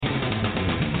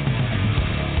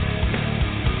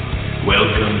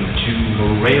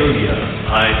Morelia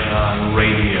Python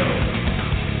Radio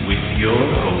with your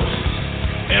hosts,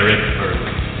 Eric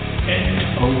Burke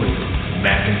and Owen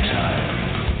McIntyre.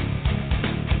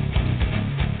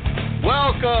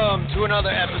 Welcome to another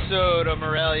episode of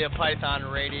Morelia Python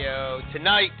Radio.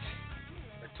 Tonight,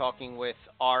 we're talking with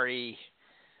Ari.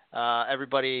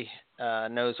 Everybody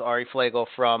knows Ari Flegel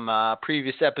from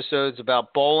previous episodes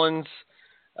about Boelen's.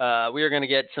 We are going to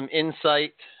get some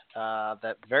insight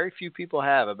that very few people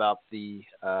have about the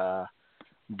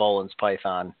Boelen's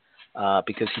Python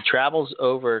because he travels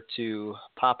over to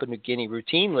Papua New Guinea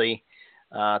routinely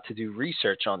to do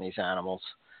research on these animals.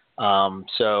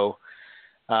 It's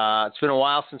been a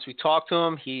while since we talked to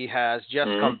him. He has just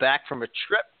come back from a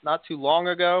trip not too long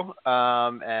ago,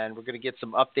 and we're going to get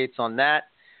some updates on that.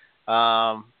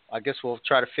 I guess we'll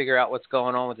try to figure out what's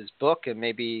going on with his book and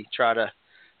maybe try to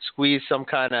squeeze some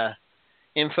kind of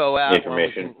info out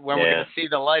information when we're going to see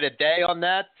the light of day on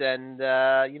that and,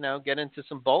 get into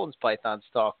some Boelen's Pythons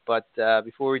talk. But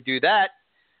before we do that,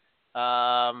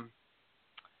 and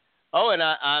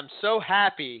I'm so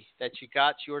happy that you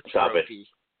got your trophy.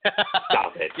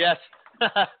 Stop it. Yes.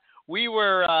 We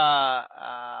were,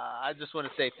 I just want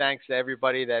to say thanks to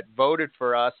everybody that voted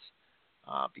for us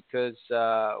because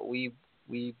we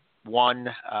won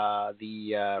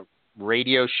the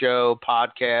radio show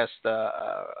podcast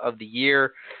of the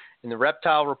year in the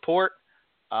Reptile Report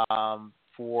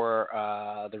for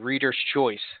the Reader's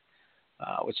Choice,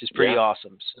 which is pretty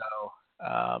awesome. So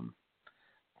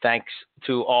thanks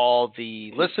to all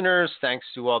the listeners, thanks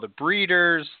to all the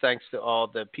breeders, thanks to all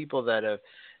the people that have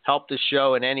helped the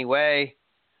show in any way.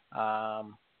 I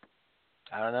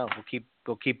don't know.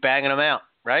 We'll keep banging them out,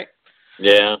 right?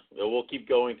 Yeah, we'll keep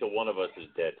going till one of us is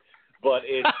dead. But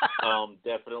it's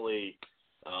definitely,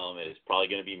 it's probably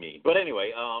going to be me. But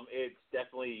anyway, it's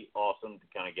definitely awesome to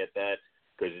kind of get that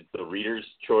because it's the reader's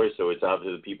choice. So it's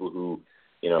obviously the people who,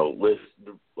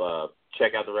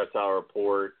 check out the Reptile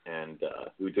Report and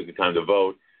who took the time to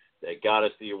vote that got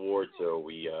us the award. So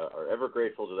we are ever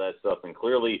grateful to that stuff. And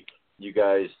clearly you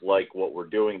guys like what we're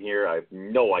doing here. I have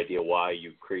no idea why,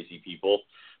 you crazy people.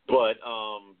 But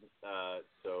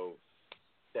so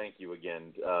thank you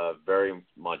again very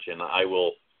much. And I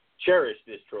will cherish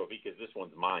this trophy because this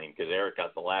one's mine because Eric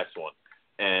got the last one.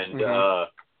 And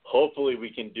hopefully we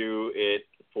can do it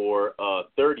for a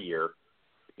third year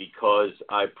because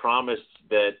I promised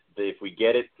that if we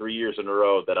get it 3 years in a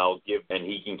row that I'll give and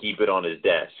he can keep it on his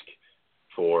desk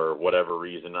for whatever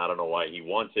reason. I don't know why he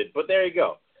wants it, but there you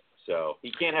go. So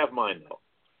he can't have mine though.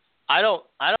 I don't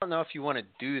know if you want to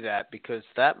do that because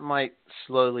that might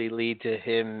slowly lead to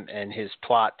him and his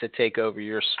plot to take over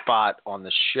your spot on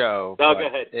the show. No, go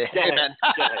ahead. Go ahead.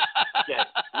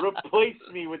 Replace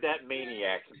me with that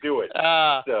maniac. Do it.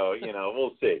 So,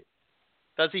 we'll see.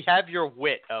 Does he have your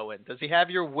wit, Owen? Does he have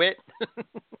your wit?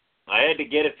 I had to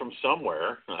get it from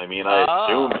somewhere. I mean, I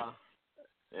assume.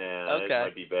 Yeah, okay. That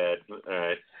might be bad. All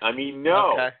right. I mean,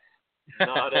 no. Okay.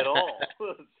 Not at all.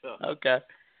 So. Okay.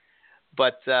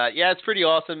 But, it's pretty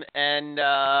awesome. And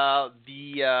I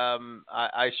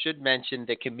should mention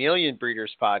the Chameleon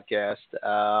Breeders podcast.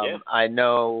 I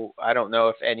don't know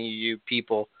if any of you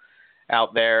people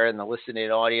out there in the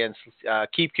listening audience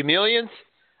keep chameleons,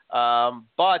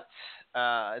 but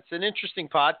it's an interesting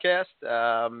podcast.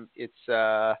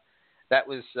 That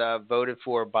was voted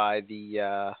for by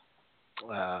the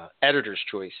Editor's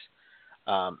Choice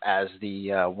as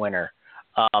the winner.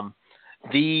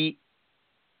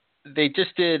 They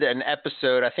just did an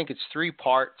episode, I think it's 3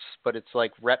 parts, but it's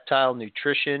like reptile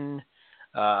nutrition.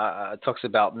 It talks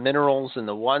about minerals in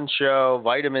the one show,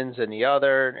 vitamins in the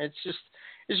other. It's just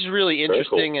really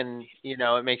interesting. Cool. And,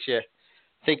 it makes you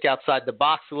think outside the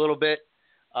box a little bit.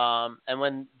 And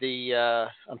when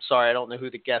I'm sorry, I don't know who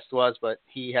the guest was, but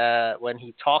when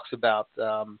he talks about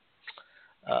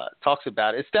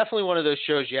it's definitely one of those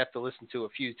shows you have to listen to a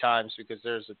few times because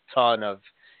there's a ton of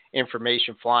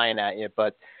information flying at you,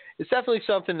 but it's definitely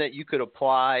something that you could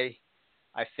apply,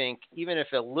 I think, even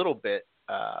if a little bit,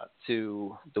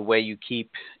 to the way you keep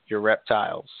your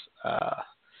reptiles.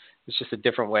 It's just a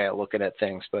different way of looking at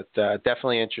things, but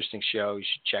definitely an interesting show. You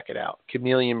should check it out.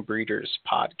 Chameleon Breeders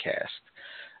podcast.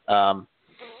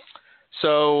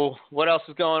 So what else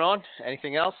is going on?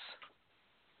 Anything else?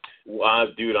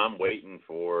 Dude, I'm waiting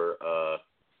for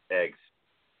eggs.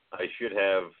 I should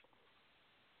have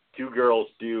 2 girls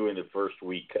due in the first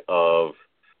week of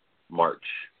March.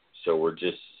 So we're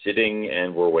just sitting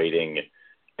and we're waiting,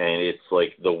 and it's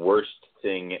like the worst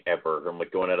thing ever. I'm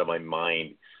like going out of my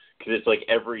mind because it's like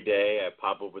every day I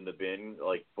pop open the bin,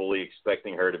 like fully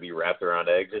expecting her to be wrapped around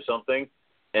eggs or something,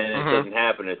 and it doesn't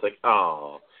happen. It's like,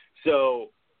 oh. So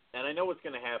and I know what's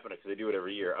going to happen because I do it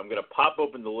every year. I'm going to pop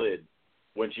open the lid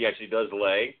when she actually does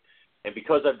lay, and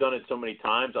because I've done it so many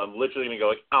times, I'm literally going to go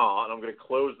like, oh, and I'm going to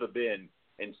close the bin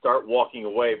and start walking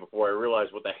away before I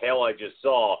realize what the hell I just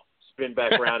saw, spin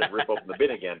back around and rip open the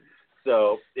bin again.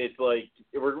 So it's like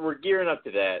we're gearing up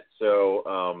to that.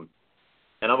 So,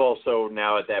 and I'm also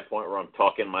now at that point where I'm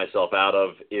talking myself out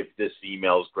of if this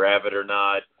female's gravid or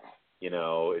not. You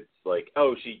know, it's like,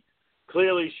 oh, she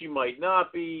might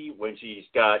not be when she's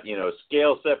got, you know,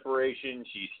 scale separation.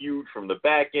 She's huge from the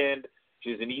back end.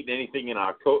 She hasn't eaten anything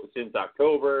since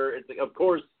October. It's like, of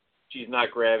course she's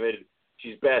not gravid.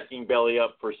 She's basking belly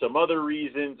up for some other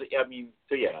reasons. I mean,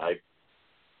 so yeah, I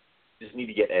just need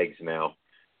to get eggs now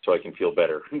so I can feel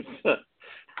better.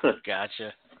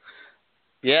 Gotcha.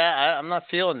 Yeah, I'm not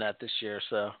feeling that this year,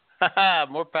 so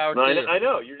more power to you. I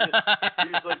know. You're just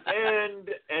like,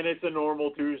 and it's a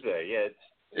normal Tuesday.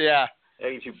 Yeah.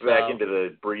 I get you back into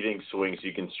the breeding swing so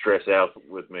you can stress out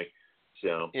with me.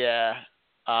 So. Yeah.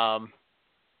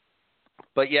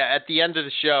 But yeah, at the end of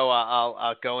the show,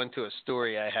 I'll go into a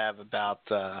story I have about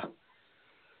a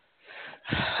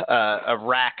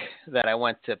rack that I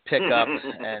went to pick up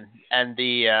and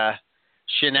the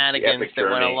shenanigans that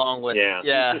went along with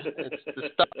it's the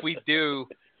stuff we do,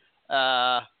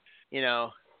 you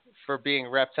know, for being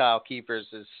reptile keepers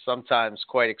is sometimes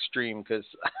quite extreme because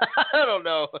I don't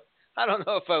know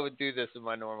if I would do this in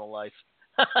my normal life.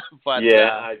 But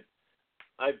yeah,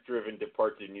 I've driven to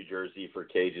parts of New Jersey for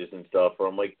cages and stuff where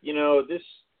I'm like, you know,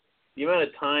 the amount of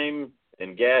time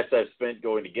and gas I've spent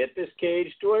going to get this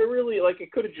cage, do I really, like, I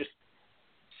could have just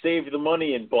saved the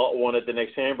money and bought one at the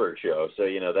next Hamburg show. So,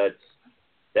 you know, that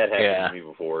happened to me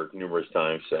before numerous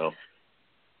times. So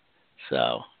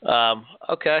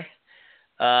okay.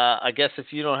 I guess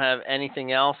if you don't have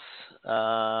anything else,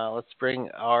 let's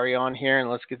bring Ari on here and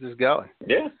let's get this going.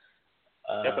 Yeah,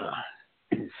 definitely.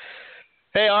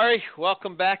 Hey, Ari,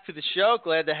 welcome back to the show.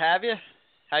 Glad to have you.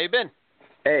 How you been?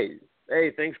 Hey,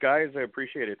 thanks, guys. I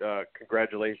appreciate it.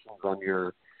 Congratulations on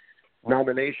your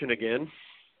nomination again.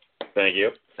 Thank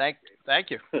you. Thank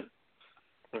you.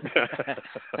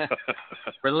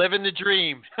 We're living the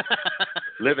dream.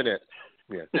 Living it.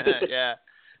 Yeah. Yeah.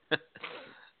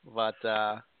 But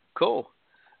cool.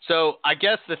 So I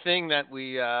guess the thing that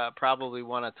we probably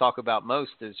want to talk about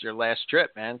most is your last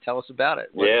trip, man. Tell us about it.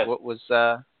 What was?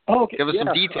 Okay. Give us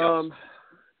some details.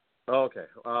 Okay.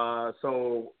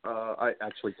 So I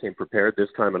actually came prepared this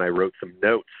time, and I wrote some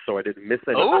notes, so I didn't miss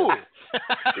anything. Oh.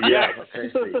 Yeah.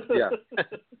 Yeah.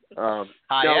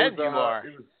 High end, you are.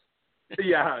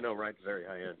 Yeah, I know, right? Very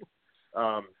high end.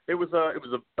 It was a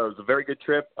very good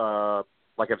trip.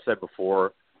 Like I've said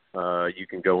before, you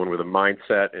can go in with a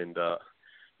mindset, and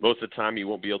most of the time you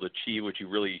won't be able to achieve what you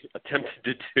really attempted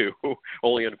to do,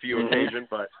 only on a few occasions.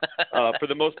 But for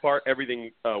the most part,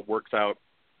 everything works out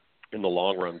in the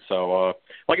long run. So,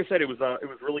 like I said, it was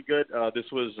really good. This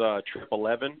was trip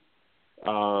 11.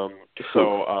 So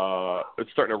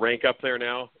it's starting to rank up there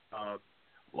now.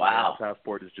 Wow. My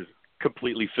passport is just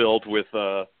completely filled with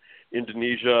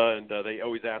Indonesia, and they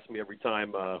always ask me every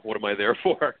time, what am I there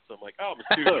for? So I'm like, oh, I'm a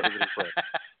student visiting friend.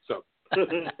 So,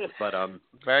 but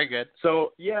very good.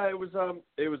 So yeah, it was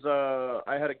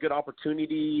I had a good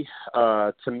opportunity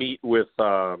to meet with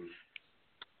the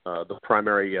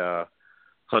primary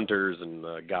hunters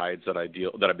and guides that I've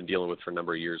been dealing with for a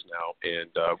number of years now,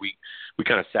 and we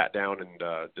kind of sat down and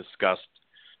discussed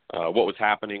what was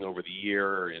happening over the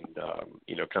year, and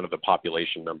you know, kind of the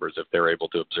population numbers, if they're able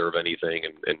to observe anything,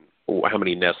 and how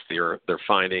many nests they're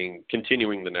finding,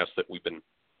 continuing the nests that we've been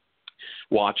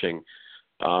watching,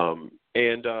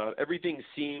 and everything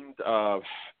seemed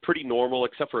pretty normal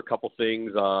except for a couple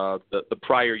things. The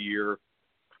prior year,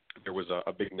 there was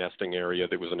a big nesting area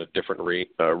that was in a different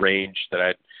range that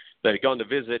I'd gone to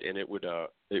visit, and it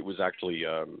was actually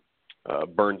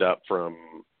burned up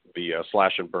from the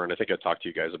slash and burn. I think I talked to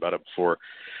you guys about it before.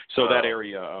 So that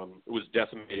area was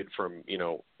decimated from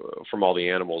all the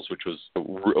animals, which was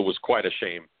quite a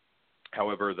shame.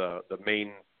 However, the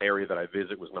main area that I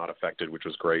visit was not affected, which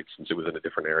was great since it was in a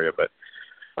different area. But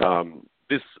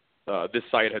this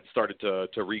site had started to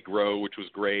regrow, which was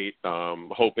great,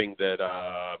 hoping that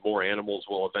more animals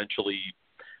will eventually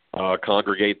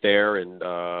congregate there and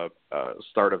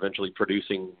start eventually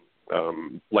producing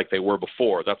like they were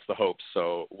before. That's the hope.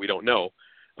 So we don't know.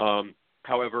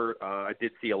 However, I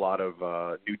did see a lot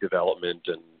of new development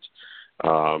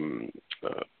and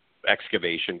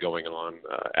excavation going on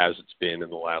as it's been in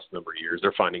the last number of years.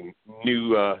 They're finding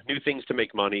new things to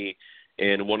make money,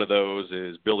 and one of those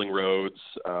is building roads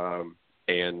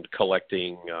and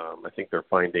collecting. I think they're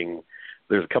finding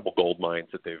there's a couple gold mines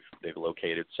that they've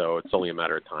located, so it's only a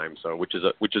matter of time. So which is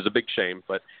a big shame,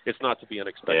 but it's not to be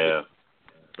unexpected.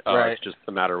 Yeah. Right. It's just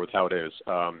a matter with how it is.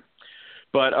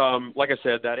 But like I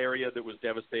said, that area that was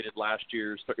devastated last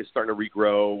year is starting to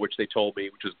regrow, which they told me,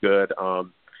 which is good.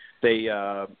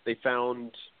 They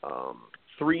found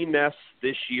 3 nests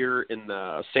this year in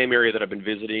the same area that I've been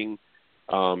visiting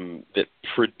that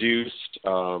produced.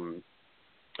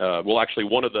 Actually,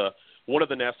 one of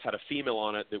the nests had a female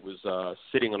on it that was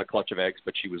sitting on a clutch of eggs,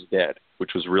 but she was dead,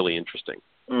 which was really interesting.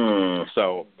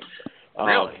 So,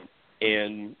 really,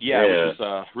 and it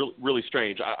was really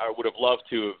strange. I would have loved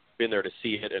to have been there to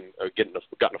see it and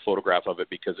gotten a photograph of it,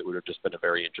 because it would have just been a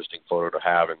very interesting photo to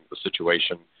have in the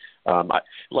situation.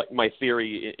 My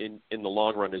theory in the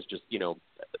long run is just,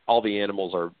 all the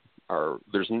animals are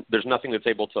there's nothing that's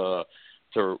able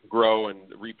to grow and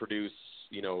reproduce,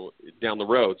 down the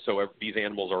road. So these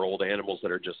animals are old animals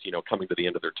that are just, coming to the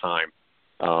end of their time,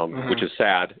 which is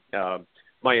sad.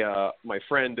 My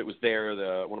friend that was there,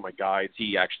 one of my guides,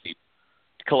 he actually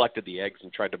collected the eggs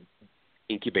and tried to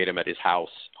incubate them at his house,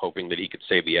 hoping that he could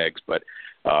save the eggs. But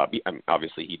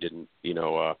obviously he didn't,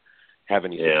 have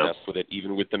any success with it,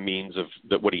 even with the means of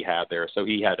what he had there. So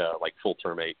he had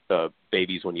full-term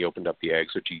babies when he opened up the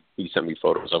eggs, which he sent me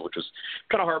photos of, which was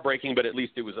kind of heartbreaking, but at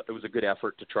least it was a good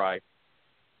effort to try.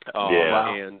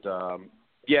 And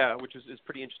which is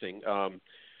pretty interesting.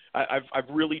 I've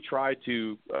really tried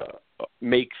to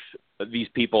make these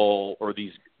people or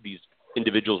these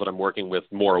individuals that I'm working with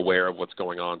more aware of what's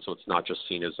going on, so it's not just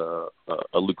seen as a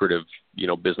lucrative,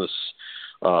 business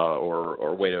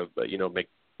or way to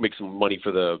make some money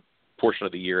for the portion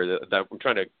of the year. That I'm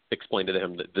trying to explain to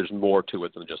them that there's more to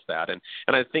it than just that, and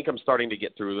I think I'm starting to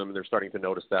get through them, and they're starting to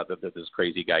notice that this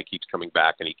crazy guy keeps coming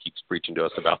back and he keeps preaching to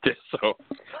us about this. So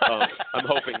I'm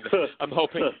hoping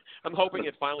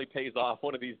it finally pays off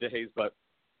one of these days, but.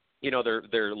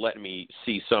 They're letting me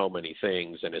see so many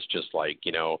things, and it's just like,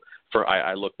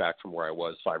 I look back from where I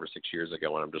was 5 or 6 years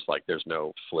ago, and I'm just like, there's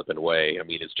no flipping way. I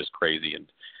mean, it's just crazy.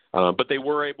 And but they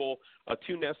were able,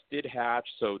 2 nests did hatch,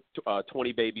 so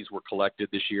 20 babies were collected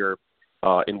this year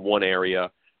in one area.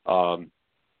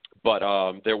 But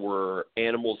there were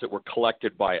animals that were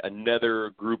collected by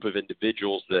another group of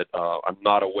individuals that I'm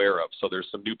not aware of. So there's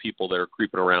some new people that are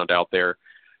creeping around out there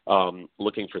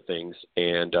looking for things,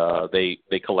 and they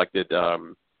collected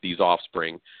these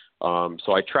offspring.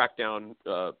 So I tracked down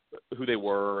who they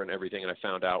were and everything, and I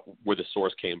found out where the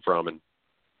source came from. And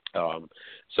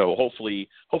so hopefully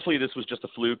this was just a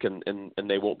fluke, and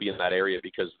they won't be in that area,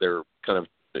 because they're kind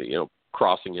of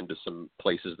crossing into some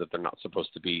places that they're not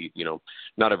supposed to be.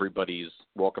 Not everybody's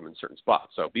welcome in certain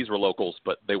spots. So these were locals,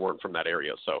 but they weren't from that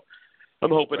area. So I'm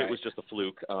hoping it was just a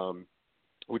fluke.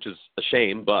 Which is a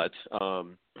shame, but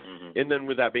and then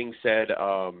with that being said,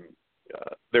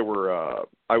 there were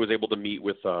I was able to meet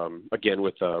with again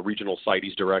with regional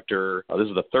CITES director. This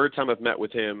is the 3rd time I've met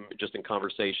with him, just in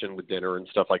conversation with dinner and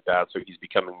stuff like that. So he's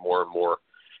becoming more and more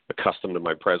accustomed to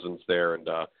my presence there, and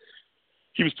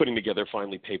he was putting together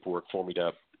finally paperwork for me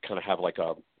to kind of have like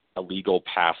a legal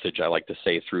passage, I like to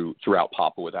say, throughout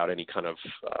Papa without any kind of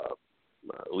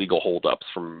legal holdups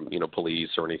from police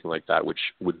or anything like that, which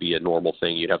would be a normal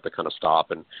thing. You'd have to kind of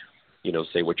stop and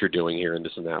say what you're doing here and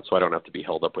this and that. So I don't have to be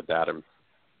held up with that, and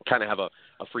kind of have a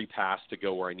free pass to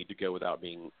go where I need to go without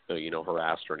being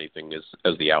harassed or anything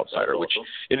as the outsider. Which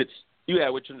in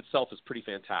itself is pretty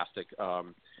fantastic,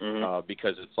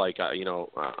 because it's like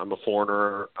I'm a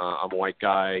foreigner, I'm a white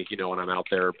guy, and I'm out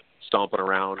there stomping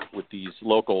around with these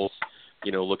locals,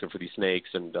 looking for these snakes,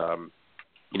 and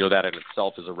that in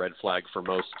itself is a red flag for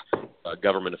most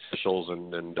government officials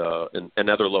and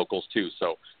other locals too.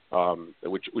 So,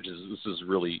 this is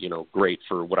really great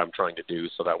for what I'm trying to do.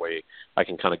 So that way I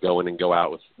can kind of go in and go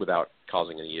out without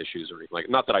causing any issues or anything. Like,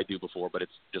 not that I do before, but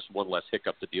it's just one less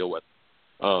hiccup to deal with.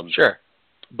 Sure.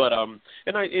 But and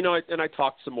I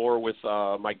talked some more with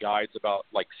my guides about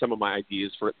like some of my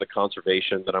ideas for the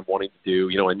conservation that I'm wanting to do.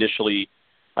 Initially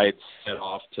I had set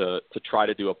off to try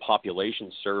to do a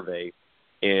population survey.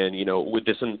 And,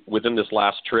 within this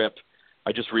last trip,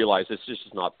 I just realized it's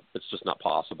just not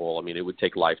possible. I mean, it would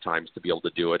take lifetimes to be able to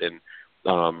do it, and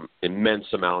immense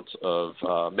amounts of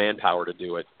manpower to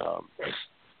do it,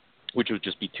 which would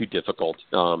just be too difficult.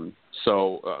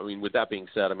 With that being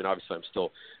said, obviously I'm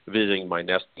still visiting my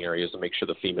nesting areas to make sure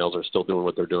the females are still doing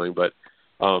what they're doing. But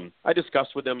I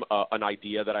discussed with them an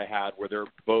idea that I had where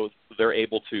they're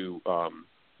able to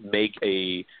make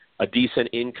a decent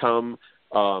income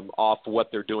off what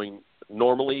they're doing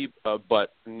normally,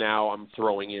 but now I'm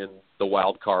throwing in the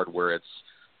wild card where it's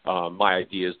my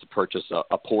idea is to purchase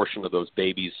a portion of those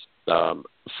babies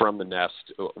from the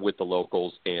nest with the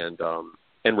locals and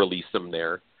release them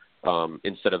there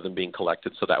instead of them being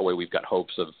collected. So that way we've got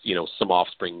hopes of, some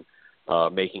offspring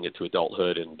making it to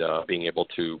adulthood and being able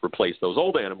to replace those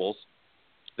old animals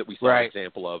that we saw an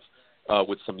example of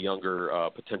with some younger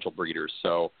potential breeders.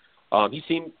 So he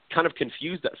seemed kind of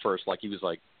confused at first. Like he was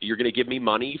like, "You're going to give me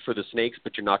money for the snakes,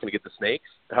 but you're not going to get the snakes?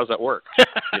 How's that work?"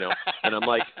 And I'm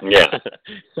like, "Yeah."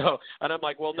 And I'm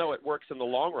like, "Well, no, it works in the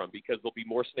long run because there'll be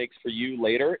more snakes for you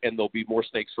later, and there'll be more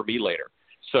snakes for me later."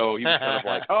 So he was kind of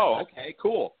like, "Oh, okay,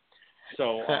 cool."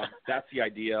 So that's the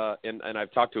idea. And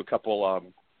I've talked to a couple.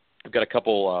 I've got a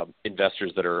couple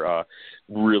investors that are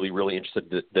really, really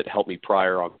interested that help me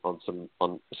prior on some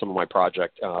of my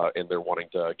project, and they're wanting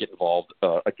to get involved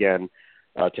again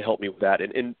to help me with that.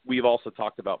 And we've also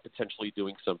talked about potentially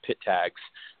doing some pit tags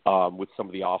with some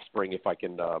of the offspring if I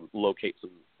can locate some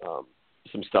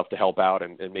stuff to help out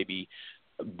and maybe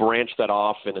branch that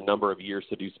off in a number of years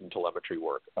to do some telemetry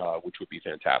work, which would be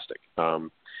fantastic.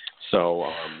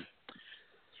 So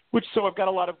I've got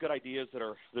a lot of good ideas that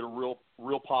are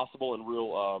real possible and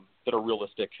that are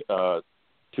realistic to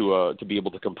be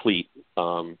able to complete.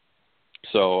 And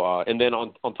then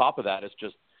on top of that, it's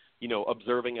just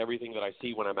observing everything that I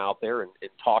see when I'm out there and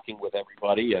talking with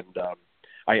everybody. And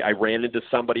I ran into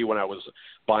somebody when I was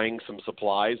buying some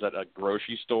supplies at a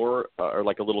grocery store or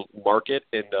like a little market,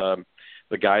 and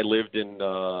the guy lived in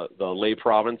the Leh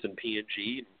province in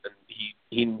PNG, and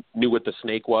he knew what the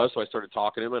snake was. So I started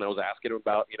talking to him, and I was asking him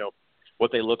about,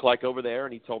 what they look like over there.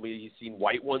 And he told me he's seen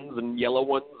white ones and yellow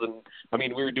ones. And I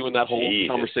mean, we were doing that whole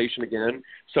conversation again.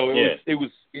 So it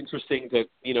was interesting to,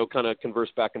 kind of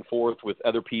converse back and forth with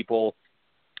other people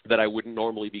that I wouldn't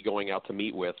normally be going out to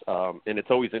meet with. And it's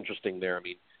always interesting there. I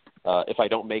mean, if I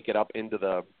don't make it up into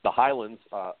the highlands,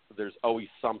 there's always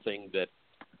something that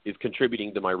is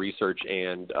contributing to my research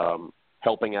and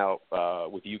helping out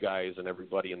with you guys and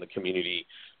everybody in the community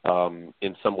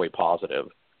in some way positive.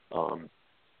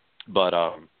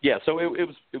 So it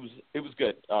was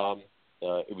good.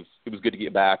 It was good to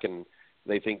get back, and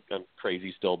they think I'm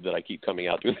crazy still that I keep coming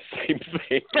out doing the same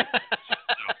thing.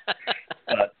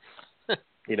 But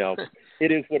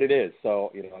it is what it is.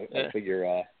 So I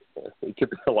figure it could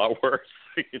be a lot worse.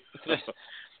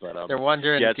 But, they're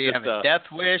wondering, do you have a death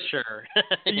wish or?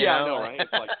 I know, right?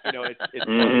 It's like it's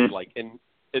funny, like, and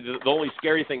the only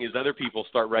scary thing is other people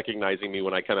start recognizing me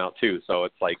when I come out too. So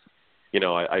it's like,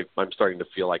 I'm starting to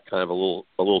feel like kind of a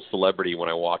little celebrity when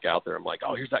I walk out there. I'm like,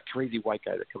 oh, here's that crazy white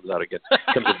guy that comes to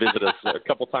visit us a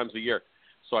couple times a year.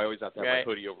 So I always have to have my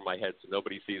hoodie over my head so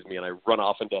nobody sees me, and I run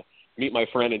off and to meet my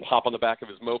friend and hop on the back of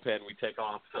his moped and we take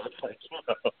off. So it's like,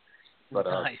 but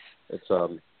nice. It's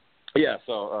So,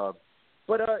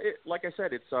 like I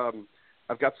said, it's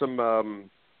I've got some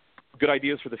good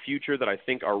ideas for the future that I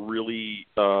think are really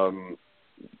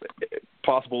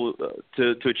possible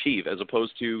to achieve, as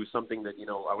opposed to something that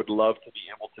I would love to be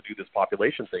able to do this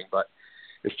population thing, but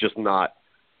it's just not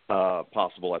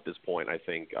possible at this point. I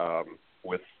think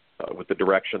with the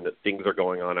direction that things are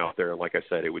going on out there, and like I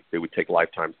said, it would take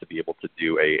lifetimes to be able to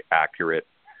do a accurate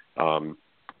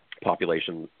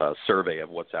population survey of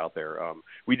what's out there.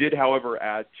 We did, however,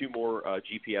 add 2 more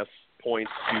GPS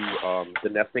points to the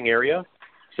nesting area,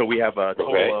 so we have a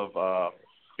total of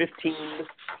 15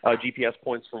 GPS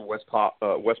points from West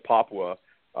Papua,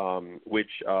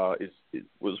 which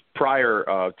was prior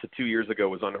to 2 years ago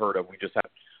was unheard of. We just had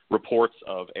reports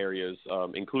of areas,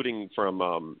 including from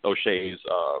O'Shea's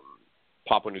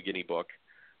Papua New Guinea book,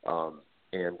 so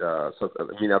I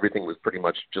mean everything was pretty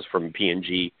much just from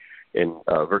PNG and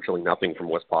virtually nothing from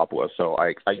West Papua. So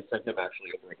I sent him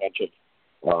actually over a bunch of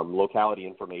locality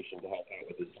information to help out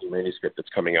with this new manuscript that's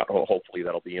coming out. Hopefully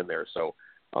that'll be in there. So.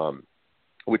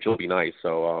 Which will be nice.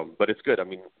 So, but it's good. I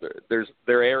mean, there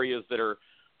are areas that are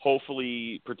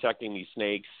hopefully protecting these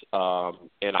snakes,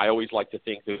 and I always like to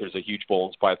think that there's a huge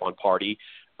Boelen's python party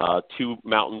 2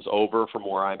 mountains over from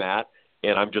where I'm at,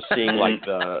 and I'm just seeing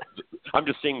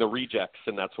the rejects,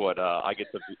 and that's what I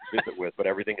get to visit with. But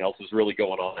everything else is really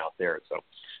going on out there. So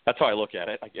that's how I look at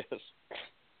it, I guess.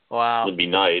 Wow, it'd be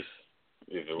nice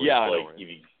if it was if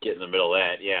you get in the middle of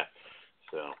that. Yeah.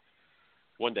 So.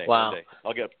 One day, wow. One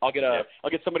day. I'll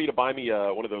get somebody to buy me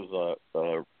one of those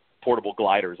portable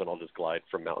gliders, and I'll just glide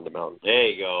from mountain to mountain. There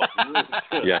you go.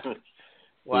 Yeah.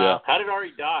 Wow. Yeah. How did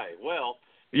Ari die? Well,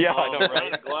 I know, right?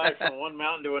 Running a glide from one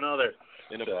mountain to another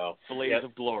in a blaze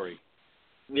of glory.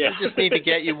 Yeah. You just need to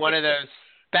get you one of those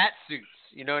bat suits.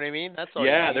 You know what I mean? That's all.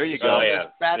 Yeah, there you go. Oh, yeah.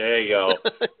 There you go.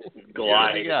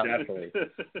 Glide. There you go. Definitely.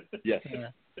 Yes. Yeah.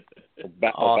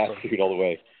 Bat suit all the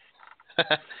way.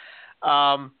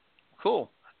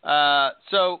 Cool.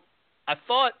 So I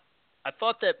thought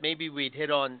that maybe we'd hit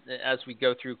on as we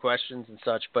go through questions and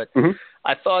such, but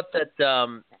I thought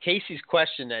that Casey's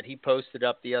question that he posted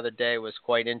up the other day was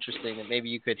quite interesting, and maybe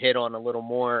you could hit on a little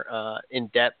more in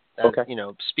depth,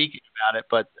 speaking about it.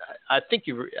 But I think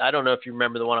I don't know if you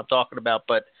remember the one I'm talking about,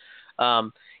 but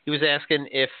he was asking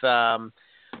if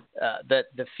that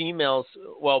the females,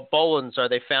 Bolins, are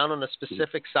they found on a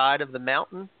specific side of the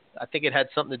mountain? I think it had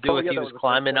something to do with he was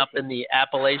climbing up in the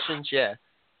Appalachians. Yeah.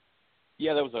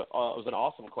 Yeah, that was an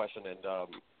awesome question, and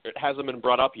it hasn't been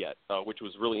brought up yet, which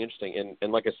was really interesting.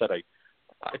 And like I said, I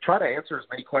try to answer as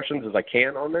many questions as I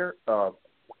can on there,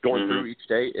 going through each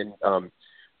day. And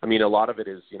I mean, a lot of it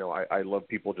is, I love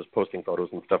people just posting photos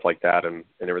and stuff like that and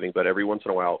everything. But every once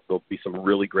in a while, there'll be some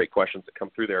really great questions that come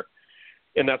through there,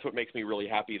 and that's what makes me really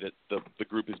happy that the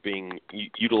group is being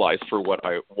utilized for what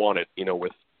I wanted,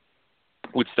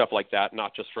 with stuff like that,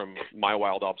 not just from my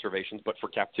wild observations, but for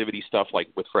captivity stuff like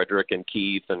with Frederick and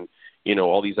Keith and,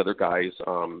 all these other guys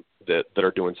that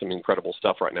are doing some incredible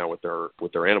stuff right now with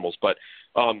their animals. But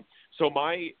so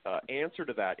my answer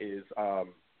to that is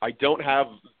I don't have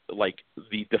like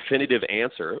the definitive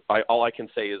answer. All I can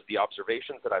say is the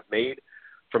observations that I've made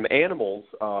from animals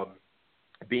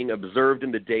being observed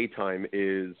in the daytime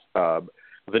is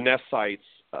the nest sites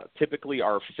typically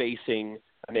are facing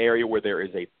an area where there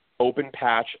is a open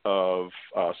patch of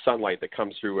sunlight that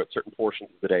comes through at certain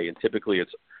portions of the day, and typically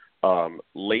it's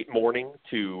late morning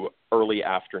to early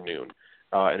afternoon,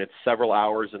 and it's several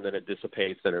hours, and then it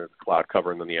dissipates, and it's cloud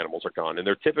cover, and then the animals are gone. And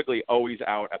they're typically always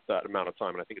out at that amount of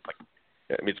time, and I think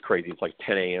it's crazy. It's like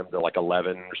 10 a.m. to like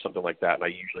 11 or something like that,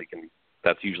 and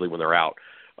that's usually when they're out.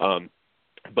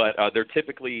 But they're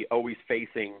typically always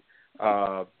facing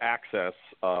access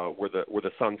where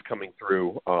the sun's coming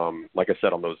through, like I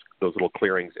said, on those little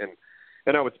clearings,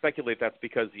 and I would speculate that's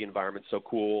because the environment's so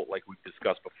cool, like we've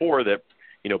discussed before, that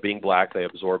being black, they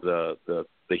absorb the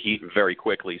heat very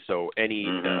quickly. So any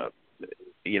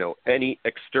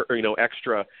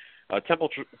extra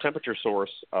temperature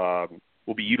source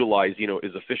will be utilized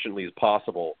as efficiently as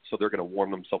possible. So they're going to warm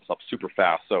themselves up super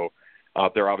fast. So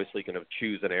they're obviously going to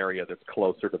choose an area that's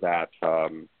closer to that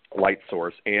light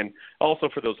source, and also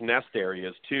for those nest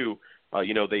areas too.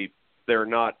 They're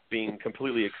not being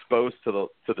completely exposed to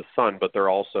the sun, but they're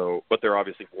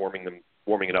obviously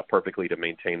warming it up perfectly to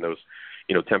maintain those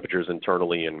temperatures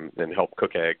internally and help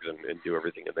cook eggs and do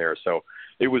everything in there. So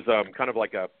it was kind of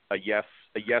like a yes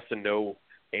and no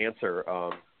answer.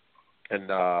 And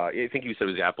I think you said it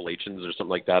was the Appalachians or something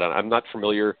like that. I'm not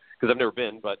familiar because I've never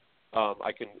been, but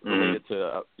I can relate it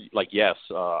to yes.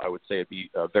 I would say it'd be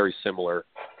very similar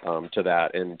to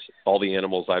that. And all the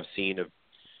animals I've seen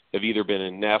have either been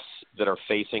in nests that are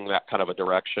facing that kind of a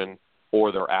direction,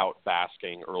 or they're out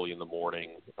basking early in the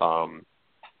morning,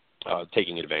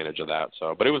 taking advantage of that.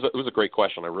 So, but it was a great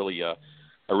question. I really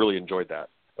enjoyed that.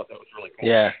 I thought that was really cool.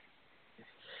 Yeah.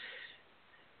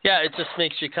 Yeah, it just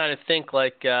makes you kind of think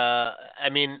like,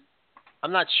 I'm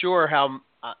not sure how.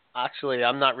 Actually,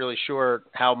 I'm not really sure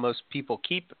how most people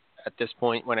keep at this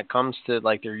point when it comes to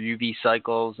like their UV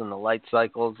cycles and the light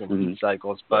cycles and heat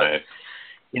cycles. But,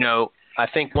 I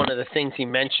think one of the things he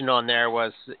mentioned on there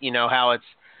was, how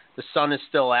the sun is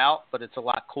still out, but it's a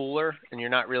lot cooler and you're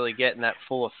not really getting that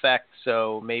full effect.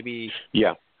 So maybe,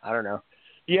 I don't know.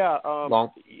 Yeah.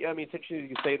 It's interesting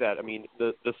you say that. I mean,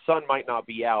 the sun might not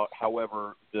be out.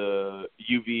 However, the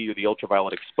UV or the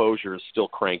ultraviolet exposure is still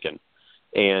cranking.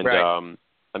 And, right.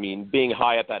 Being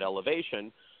high at that elevation,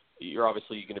 you're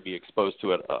obviously going to be exposed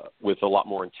to it with a lot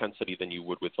more intensity than you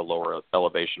would with the lower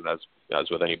elevation, as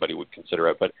with anybody would consider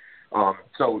it. But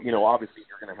obviously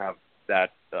you're going to have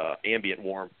that ambient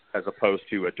warmth as opposed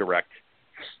to a direct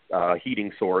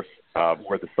heating source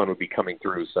where the sun would be coming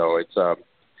through. So it's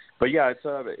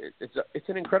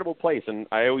an incredible place, and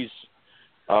I always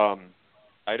I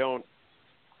don't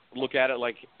look at it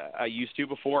like I used to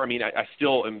before. I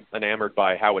still am enamored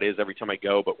by how it is every time I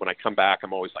go, but when I come back,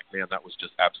 I'm always like, man, that was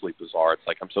just absolutely bizarre. It's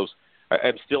like I'm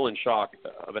still in shock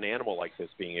of an animal like this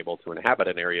being able to inhabit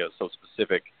an area so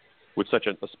specific with such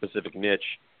a specific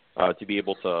niche, to be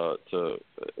able to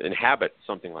inhabit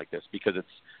something like this, because it's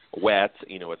wet,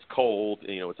 it's cold,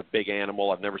 it's a big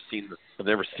animal. I've never seen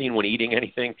one eating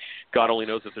anything. God only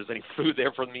knows if there's any food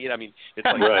there for them to eat. It's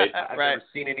like right. I've never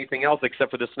seen anything else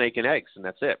except for the snake and eggs, and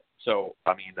that's it. So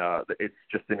it's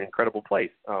just an incredible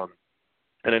place, and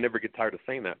I never get tired of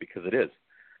saying that because it is.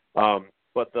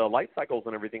 But the light cycles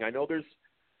and everything, I know there's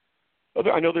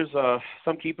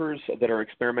some keepers that are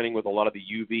experimenting with a lot of the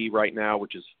UV right now,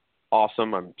 which is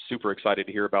awesome. I'm super excited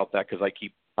to hear about that because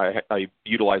I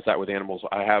utilize that with animals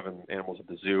I have and animals at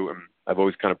the zoo, and I've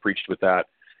always kind of preached with that.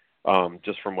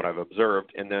 just from what I've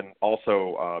observed. And then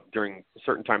also during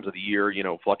certain times of the year,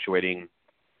 fluctuating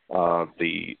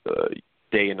the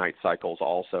day and night cycles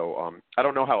also. I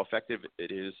don't know how effective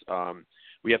it is.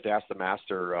 We have to ask the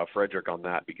master, Frederick, on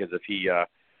that, because if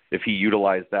he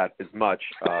utilized that as much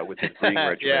with his breeding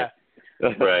regimen.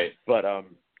 Right. But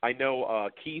I know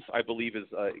Keith, I believe, is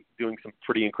doing some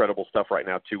pretty incredible stuff right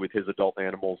now, too, with his adult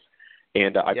animals.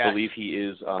 And I believe he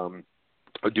is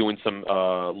doing some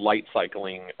light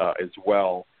cycling as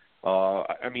well.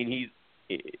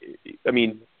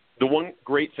 The one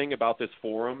great thing about this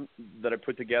forum that I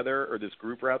put together, or this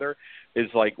group rather, is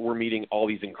like we're meeting all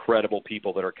these incredible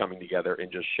people that are coming together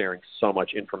and just sharing so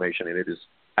much information, and it is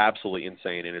absolutely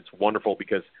insane. And it's wonderful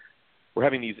because we're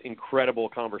having these incredible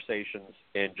conversations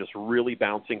and just really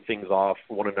bouncing things off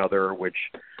one another, which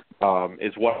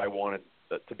is what I wanted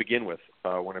to begin with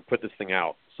when I put this thing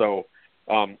out. So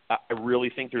I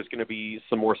really think there's going to be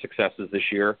some more successes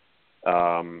this year.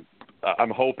 I'm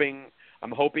hoping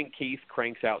Keith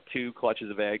cranks out 2 clutches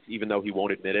of eggs, even though he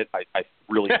won't admit it. I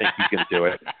really think he's going to do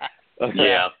it.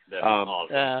 Yeah, that's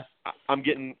awesome. I'm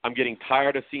getting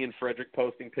tired of seeing Frederick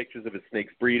posting pictures of his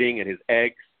snakes breeding and his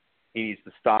eggs. He needs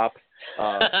to stop.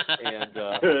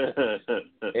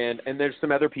 And there's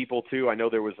some other people too. I know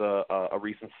there was a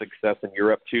recent success in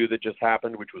Europe too that just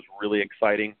happened, which was really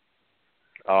exciting.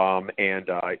 And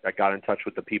I got in touch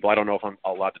with the people. I don't know if I'm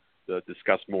allowed to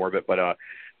discuss more of it, but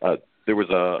there was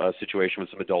a situation with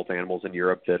some adult animals in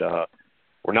Europe that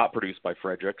were not produced by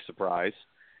Frederick. Surprise.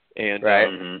 And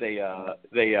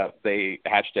they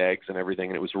hatched eggs and everything,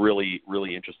 and it was really,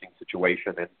 really interesting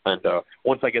situation. And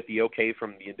once I get the okay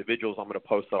from the individuals, I'm going to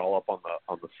post it all up on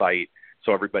the site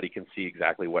so everybody can see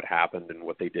exactly what happened and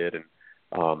what they did. And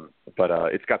but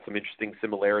it's got some interesting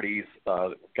similarities,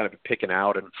 kind of picking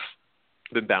out, and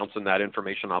been bouncing that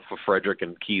information off of Frederick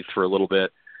and Keith for a little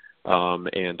bit.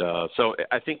 So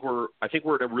I think we're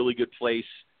at a really good place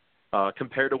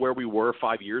compared to where we were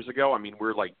 5 years ago. I mean,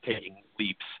 we're like taking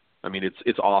leaps. I mean,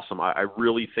 it's awesome. I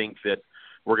really think that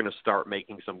we're going to start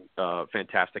making some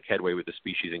fantastic headway with the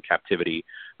species in captivity,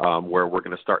 where we're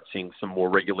going to start seeing some more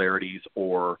regularities,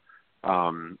 or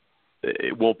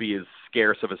it won't be as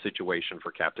scarce of a situation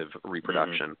for captive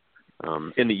reproduction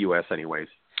in the U.S. anyways.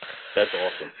 That's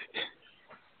awesome.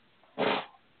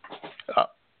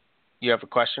 You have a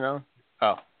question, Owen?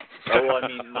 Oh, well, I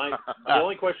mean, the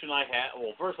only question I had.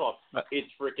 Well, first off,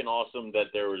 it's freaking awesome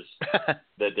that there's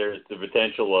the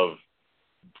potential of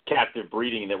captive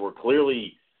breeding, that we're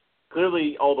clearly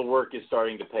all the work is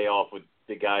starting to pay off with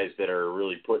the guys that are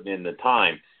really putting in the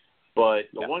time. But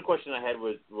the one question I had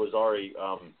was Ari,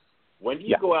 when do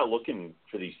you go out looking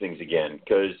for these things again?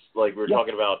 Because like we were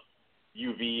talking about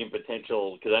UV and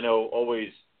potential. Because I know always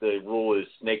the rule is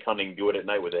snake hunting, do it at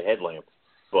night with a headlamp.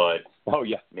 But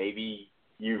maybe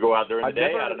you go out during the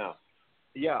day. I don't know.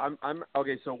 Yeah, I'm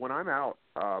okay. So when I'm out,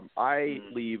 I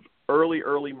leave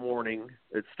early morning.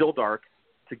 It's still dark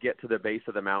to get to the base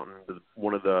of the mountain.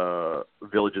 One of the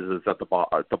villages is at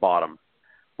the bottom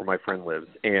where my friend lives,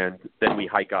 and then we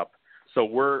hike up. So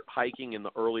we're hiking in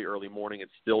the early morning.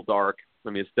 It's still dark. I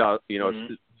mean, it's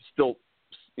it's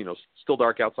still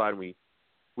dark outside. And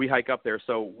we hike up there.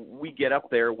 So we get up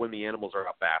there when the animals are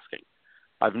out basking.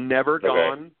 I've never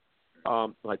gone.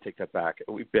 I take that back.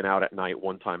 We've been out at night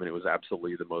one time, and it was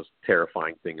absolutely the most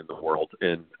terrifying thing in the world,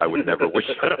 and I would never wish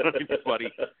that on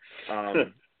anybody.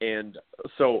 And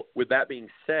so with that being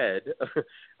said,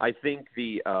 I think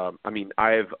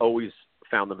I've always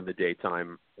found them in the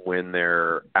daytime when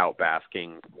they're out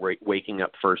basking, waking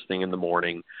up first thing in the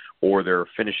morning, or they're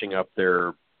finishing up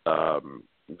their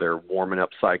warming up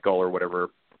cycle or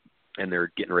whatever, and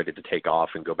they're getting ready to take off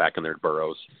and go back in their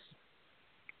burrows.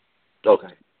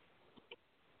 Okay.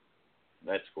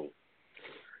 That's cool.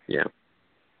 Yeah.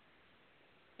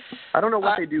 I don't know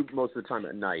what they do most of the time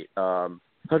at night.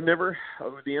 I've never,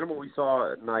 the animal we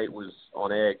saw at night was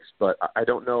on eggs, but I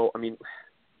don't know. I mean,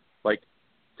 like,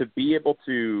 to be able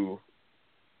to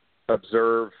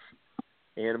observe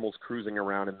animals cruising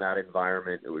around in that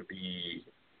environment, it would be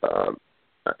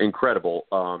incredible.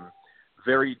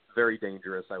 Very, very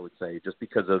dangerous, I would say, just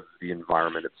because of the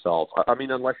environment itself. I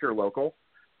mean, unless you're local.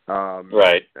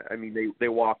 Right. I mean, they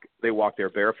walk there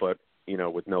barefoot,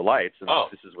 with no lights, and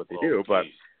this is what they do. But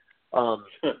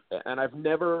and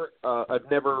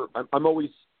I'm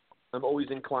always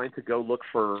inclined to go look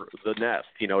for the nest,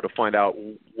 to find out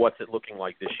what's it looking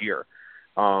like this year.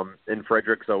 And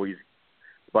Frederick's always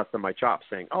busting my chops,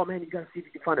 saying, "Oh man, you got to see if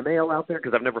you can find a male out there,"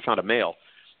 because I've never found a male.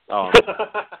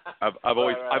 I've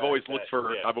always looked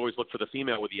for the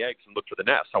female with the eggs and looked for the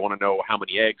nest. I want to know how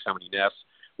many eggs, how many nests,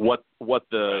 what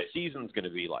the season's going to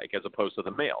be like, as opposed to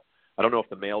the male. I don't know if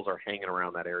the males are hanging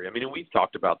around that area. I mean, and we've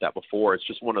talked about that before. It's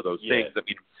just one of those things. I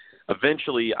mean,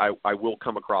 eventually I will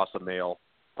come across a male.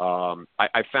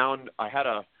 I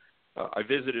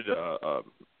visited a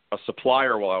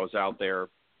supplier while I was out there,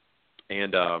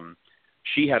 and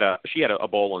she had a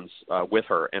Boelen's with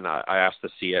her, and I asked to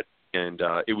see it, and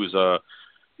it was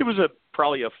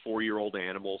probably a 4-year-old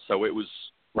animal, so it was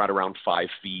right around 5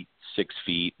 feet, 6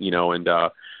 feet, you know, and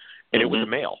it was a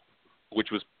male,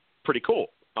 which was pretty cool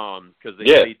because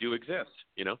they do exist,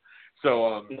 you know.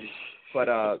 So, but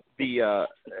you know,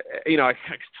 I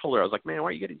told her, I was like, man, why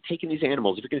are you taking these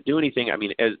animals? If you're going to do anything, I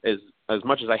mean, as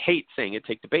much as I hate saying it,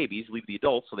 take the babies, leave the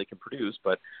adults so they can produce.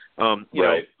 But you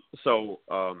know, so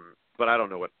but I don't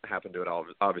know what happened to it.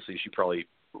 Obviously, she probably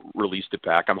released it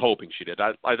back. I'm hoping she did.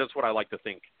 That's what I like to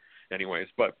think, anyways.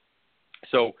 But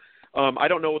so I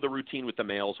don't know the routine with the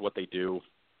males, what they do.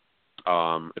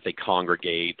 If they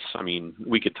congregate, I mean,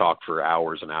 we could talk for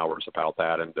hours and hours about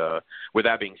that. And with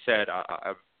that being said,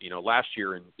 I've, you know, last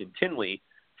year in Tinley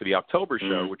for the October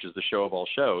show, which is the show of all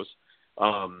shows,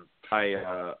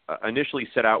 I initially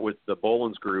set out with the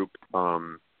Boelen's group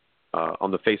on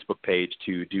the Facebook page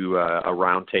to do a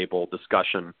roundtable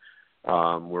discussion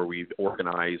where we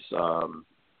organize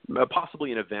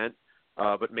possibly an event,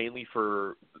 but mainly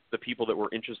for the people that were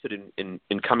interested in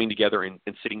coming together and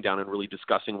sitting down and really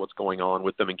discussing what's going on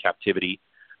with them in captivity,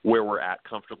 where we're at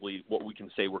comfortably, what we can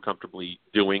say we're comfortably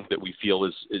doing that we feel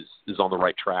is on the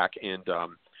right track, and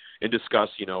discuss,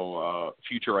 you know,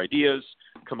 future ideas,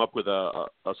 come up with a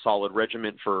solid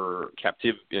regimen for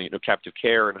captive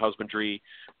care and husbandry,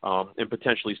 and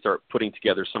potentially start putting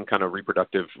together some kind of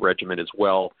reproductive regimen as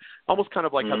well, almost kind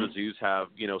of like how the zoos have,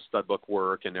 you know, stud book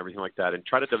work and everything like that, and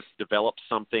try to develop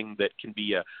something that can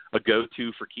be a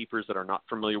go-to for keepers that are not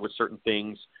familiar with certain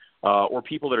things, or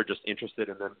people that are just interested,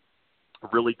 and then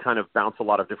really kind of bounce a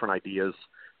lot of different ideas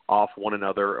off one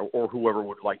another, or whoever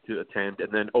would like to attend,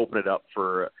 and then open it up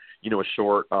for, you know, a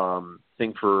short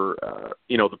thing for,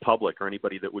 you know, the public or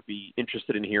anybody that would be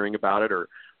interested in hearing about it, or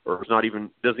doesn't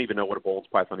even know what a Boelen's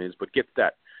python is, but get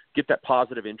that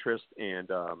positive interest and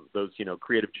those, you know,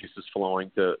 creative juices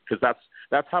flowing, because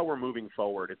that's how we're moving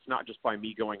forward. It's not just by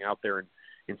me going out there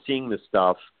and seeing this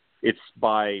stuff. It's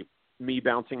by me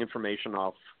bouncing information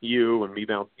off you, and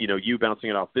you bouncing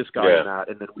it off this guy and that,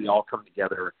 and then we all come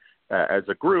together as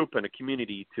a group and a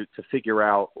community to figure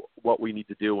out what we need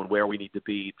to do and where we need to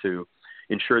be to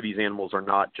ensure these animals are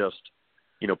not just,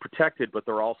 you know, protected, but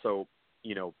they're also,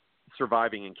 you know,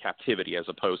 surviving in captivity, as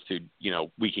opposed to, you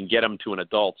know, we can get them to an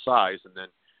adult size and then,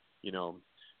 you know,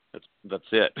 that's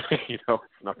it. You know,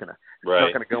 it's not gonna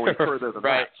go any further than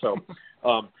that. So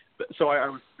I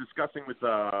was discussing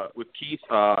with Keith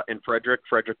and Frederick.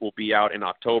 Frederick will be out in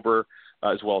October,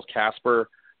 as well as Casper,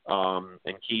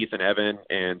 and Keith and Evan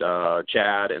and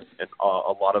Chad and a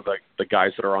lot of the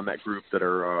guys that are on that group that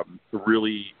are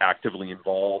really actively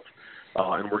involved.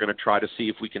 And we're going to try to see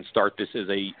if we can start this as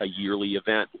a yearly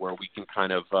event where we can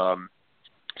kind of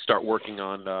start working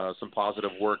on some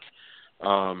positive work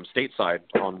stateside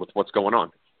on with what's going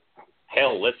on.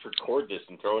 Hell, let's record this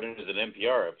and throw it into an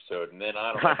NPR episode, and then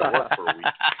I don't have to work for a week.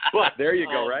 But there you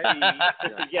go, right?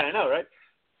 Yeah, I know, right?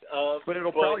 But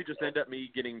it'll probably just end up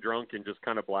me getting drunk and just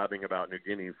kind of blabbing about New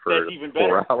Guinea for even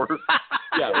better. 4 hours.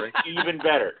 Yeah, right? Even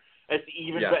better. That's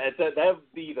even better. That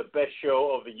would be the best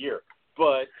show of the year.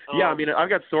 But yeah, I mean, I've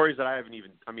got stories that I haven't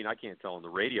even. I mean, I can't tell on the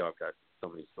radio. I've got so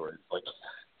many stories. Like,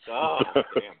 damn.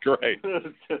 Great.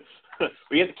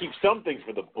 We have to keep some things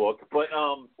for the book, but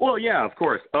Well, yeah, of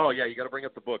course. Oh, yeah, you got to bring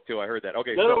up the book too. I heard that.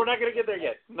 Okay. No, we're not gonna get there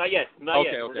yet. Not yet.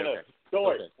 Okay. Don't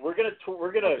worry. We're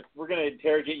gonna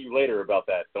interrogate you later about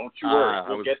that. Don't you worry.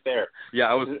 We'll get there. Yeah,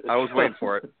 I was waiting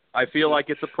for it. I feel like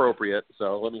it's appropriate,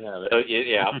 so let me have it.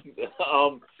 Yeah.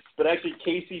 But actually,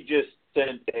 Casey just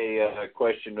sent a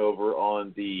question over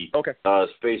on the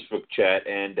Facebook chat,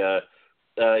 and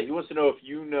he wants to know if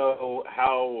you know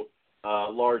how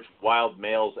large wild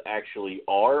males actually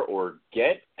are or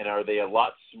get, and are they a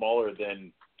lot smaller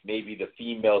than maybe the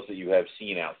females that you have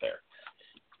seen out there?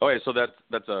 Okay, so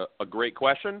that's a great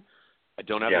question. I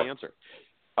don't have the answer.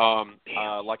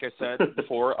 Like I said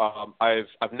before,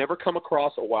 I've never come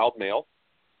across a wild male.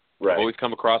 Right. I've always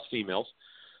come across females.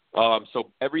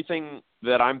 So everything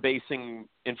that I'm basing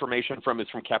information from is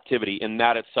from captivity, and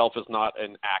that itself is not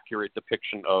an accurate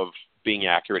depiction of being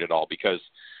accurate at all, because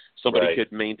somebody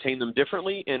could maintain them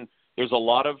differently, and there's a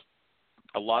lot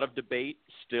of debate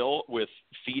still with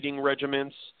feeding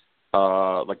regimens,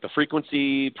 like the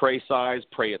frequency, prey size,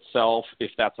 prey itself,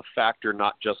 if that's a factor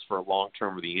not just for long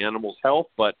term of the animal's health,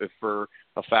 but for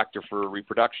a factor for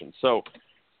reproduction. So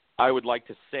I would like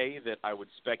to say that I would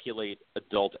speculate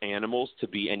adult animals to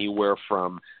be anywhere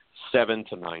from 7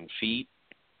 to 9 feet.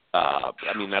 I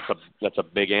mean, that's a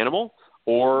big animal,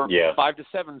 or 5 to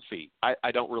 7 feet.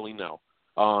 I don't really know.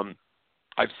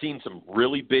 I've seen some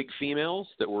really big females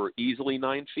that were easily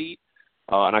 9 feet,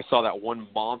 and I saw that one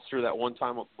monster that one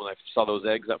time when I saw those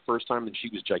eggs that first time, and she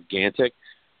was gigantic.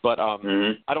 But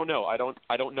I don't know. I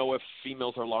don't know if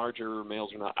females are larger or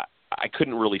males or not. I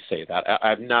couldn't really say that.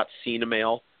 I've not seen a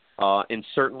male, and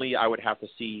certainly I would have to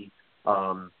see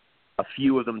a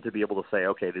few of them to be able to say,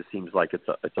 okay, this seems like it's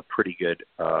a pretty good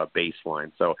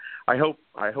baseline. So I hope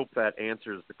that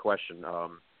answers the question.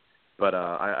 But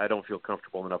I don't feel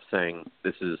comfortable enough saying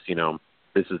this is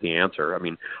the answer. I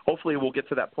mean, hopefully we'll get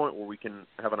to that point where we can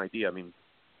have an idea. I mean,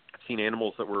 I've seen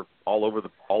animals that were all over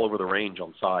the range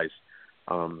on size,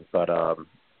 but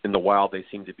in the wild they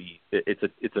seem to be. It's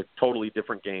a totally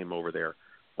different game over there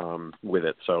with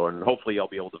it. So, and hopefully I'll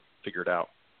be able to figure it out.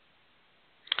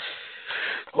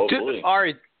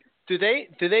 Ari, do they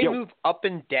move up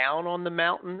and down on the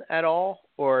mountain at all,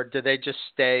 or do they just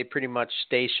stay pretty much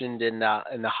stationed in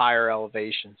the higher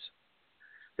elevations?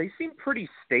 They seem pretty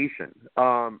stationed.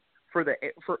 So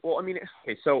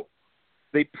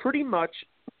they pretty much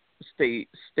stay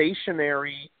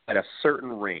stationary at a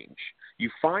certain range. You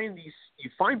find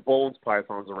Boelen's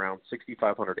pythons around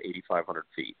 6,500 to 8,500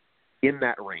 feet in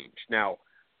that range. Now,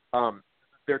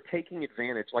 they're taking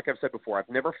advantage. Like I've said before, I've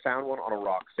never found one on a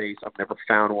rock face. I've never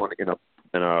found one in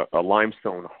a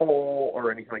limestone hole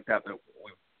or anything like that we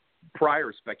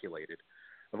prior speculated.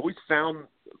 I've always found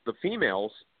the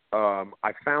females.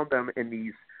 I found them in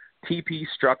these teepee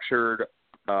structured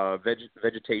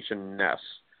vegetation nests,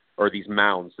 or these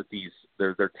mounds that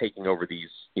they're taking over these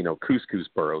couscous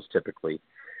burrows typically,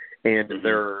 and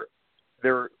they're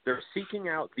seeking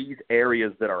out these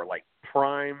areas that are like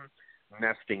prime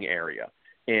nesting area.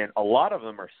 And a lot of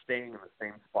them are staying in the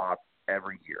same spots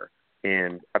every year.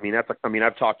 And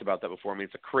I've talked about that before. I mean,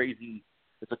 it's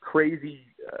a crazy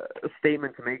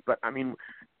statement to make, but I mean,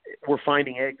 we're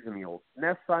finding eggs in the old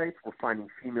nest sites. We're finding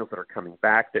females that are coming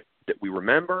back that we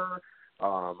remember.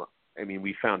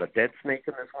 We found a dead snake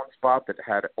in this one spot that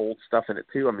had old stuff in it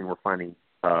too. I mean, we found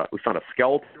a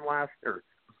skeleton last year,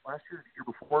 the year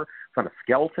before. Found a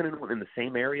skeleton in the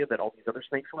same area that all these other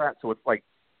snakes were at. So it's like,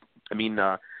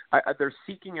 they're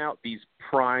seeking out these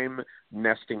prime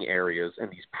nesting areas and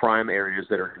these prime areas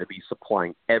that are going to be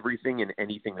supplying everything and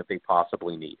anything that they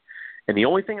possibly need. And the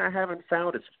only thing I haven't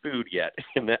found is food yet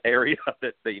in the area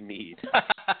that they need.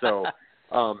 So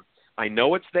I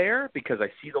know it's there because I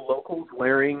see the locals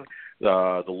wearing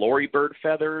the Lori bird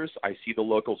feathers. I see the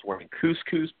locals wearing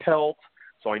couscous pelts.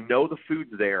 So I know the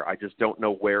food's there. I just don't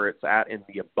know where it's at, and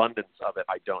the abundance of it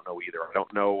I don't know either. I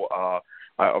don't know.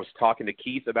 I was talking to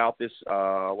Keith about this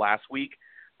last week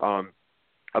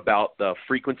about the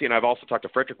frequency, and I've also talked to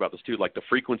Frederick about this too, like the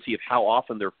frequency of how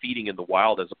often they're feeding in the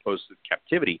wild as opposed to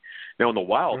captivity. Now in the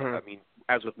wild, I mean,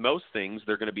 as with most things,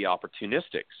 they're going to be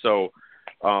opportunistic. So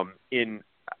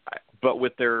but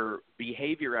with their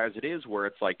behavior as it is, where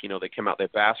it's like, they come out, they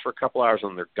bass for a couple hours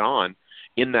and they're gone.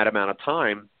 In that amount of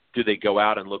time, do they go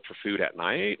out and look for food at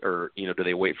night, or do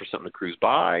they wait for something to cruise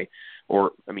by,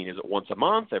 or is it once a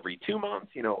month, every 2 months?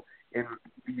 And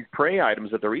these prey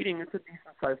items that they're eating, it's a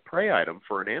decent sized prey item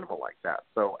for an animal like that.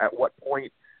 So at what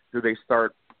point do they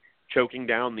start choking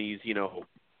down these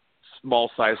small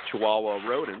sized Chihuahua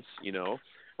rodents,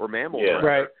 or mammals,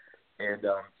 right?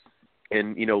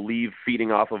 And leave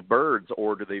feeding off of birds,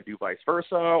 or do they do vice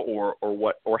versa, or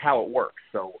what, or how it works?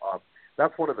 So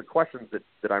that's one of the questions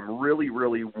that I'm really,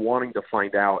 really wanting to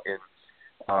find out. And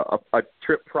a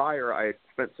trip prior, I had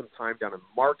spent some time down in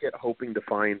Market hoping to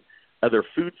find other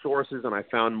food sources, and I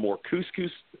found more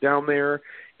couscous down there,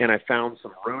 and I found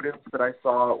some rodents that I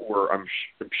saw were I'm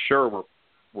sure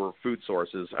were food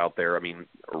sources out there. I mean,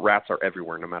 rats are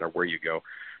everywhere, no matter where you go.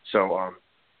 So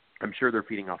I'm sure they're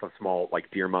feeding off of small,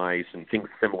 like deer mice and things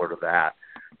similar to that.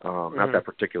 Not that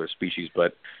particular species,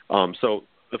 but so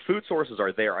the food sources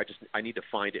are there. I need to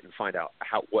find it and find out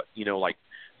like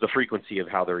the frequency of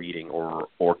how they're eating,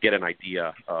 or get an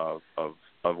idea of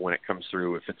when it comes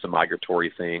through, if it's a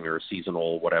migratory thing or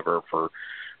seasonal, whatever, for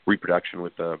reproduction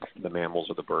with the mammals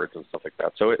or the birds and stuff like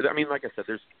that. So like I said,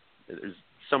 there's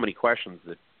so many questions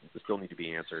that still need to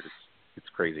be answered. It's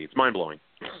crazy. It's mind blowing.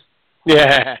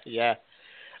 Yeah.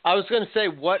 I was going to say,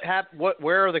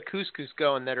 where are the couscous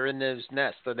going that are in those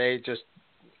nests? Are they just,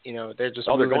 they're just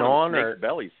moving on, or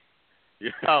bellies? Yeah.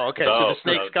 Oh, okay. So the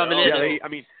snakes coming in. Yeah,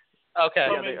 Okay.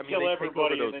 Come in, kill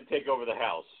everybody, and then take over the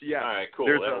house. Yeah. All right, cool.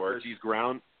 There's that works. these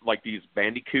these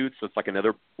bandicoots. It's like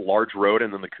another large road,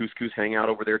 and then the couscous hang out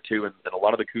over there too. And a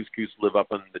lot of the couscous live up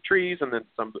in the trees, and then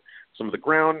some of the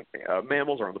ground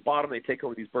mammals are on the bottom. They take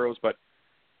over these burrows, but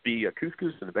the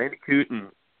couscous and the bandicoot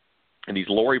and these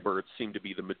lory birds seem to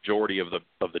be the majority of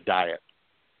the diet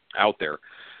out there.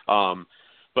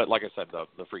 But like I said,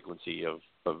 the frequency of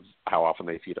how often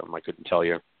they feed them, I couldn't tell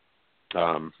you.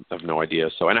 I have no idea.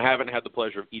 So, and I haven't had the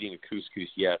pleasure of eating a couscous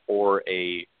yet, or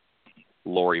a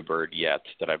lory bird yet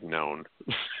that I've known.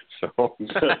 So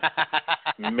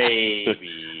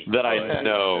maybe that I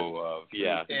know of.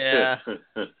 Yeah. Yeah.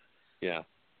 Yeah.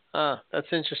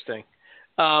 That's interesting.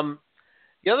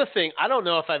 The other thing, I don't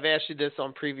know if I've asked you this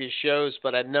on previous shows,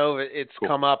 but I know it's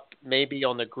come up maybe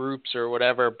on the groups or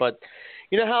whatever. But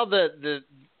you know how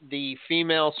the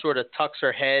female sort of tucks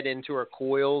her head into her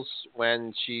coils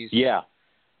when she's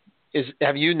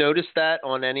have you noticed that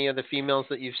on any of the females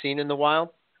that you've seen in the wild?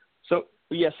 So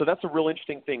that's a real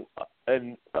interesting thing,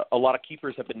 and a lot of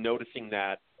keepers have been noticing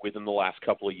that within the last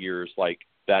couple of years. Like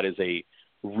that is a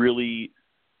really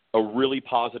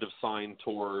positive sign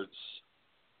towards,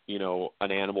 you know,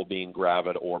 an animal being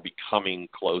gravid or becoming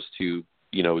close to,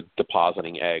 you know,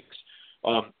 depositing eggs.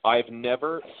 I've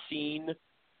never seen.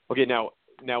 Okay, now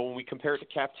when we compare it to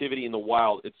captivity in the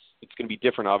wild, it's going to be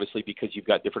different, obviously, because you've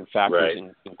got different factors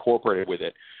incorporated with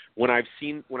it. When I've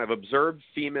observed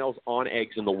females on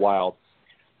eggs in the wild,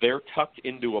 they're tucked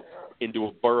into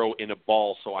a burrow in a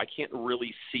ball, so I can't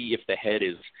really see if the head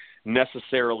is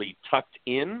necessarily tucked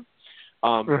in.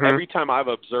 Every time I've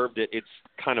observed it, it's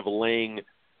kind of laying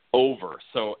over.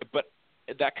 So, but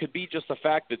that could be just the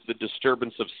fact that the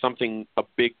disturbance of something, a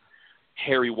big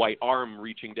hairy white arm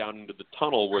reaching down into the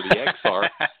tunnel where the eggs are,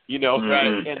 you know,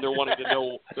 and they're wanting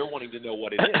to know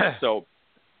what it is. So,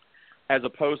 as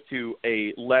opposed to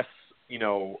a less, you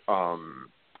know,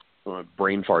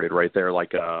 brain farted right there,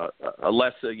 like a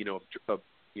less,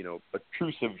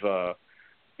 obtrusive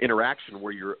interaction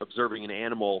where you're observing an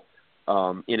animal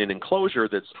in an enclosure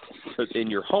that's in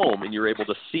your home, and you're able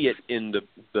to see it in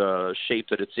the shape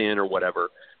that it's in or whatever.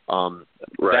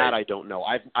 That I don't know.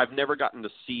 I've never gotten to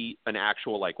see an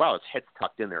actual, like, wow, its head's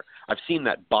tucked in there. I've seen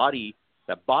that body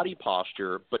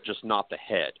posture, but just not the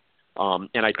head.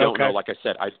 And I don't know. Like I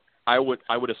said, I would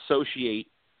associate.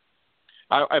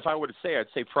 If I were to say, I'd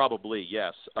say probably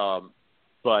yes.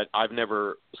 But I've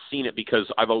never seen it because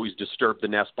I've always disturbed the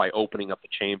nest by opening up the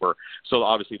chamber. So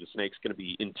obviously the snake's going to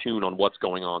be in tune on what's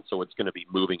going on, so it's going to be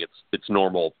moving its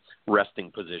normal resting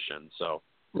position. So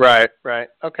Right.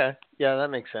 Okay. Yeah, that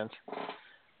makes sense.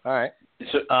 All right.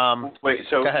 So wait.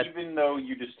 So even though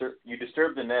you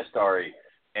disturb the nest, Ari,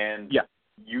 and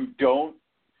you don't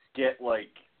get, like,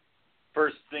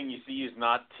 first thing you see is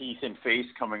not teeth and face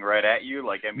coming right at you.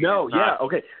 Like, I mean, no. Yeah.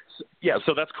 Okay.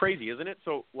 So that's crazy, isn't it?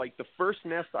 So, like, the first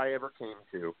nest I ever came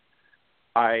to,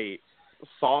 I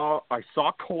saw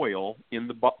coil in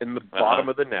the bottom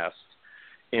of the nest.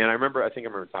 And I think I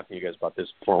remember talking to you guys about this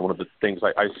before. One of the things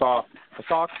I saw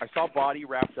body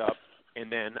wrapped up, and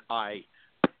then I,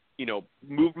 you know,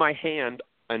 moved my hand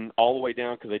and all the way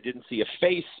down because I didn't see a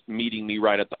face meeting me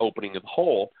right at the opening of the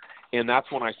hole, and that's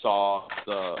when I saw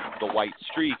the white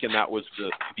streak, and that was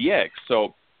the egg.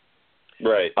 So,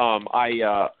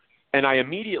 I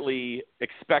immediately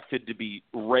expected to be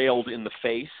railed in the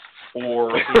face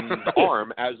or in the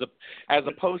arm, as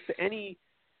opposed to any,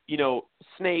 you know,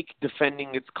 snake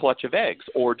defending its clutch of eggs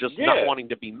or just not wanting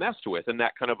to be messed with in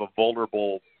that kind of a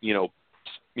vulnerable, you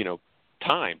know,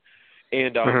 time.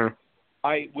 And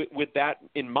with that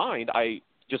in mind, I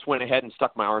just went ahead and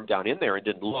stuck my arm down in there and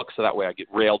didn't look, so that way I get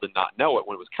railed and not know it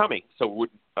when it was coming. So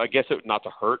I guess it would not to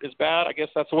hurt as bad. I guess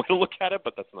that's the way to look at it,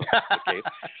 but that's not the case.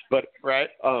 But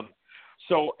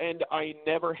so, and I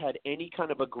never had any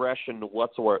kind of aggression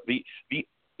whatsoever.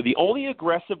 The only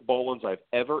aggressive bolins I've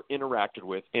ever interacted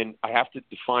with, and I have to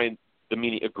define the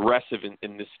meaning aggressive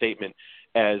in this statement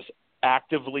as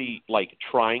actively, like,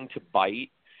 trying to bite,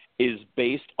 is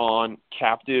based on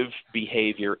captive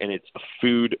behavior, and it's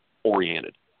food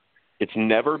oriented. It's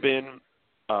never been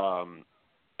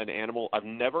an animal. I've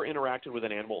never interacted with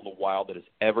an animal in the wild that has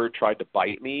ever tried to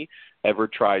bite me, ever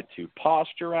tried to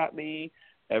posture at me,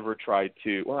 ever tried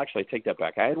to, well, actually, I take that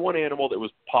back. I had one animal that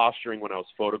was posturing when I was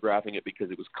photographing it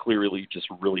because it was clearly just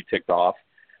really ticked off.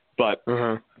 But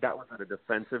that was not a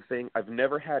defensive thing. I've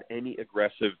never had any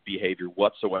aggressive behavior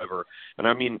whatsoever. And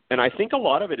I mean, and I think a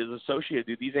lot of it is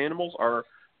associated. These animals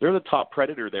they're the top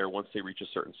predator there once they reach a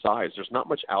certain size. There's not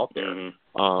much out there.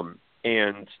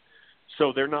 And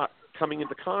so they're not coming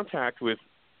into contact with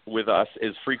us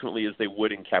as frequently as they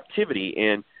would in captivity.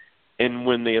 And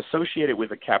when they associate it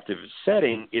with a captive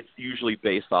setting, it's usually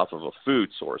based off of a food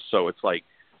source. So it's like,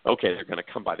 okay, they're going to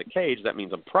come by the cage. That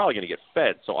means I'm probably going to get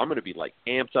fed. So I'm going to be like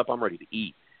amped up. I'm ready to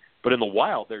eat. But in the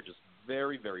wild, they're just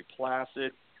very, very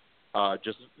placid,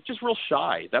 just real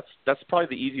shy. That's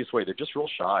probably the easiest way. They're just real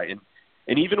shy.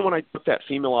 And even when I took that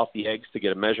female off the eggs to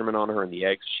get a measurement on her and the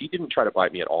eggs, she didn't try to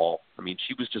bite me at all. I mean,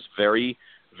 she was just very,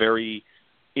 very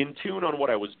in tune on what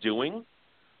I was doing,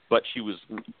 but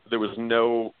there was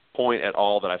no point at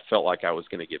all that I felt like I was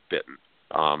going to get bitten.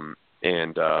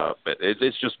 But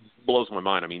it just blows my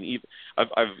mind. I mean, I've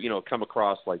come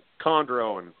across like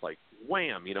chondro, and it's like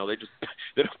wham, they don't. It's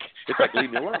like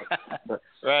leave me alone.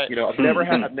 Right. I've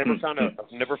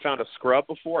never found a scrub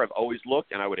before. I've always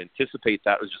looked, and I would anticipate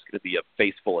that was just going to be a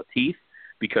face full of teeth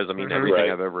because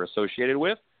everything I've ever associated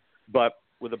with. But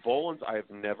with the Bolins, I have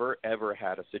never ever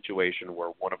had a situation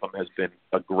where one of them has been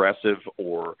aggressive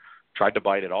or tried to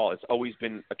bite at all. It's always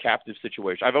been a captive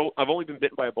situation. I've only been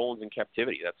bitten by a Bolins in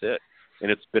captivity. That's it,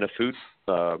 and it's been a food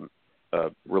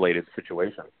related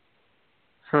situation.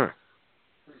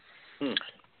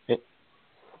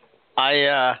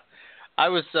 I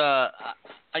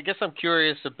guess I'm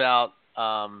curious about.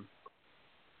 I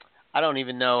don't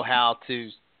even know how to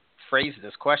phrase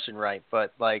this question right,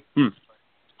 but like,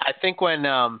 I think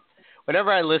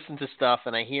whenever I listen to stuff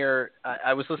and I hear,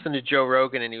 I was listening to Joe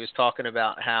Rogan and he was talking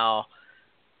about how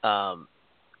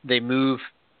they move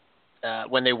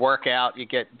when they work out. You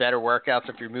get better workouts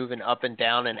if you're moving up and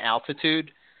down in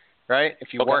altitude. Right?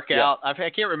 If you work out, I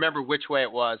can't remember which way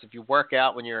it was. If you work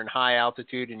out when you're in high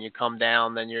altitude and you come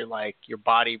down, then you're like your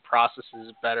body processes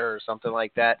it better or something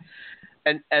like that.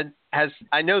 And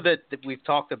I know that we've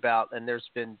talked about, and there's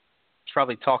been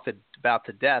probably talked about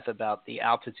to death about the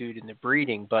altitude and the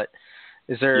breeding. But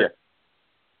is there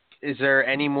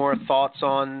any more thoughts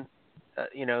on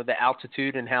the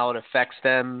altitude and how it affects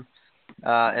them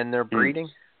and their breeding?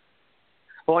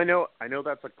 Well, I know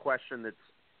that's a question that's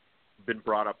been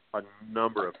brought up a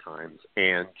number of times,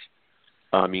 and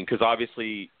I mean, because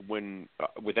obviously when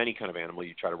with any kind of animal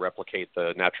you try to replicate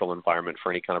the natural environment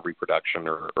for any kind of reproduction,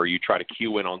 or you try to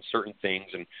cue in on certain things,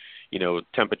 and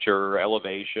temperature,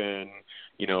 elevation,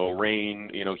 rain,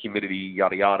 humidity,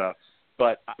 yada yada.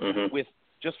 But with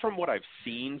just from what I've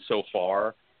seen so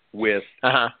far with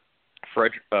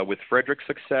Frederick's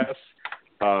success,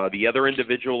 the other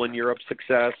individual in Europe's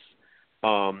success,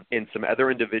 and some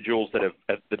other individuals that have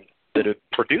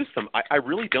produced them, I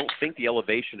really don't think the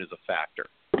elevation is a factor.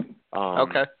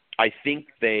 Okay. I think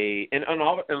they and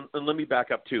let me back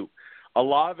up too. A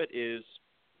lot of it is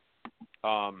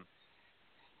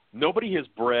nobody has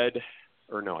bred,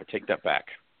 or no, I take that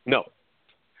back. No,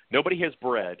 nobody has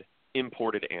bred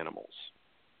imported animals.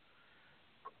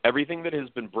 Everything that has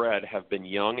been bred have been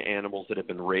young animals that have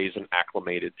been raised and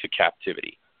acclimated to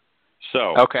captivity.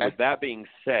 So, with that being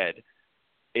said,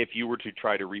 if you were to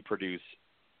try to reproduce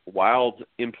wild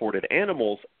imported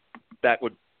animals, that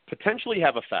would potentially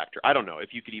have a factor. I don't know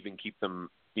if you could even keep them,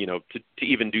 to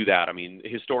even do that. I mean,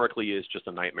 historically is just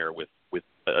a nightmare with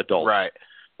adults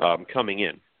coming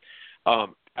in.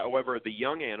 However, the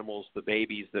young animals, the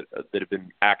babies that have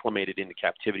been acclimated into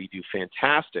captivity do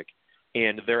fantastic,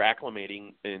 and they're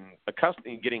acclimating and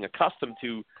getting accustomed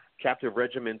to captive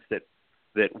regimens that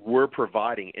we're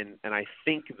providing. And I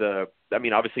think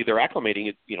obviously they're acclimating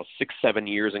at 6-7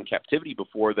 years in captivity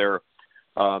before they're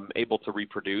able to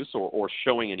reproduce or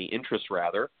showing any interest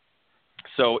rather.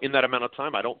 So in that amount of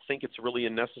time, I don't think it's really a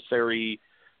necessary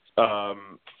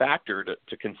factor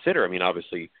to consider. I mean,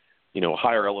 obviously,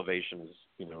 higher elevations,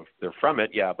 if they're from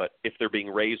it, yeah, but if they're being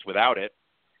raised without it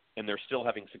and they're still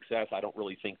having success, I don't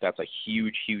really think that's a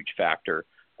huge, huge factor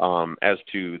as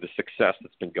to the success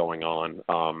that's been going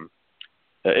on.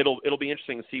 It'll be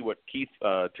interesting to see what Keith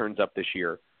turns up this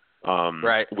year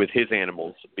with his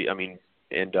animals.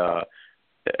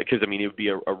 Because it would be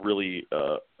a really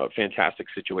a fantastic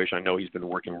situation. I know he's been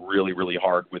working really, really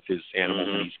hard with his animals,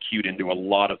 and he's cued into a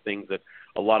lot of things that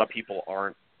a lot of people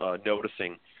aren't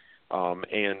noticing.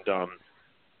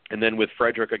 And then with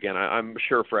Frederick again, I'm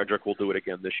sure Frederick will do it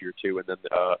again this year too. And then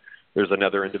there's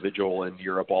another individual in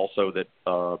Europe also that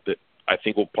I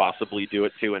think will possibly do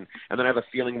it too. And then I have a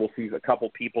feeling we'll see a couple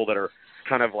people that are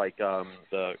kind of like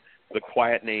the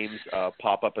quiet names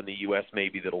pop up in the U.S.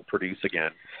 maybe that'll produce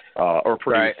again or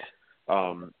produce.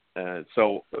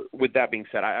 So with that being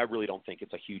said, I really don't think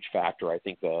it's a huge factor. I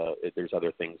think there's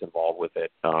other things involved with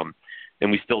it.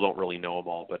 And we still don't really know them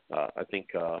all, but I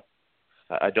think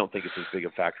I don't think it's as big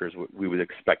a factor as we would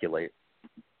speculate.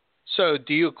 So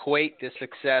do you equate the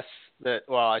success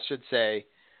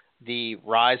the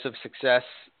rise of success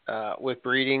with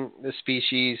breeding the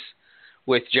species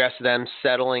with just them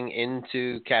settling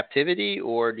into captivity,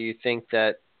 or do you think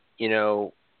that,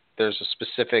 there's a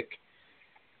specific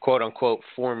quote unquote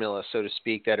formula, so to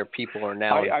speak, that people are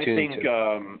now attuned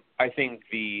to? I think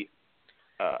the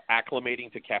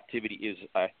acclimating to captivity is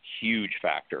a huge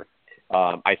factor.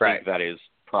 I think that is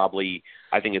probably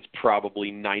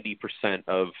 90%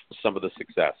 of some of the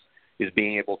success is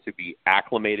being able to be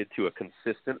acclimated to a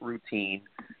consistent routine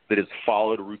that is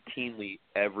followed routinely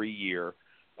every year.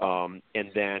 And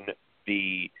then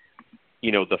the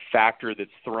factor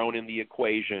that's thrown in the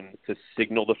equation to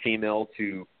signal the female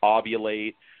to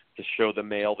ovulate, to show the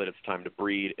male that it's time to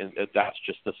breed. And that's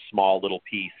just a small little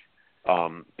piece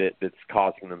that's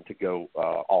causing them to go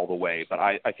all the way. But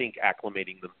I think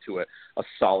acclimating them to a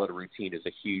solid routine is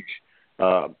a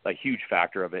huge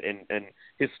factor of it. And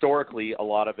historically, a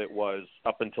lot of it was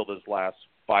up until this last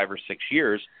 5 or 6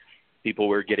 years, people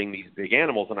were getting these big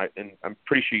animals. And I'm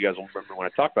pretty sure you guys will remember when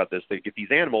I talk about this, they get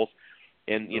these animals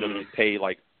and, they pay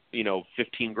like,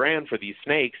 $15,000 for these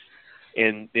snakes.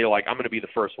 And they're like, I'm going to be the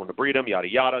first one to breed them, yada,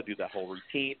 yada, do that whole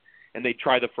routine. And they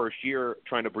try the first year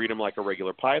trying to breed them like a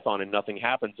regular python, and nothing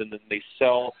happens. And then they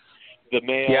sell the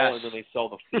male, and then they sell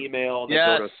the female, and they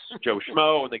go to Joe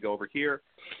Schmo, and they go over here.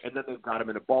 And then they've got them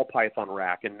in a ball python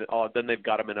rack, and then they've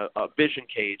got them in a vision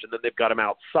cage, and then they've got them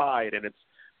outside. And it's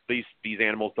these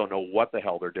animals don't know what the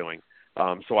hell they're doing.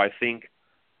 So I think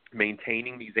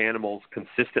maintaining these animals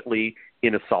consistently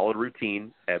in a solid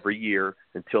routine every year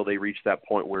until they reach that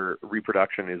point where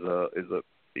reproduction is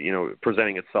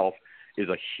presenting itself is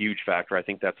a huge factor. I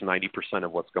think that's 90%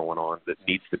 of what's going on that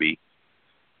needs to be.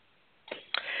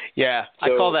 Yeah,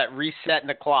 so, I call that resetting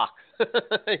the clock.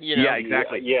 Yeah,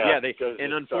 exactly. Yeah.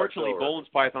 And unfortunately, Boelen's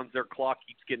pythons, their clock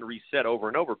keeps getting reset over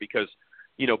and over because,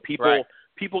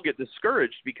 people get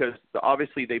discouraged because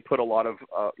obviously they put a lot of,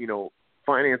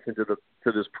 finance into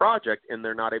this project, and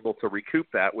they're not able to recoup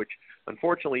that, which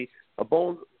unfortunately a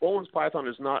Boelen's python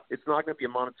it's not going to be a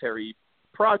monetary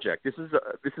project. This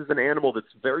is an animal that's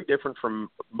very different from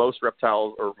most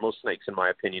reptiles or most snakes, in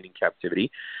my opinion, in captivity.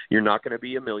 You're not going to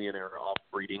be a millionaire off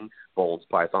breeding Boelen's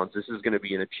pythons. This is going to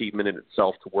be an achievement in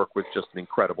itself to work with just an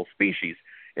incredible species.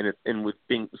 And with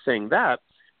saying that,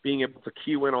 being able to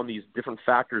cue in on these different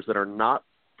factors that are not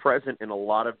present in a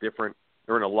lot of different,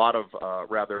 or in a lot of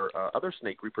other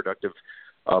snake reproductive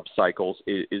cycles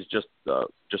is just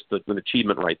an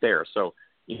achievement right there. So,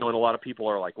 and a lot of people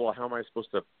are like, well, how am I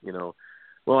supposed to,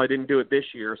 well, I didn't do it this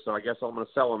year, so I guess I'm going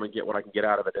to sell them and get what I can get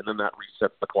out of it. And then that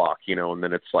resets the clock, and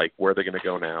then it's like, where are they going to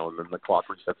go now? And then the clock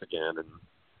resets again. And,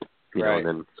 know, and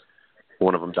then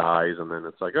one of them dies. And then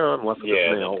it's like, oh, unless it's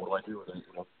a male, what do I do with it?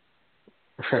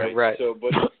 Right. So,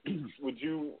 but would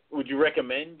you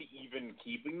recommend even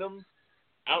keeping them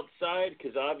outside?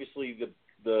 Because obviously if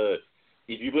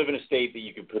you live in a state that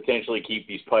you could potentially keep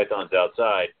these pythons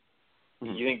outside,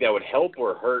 do you think that would help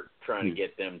or hurt trying to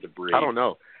get them to breed? I don't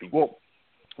know. Well,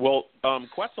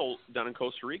 Quetzal down in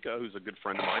Costa Rica, who's a good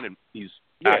friend of mine, and he's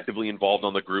actively involved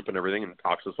on the group and everything, and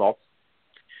talks to us all.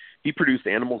 He produced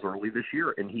animals early this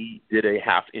year, and he did a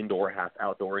half indoor, half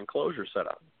outdoor enclosure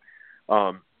setup.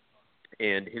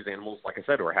 And his animals, like I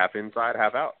said, were half inside,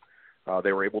 half out.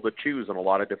 They were able to choose in a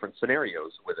lot of different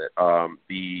scenarios with it.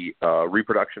 The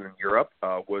reproduction in Europe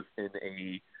was in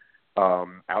a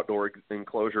outdoor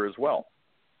enclosure as well.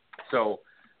 So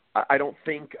I don't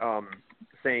think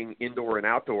saying indoor and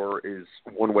outdoor is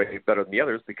one way better than the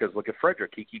others, because look at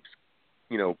Frederick. He keeps,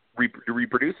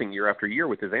 reproducing year after year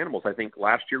with his animals. I think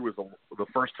last year was the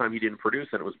first time he didn't produce,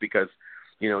 and it was because,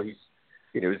 he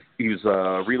was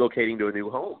relocating to a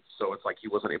new home. So it's like he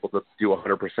wasn't able to do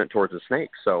 100% towards the snake.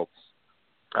 So,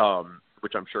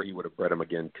 which I'm sure he would have bred him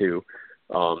again too.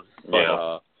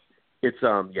 It's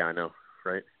I know,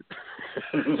 right?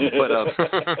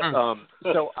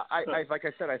 So I like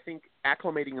I said, I think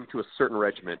acclimating them to a certain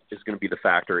regiment is going to be the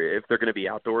factor. If they're going to be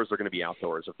outdoors, they're going to be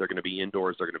outdoors. If they're going to be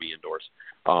indoors, they're going to be indoors.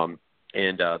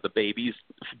 And the babies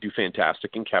do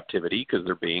fantastic in captivity because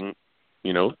they're being,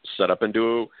 set up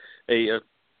into a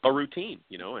routine,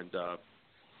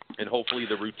 and hopefully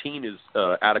the routine is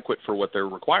adequate for what they're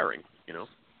requiring,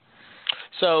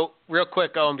 So real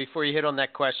quick, Owen, before you hit on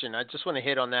that question, I just want to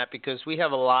hit on that because we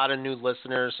have a lot of new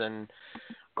listeners, and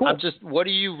cool. What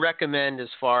do you recommend as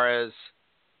far as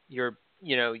you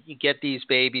get these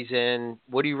babies in?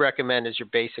 What do you recommend as your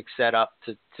basic setup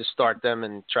to start them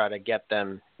and try to get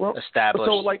them established?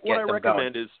 So what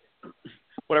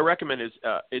I recommend is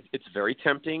it's very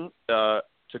tempting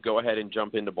to go ahead and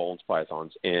jump into Boelen's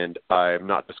pythons, and I'm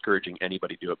not discouraging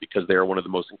anybody to do it because they are one of the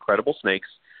most incredible snakes.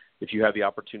 If you have the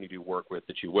opportunity to work with,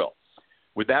 that you will.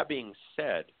 With that being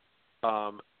said,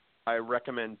 I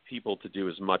recommend people to do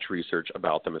as much research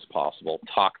about them as possible.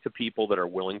 Talk to people that are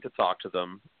willing to talk to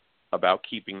them about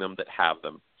keeping them, that have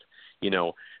them.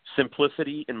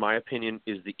 Simplicity, in my opinion,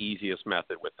 is the easiest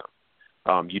method with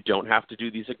them. You don't have to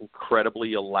do these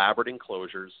incredibly elaborate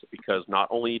enclosures, because not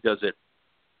only does it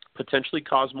potentially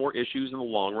cause more issues in the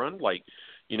long run, like,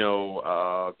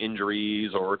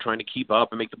 injuries or trying to keep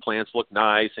up and make the plants look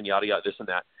nice and yada, yada, this and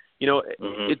that.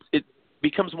 It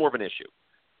becomes more of an issue.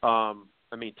 I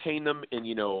maintain them in,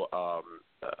 in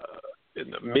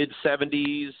the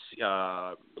mid-70s,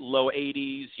 low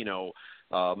 80s,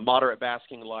 moderate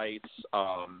basking lights,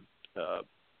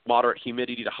 moderate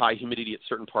humidity to high humidity at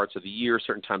certain parts of the year,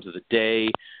 certain times of the day.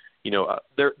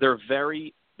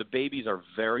 The babies are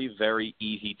very, very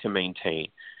easy to maintain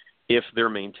if they're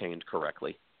maintained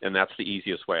correctly. And that's the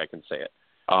easiest way I can say it.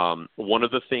 One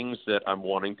of the things that I'm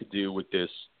wanting to do with this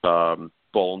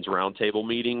Boelens Roundtable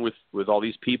meeting with all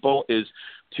these people is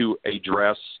to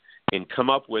address and come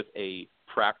up with a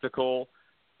practical,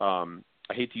 I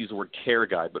hate to use the word care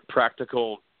guide, but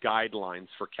practical guidelines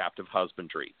for captive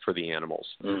husbandry for the animals.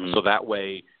 So that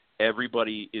way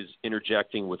everybody is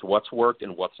interjecting with what's worked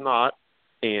and what's not,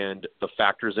 and the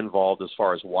factors involved as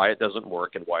far as why it doesn't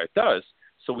work and why it does.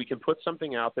 So we can put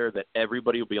something out there that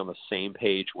everybody will be on the same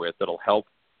page with, that'll help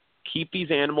keep these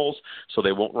animals so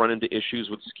they won't run into issues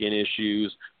with skin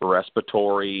issues,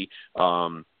 respiratory,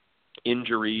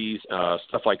 injuries,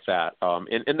 stuff like that.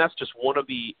 And that's just one of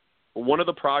the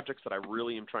projects that I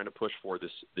really am trying to push for this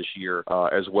year,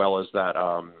 as well as that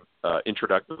the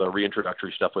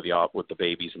reintroductory stuff with the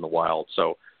babies in the wild.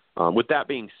 So with that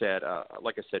being said,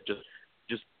 like I said,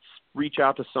 just reach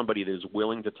out to somebody that is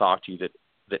willing to talk to you, that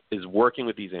is working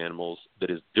with these animals, that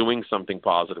is doing something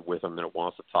positive with them, that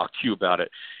wants to talk to you about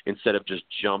it, instead of just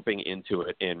jumping into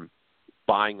it and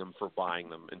buying them for buying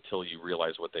them until you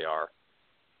realize what they are.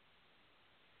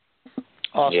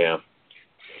 Awesome. Yeah.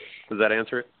 Does that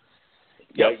answer it?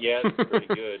 Yeah, it's pretty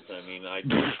good. I mean,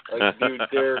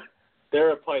 dude,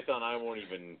 they're a python I won't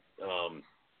even.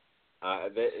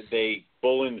 They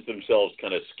Boelens themselves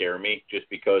kind of scare me just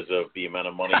because of the amount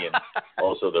of money and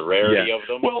also the rarity of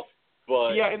them. Well,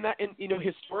 but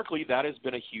historically that has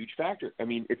been a huge factor. I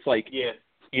mean, it's like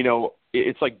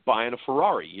it's like buying a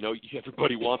Ferrari.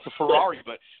 Everybody wants a Ferrari,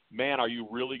 but man, are you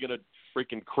really gonna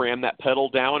freaking cram that pedal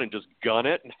down and just gun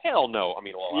it? Hell no. I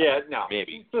mean, no.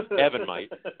 Maybe Evan might,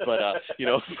 but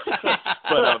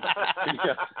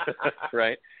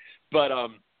right. But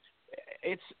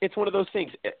it's one of those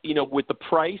things. With the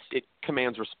price, it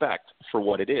commands respect for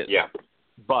what it is. Yeah.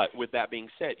 But with that being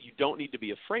said, you don't need to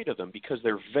be afraid of them because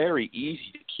they're very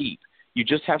easy to keep. You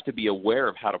just have to be aware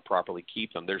of how to properly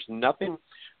keep them. There's nothing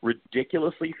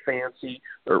ridiculously fancy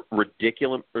or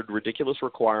ridiculous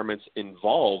requirements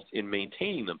involved in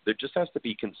maintaining them. There just has to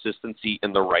be consistency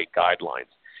and the right guidelines.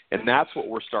 And that's what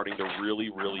we're starting to really,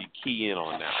 really key in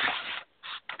on now.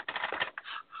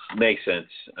 Makes sense.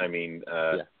 I mean,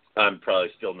 I'm probably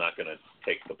still not going to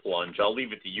take the plunge. I'll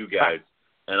leave it to you guys.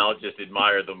 And I'll just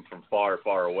admire them from far,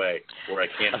 far away where I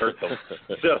can't hurt them.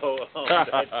 So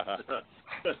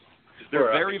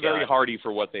they're very, very hardy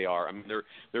for what they are. I mean,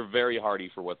 they're very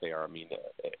hardy for what they are. I mean,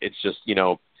 it's just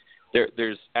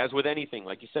there's as with anything,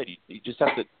 like you said, you just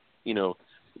have to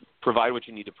provide what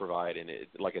you need to provide. And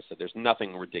like I said, there's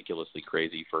nothing ridiculously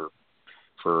crazy to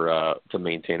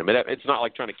maintain them. It's not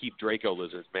like trying to keep Draco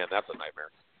lizards, man. That's a nightmare.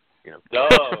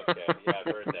 Oh, okay. Yeah,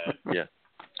 I've heard that. Yeah.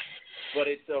 But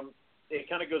it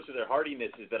kind of goes to their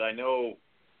hardiness, is that I know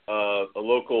a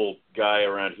local guy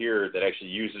around here that actually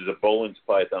uses a Boelens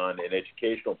python in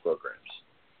educational programs.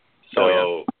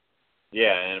 So,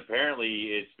 and apparently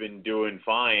it's been doing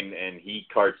fine, and he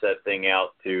carts that thing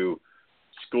out to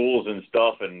schools and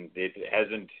stuff, and it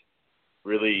hasn't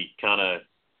really kind of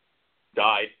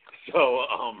died. So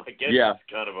I guess it's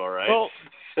kind of all right. Well,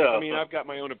 so, I mean, I've got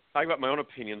my own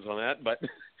opinions on that, but me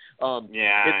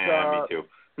too.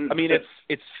 I mean,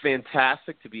 it's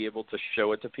fantastic to be able to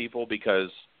show it to people because,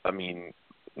 I mean,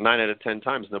 9 out of 10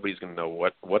 times nobody's going to know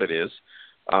what it is.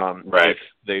 Right.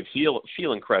 They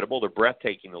feel incredible. They're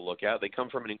breathtaking to look at. They come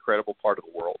from an incredible part of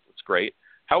the world. It's great.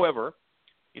 However,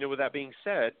 with that being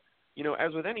said,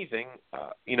 as with anything,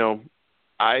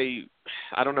 I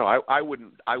don't know. I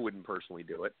wouldn't personally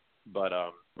do it, but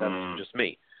that's just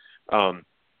me.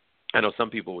 I know some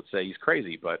people would say he's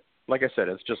crazy, but like I said,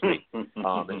 it's just me.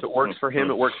 If it works for him,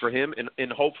 it works for him,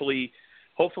 and hopefully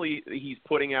he's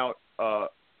putting out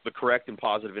the correct and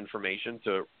positive information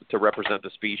to represent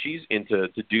the species and to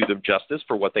do them justice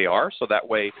for what they are. So that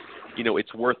way,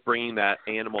 it's worth bringing that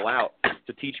animal out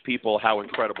to teach people how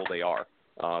incredible they are.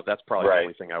 That's probably the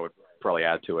only thing I would probably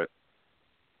add to it.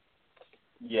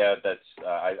 Yeah, that's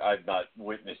I've not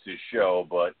witnessed his show,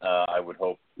 but I would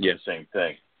hope the same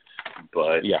thing.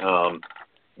 But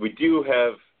we do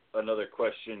have another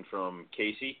question from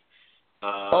Casey.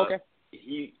 Okay.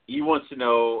 He wants to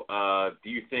know, do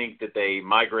you think that they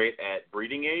migrate at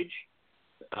breeding age?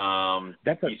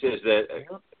 He says that,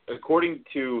 according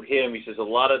to him, he says a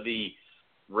lot of the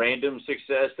random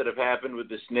success that have happened with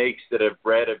the snakes that have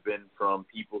bred have been from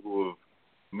people who have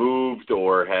moved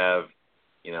or have,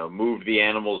 moved the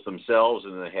animals themselves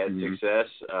and they had success.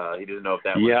 He doesn't know if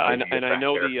that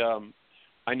was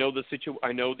I know the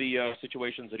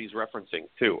situations that he's referencing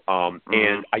too.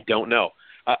 And I don't know.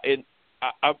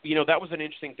 That was an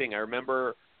interesting thing. I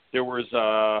remember there was,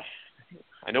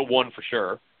 I know one for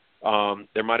sure.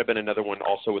 There might have been another one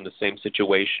also in the same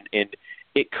situation, and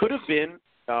it could have been.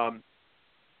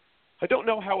 I don't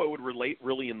know how it would relate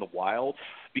really in the wild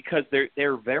because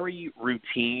they're very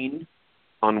routine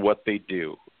on what they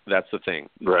do. That's the thing,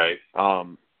 right?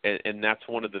 And that's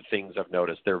one of the things I've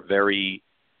noticed. They're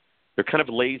kind of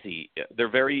lazy. They're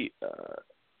very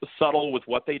subtle with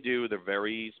what they do. They're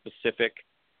very specific.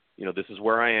 This is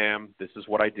where I am. This is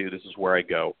what I do. This is where I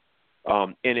go.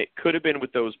 And it could have been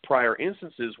with those prior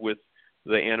instances with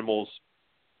the animals,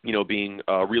 being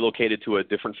relocated to a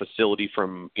different facility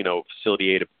from,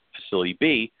 facility A to facility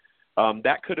B.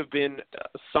 That could have been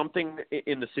something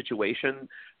in the situation,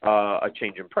 a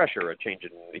change in pressure, a change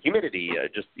in humidity,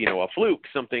 just, a fluke,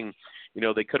 something,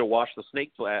 they could have washed the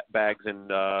snake bags in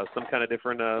some kind of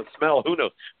different smell. Who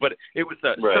knows? But it was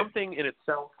something in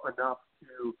itself enough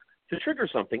to trigger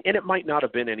something. And it might not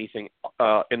have been anything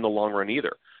in the long run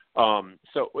either.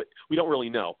 So we don't really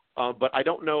know. But I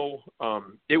don't know.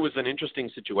 It was an interesting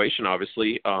situation,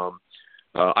 obviously. I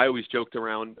always joked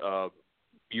around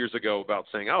years ago about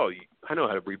saying, I know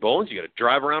how to breed Boelens. You got to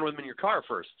drive around with them in your car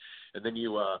first, and then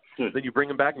you bring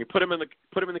them back and you put them in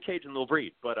the cage and they'll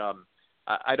breed. But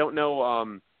I don't know.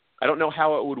 I don't know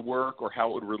how it would work or how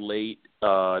it would relate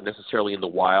necessarily in the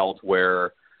wild,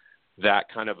 where that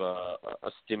kind of a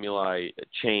stimuli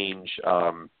change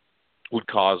would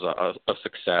cause a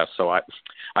success. So I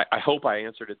hope I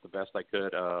answered it the best I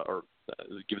could, or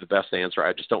give the best answer.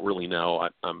 I just don't really know.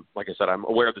 Like I said, I'm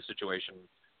aware of the situations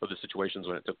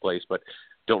when it took place, but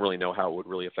don't really know how it would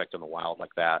really affect in the wild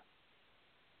like that.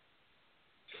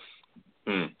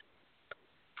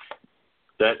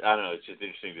 That, I don't know, it's just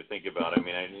interesting to think about. I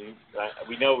mean,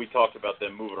 we know we talked about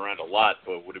them moving around a lot,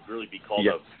 but would it really be called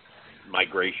a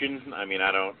migration? I mean,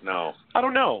 I don't know. I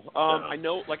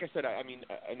know, like I said, I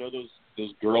know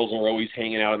those girls are always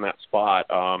hanging out in that spot.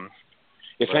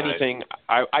 If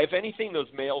anything,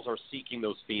 those males are seeking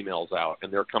those females out,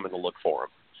 and they're coming to look for them.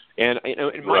 And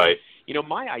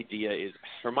my idea is,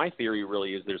 or my theory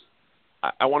really is,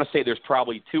 I want to say there's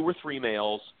probably 2 or 3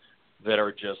 males that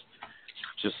are just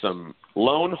some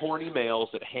lone horny males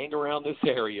that hang around this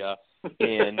area,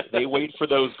 and they wait for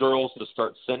those girls to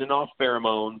start sending off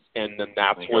pheromones, and then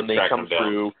that's when they come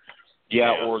through.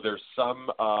 Yeah, or there's some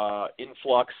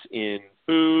influx in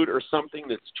food or something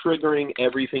that's triggering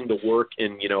everything to work,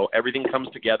 and everything comes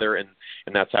together, and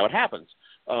that's how it happens.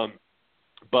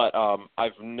 But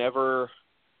I've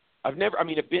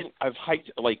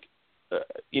hiked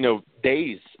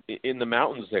days in the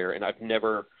mountains there, and I've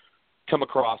never come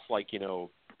across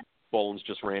Boelens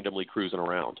just randomly cruising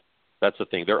around. That's the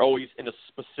thing. They're always in a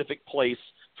specific place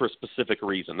for a specific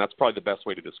reason. That's probably the best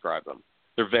way to describe them.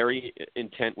 They're very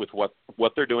intent with what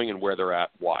they're doing and where they're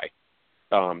at, why.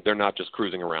 They're not just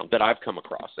cruising around, that I've come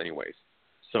across anyways.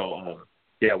 So,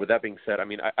 with that being said,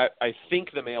 I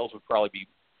think the males would probably be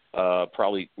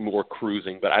more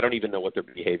cruising, but I don't even know what their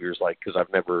behavior is like because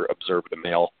I've never observed a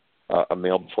male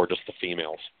before, just the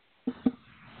females.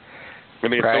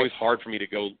 It's always hard for me to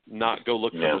not go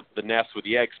look for the nest with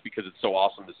the eggs because it's so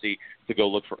awesome to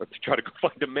try to go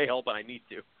find a male, but I need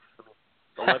to.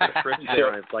 11 trips there,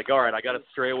 and it's like, all right, I got to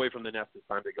stray away from the nest. It's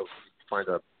time to go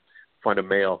find a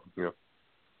male. Do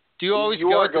you always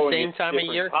go at the same time of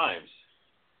year? Times.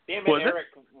 Damn it, Eric!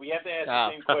 We have to ask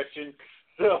the same question.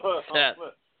 So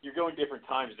you're going different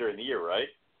times during the year, right?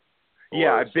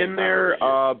 Yeah, I've been there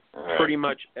pretty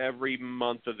much every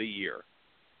month of the year.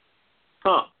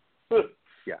 Huh.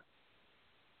 Yeah.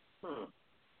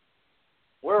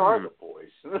 Where are the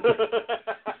boys?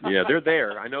 Yeah, they're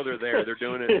there. I know they're there. They're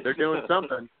doing it. They're doing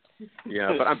something.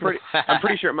 Yeah, but I'm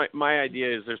pretty sure my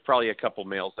idea is there's probably a couple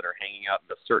males that are hanging out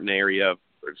in a certain area,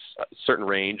 or a certain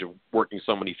range of working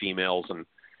so many females, and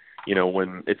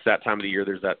when it's that time of the year,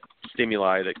 there's that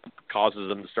stimuli that causes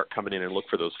them to start coming in and look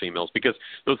for those females, because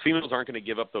those females aren't going to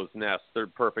give up those nests. They're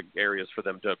perfect areas for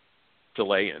them to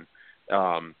lay in.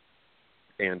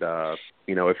 And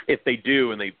if they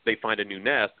do and they find a new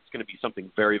nest, it's going to be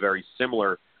something very, very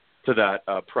similar to that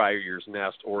prior year's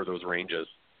nest or those ranges.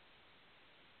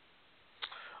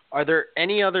 Are there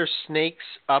any other snakes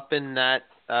up in that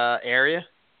area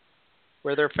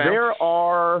where they're found? There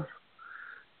are.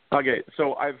 Okay,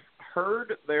 so I've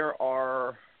heard there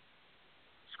are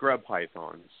scrub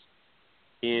pythons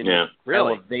in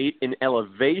in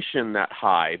elevation that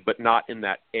high, but not in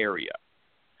that area.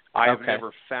 I've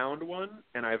never found one,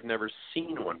 and I've never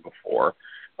seen one before.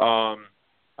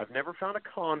 I've never found a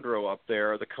chondro up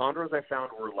there. The chondros I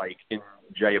found were like in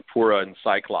Jayapura and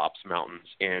Cyclops Mountains,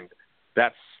 and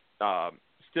that's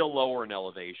still lower in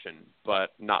elevation,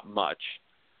 but not much.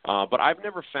 But I've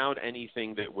never found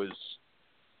anything that was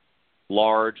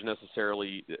large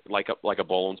necessarily, like a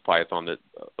Boelen's python that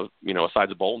aside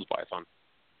the Boelen's python.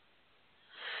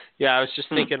 Yeah, I was just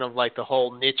thinking of like the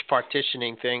whole niche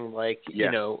partitioning thing. Like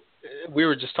we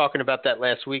were just talking about that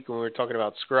last week when we were talking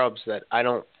about scrubs. That I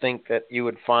don't think that you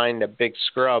would find a big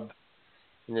scrub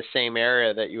in the same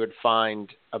area that you would find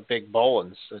a big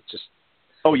Boelen's. It just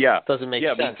doesn't make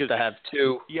sense to have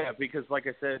two. Yeah, because like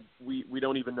I said, we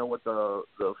don't even know what the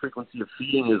frequency of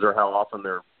feeding is or how often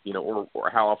they're or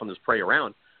how often there's prey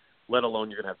around. Let alone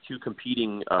you're gonna have two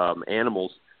competing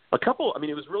animals. It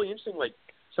was really interesting. Like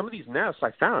some of these nests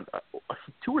I found,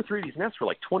 2 or 3 of these nests were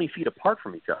like 20 feet apart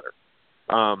from each other.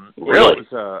 Really?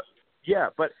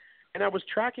 And I was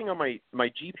tracking on my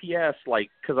GPS,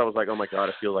 because I was like, oh my God,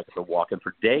 I feel like I've been walking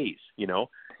for days,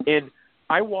 And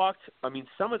I walked.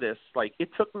 Some of this, it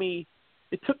took me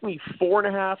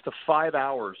 4.5 to 5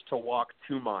 hours to walk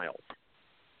 2 miles.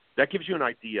 That gives you an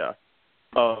idea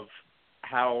of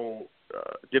how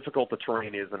difficult the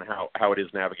terrain is and how it is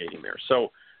navigating there.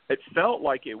 So it felt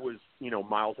like it was,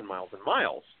 miles and miles and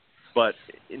miles. But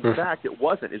in fact, it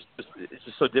wasn't. It's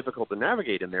just so difficult to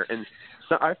navigate in there. And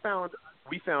so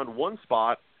we found one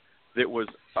spot that was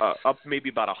up maybe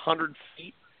about 100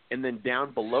 feet, and then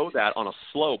down below that on a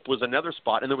slope was another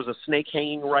spot, and there was a snake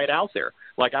hanging right out there.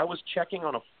 Like I was checking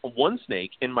on one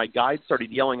snake, and my guide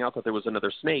started yelling out that there was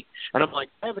another snake, and I'm like,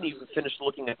 I haven't even finished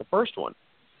looking at the first one.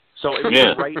 So it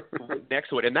was right next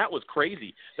to it, and that was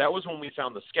crazy. That was when we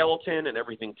found the skeleton and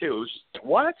everything too. It was just like,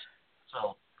 what?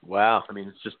 So. Wow.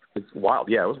 It's wild.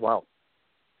 Yeah, it was wild.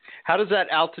 How does that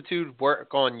altitude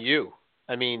work on you?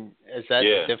 Is that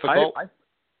difficult?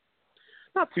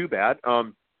 Not too bad.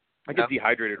 I get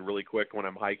dehydrated really quick when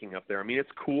I'm hiking up there.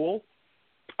 It's cool,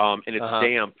 and it's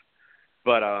damp,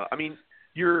 but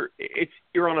you're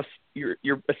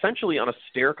essentially on a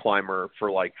stair climber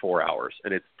for like 4 hours,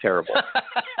 and it's terrible.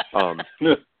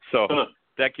 So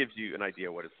that gives you an idea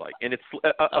what it's like, and it's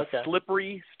a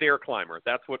slippery stair climber.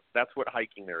 That's what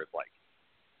hiking there is like.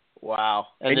 Wow!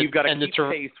 And you've got to keep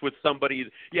pace with somebody.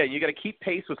 Yeah, you got to keep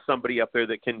pace with somebody up there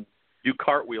that can do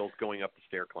cartwheels going up the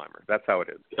stair climber. That's how it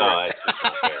is.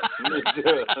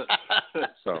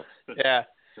 So. Yeah.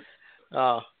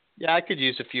 Oh, yeah. I could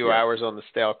use a few hours on the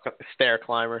stair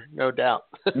climber, no doubt.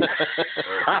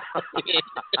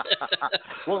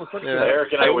 Well,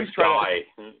 Eric and I always try.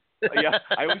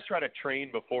 I always try to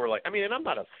train before, and I'm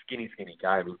not a skinny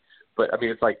guy. But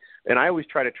it's like, and I always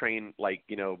try to train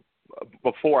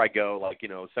before I go,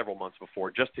 several months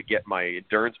before, just to get my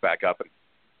endurance back up.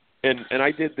 And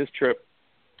I did this trip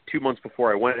 2 months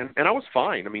before I went, and I was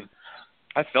fine.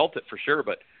 I felt it for sure,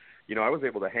 but I was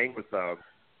able to hang with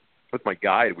my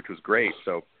guide, which was great.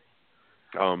 So,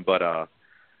 but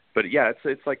yeah,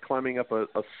 it's like climbing up a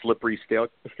slippery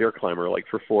stair climber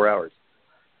for 4 hours.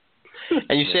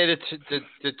 And you say that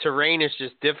the terrain is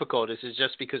just difficult. Is it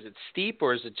just because it's steep,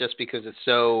 or is it just because it's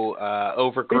so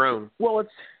overgrown? It's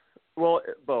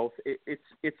both.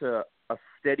 It's a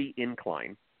steady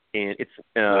incline, and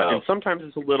and sometimes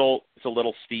it's a little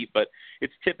steep, but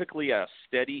it's typically a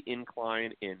steady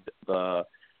incline, and the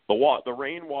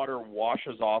rainwater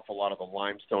washes off a lot of the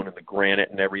limestone and the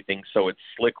granite and everything, so it's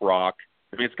slick rock.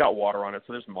 It's got water on it,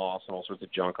 so there's moss and all sorts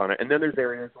of junk on it. And then there's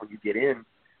areas when you get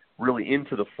really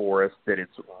into the forest that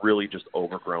it's really just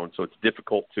overgrown, so it's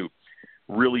difficult to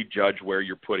really judge where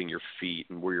you're putting your feet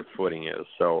and where your footing is.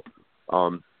 So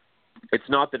it's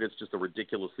not that it's just a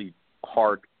ridiculously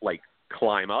hard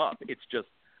climb up. It's just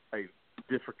a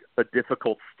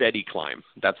difficult steady climb.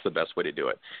 That's the best way to do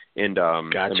it. And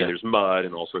gotcha. There's mud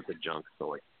and all sorts of junk,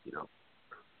 so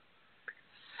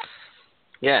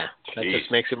Yeah, that just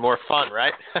makes it more fun,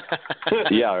 right?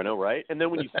 Yeah, I know, right? And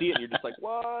then when you see it, you're just like,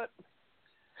 what?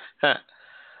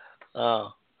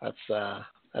 Oh,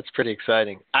 that's pretty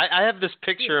exciting. I have this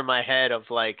picture in my head of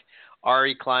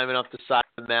Ari climbing up the side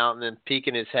of the mountain and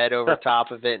peeking his head over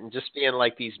top of it, and just being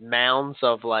these mounds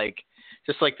of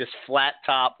just like this flat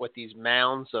top with these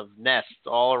mounds of nests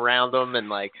all around them, and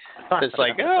like it's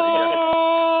like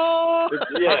oh,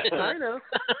 yeah, kind of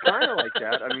like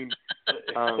that. I mean,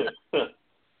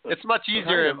 it's much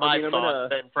easier in my thoughts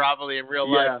than probably in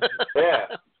real life. Yeah.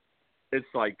 It's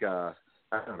like I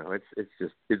don't know.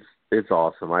 It's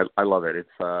awesome. I love it.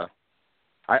 It's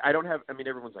I don't have. I mean,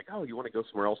 everyone's like, oh, you want to go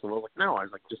somewhere else? And I was like, no. I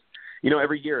was like, just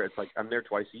every year it's like I'm there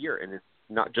twice a year, and it's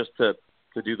not just to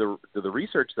do the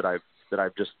research that I've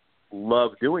just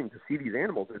loved doing to see these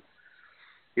animals.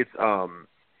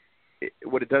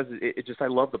 What it does is it just I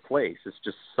love the place. It's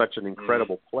just such an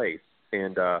incredible place,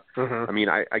 and I mean,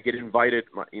 I get invited.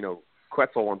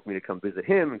 Quetzal wants me to come visit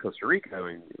him in Costa Rica. I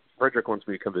mean, Frederick wants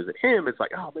me to come visit him. It's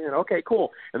like, oh man, okay,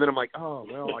 cool. And then I'm like, oh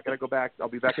well, I gotta go back. I'll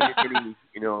be back in New Guinea,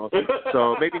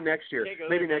 So maybe next year,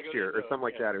 or something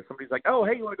like that. Or somebody's like, oh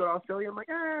hey, you want to go to Australia? I'm like,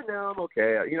 no, I'm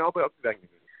okay. But I'll be back in New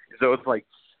Guinea. So it's like,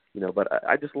 but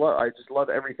I just love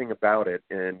everything about it.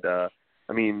 And I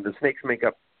mean, the snakes make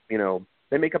up,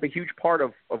 they make up a huge part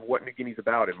of what New Guinea's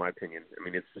about, in my opinion. I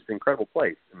mean, it's just an incredible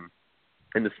place,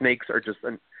 and the snakes are just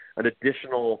an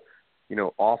additional,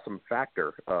 awesome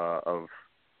factor of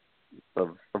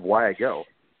why I go.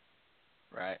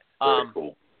 Right. Very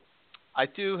cool. I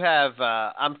do have.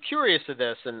 I'm curious of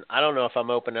this, and I don't know if I'm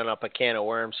opening up a can of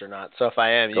worms or not. So if I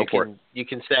am, you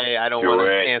can say I don't want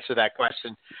to answer that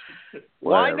question.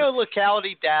 Why no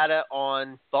locality data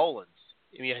on Bolins?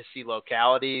 I mean, you see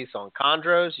localities on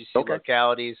chondros. You see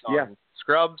localities on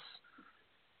scrubs.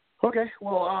 Okay.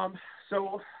 Well,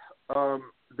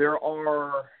 there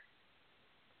are.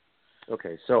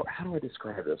 Okay, so how do I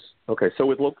describe this? Okay, so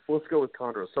let's go with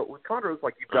chondros. So with chondros,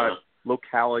 like you've got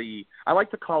locality. I like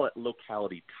to call it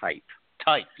locality type.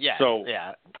 Type, yeah. So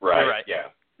yeah, right,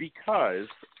 yeah. Because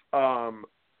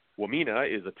Wamena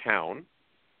is a town,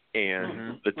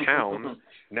 and the town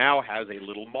now has a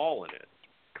little mall in it.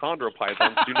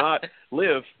 Chondropythons do not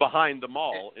live behind the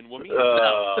mall in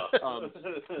Wamena.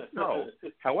 No.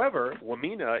 However,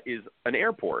 Wamena is an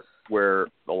airport where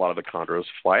a lot of the chondros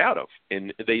fly out of,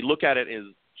 and they look at it as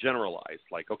generalized,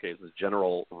 like, okay, it's a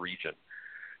general region.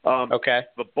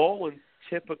 The Bolins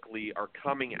typically are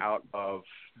coming out of,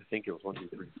 I think it was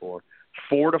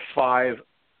 4 to 5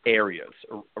 areas,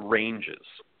 ranges.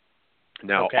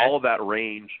 Now, all of that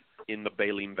range in the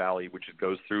Baleen Valley, which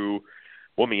goes through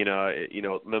Wamena,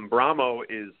 Membramo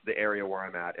is the area where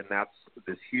I'm at, and that's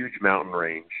this huge mountain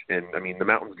range. And, I mean, the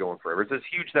mountain's going forever. It's this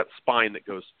huge, that spine that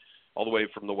goes all the way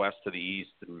from the west to the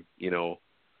east and,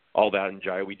 all that in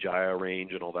Jaya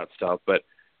range and all that stuff. But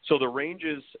so the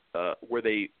ranges where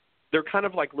they're kind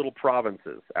of like little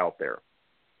provinces out there.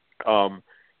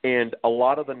 And a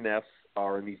lot of the nests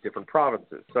are in these different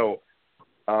provinces. So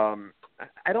I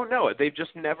don't know. They've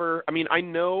just never – I mean, I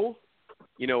know –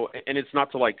 and it's not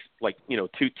to like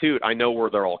toot. I know where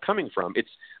they're all coming from.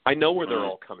 I know where they're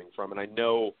all coming from, and I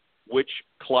know which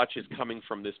clutch is coming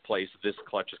from this place. This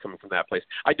clutch is coming from that place.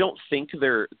 I don't think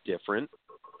they're different.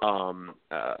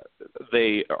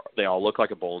 They all look like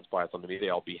a Bolin's python to me. They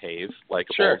all behave like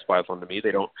a Bolin's python to me.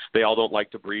 They all don't like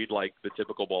to breed like the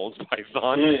typical Bolin's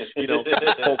python.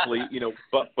 Hopefully,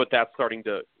 but that's starting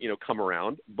to come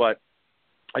around. But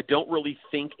I don't really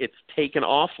think it's taken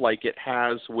off like it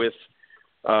has with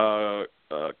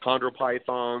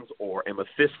chondropythons or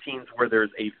amethystines, where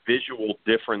there's a visual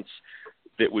difference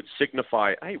that would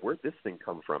signify, hey, where'd this thing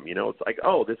come from? It's like,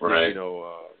 oh, this is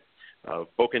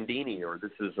Bocandini, or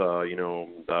this is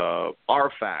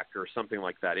Arfac or something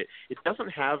like that. It doesn't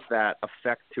have that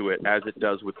effect to it as it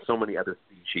does with so many other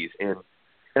species, and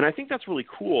I think that's really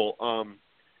cool. I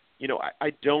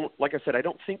don't, like I said, I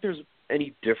don't think there's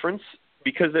any difference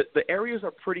because the areas are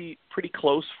pretty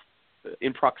close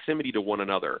in proximity to one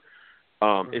another.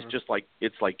 It's just like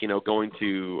going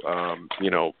to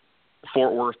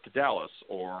Fort Worth to Dallas,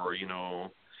 or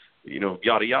yada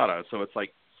yada. So it's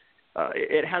like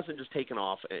it hasn't just taken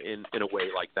off in a way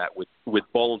like that with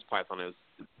Bolin's pythons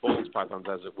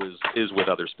as it is with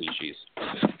other species.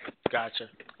 Gotcha.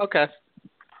 Okay.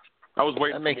 I was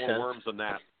waiting for more worms than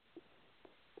that.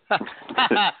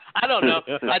 I don't know.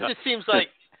 It just seems like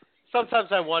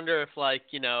sometimes I wonder if, I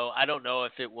don't know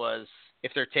if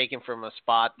they're taken from a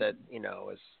spot that,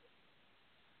 is,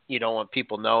 you don't want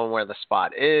people knowing where the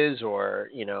spot is, or,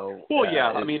 Well,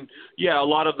 yeah. I mean, a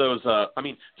lot of those, to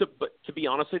be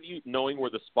honest with you, knowing where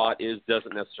the spot is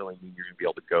doesn't necessarily mean you're going to be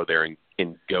able to go there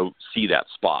and go see that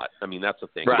spot. I mean, that's the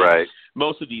thing. Right.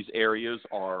 Most of these areas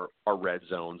are red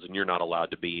zones, and you're not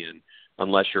allowed to be in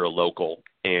unless you're a local.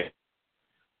 And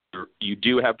you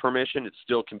do have permission, it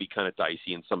still can be kind of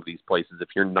dicey in some of these places if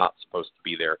you're not supposed to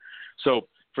be there. So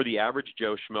for the average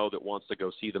Joe Schmo that wants to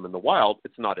go see them in the wild,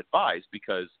 it's not advised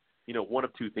because, one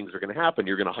of two things are going to happen.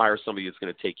 You're going to hire somebody that's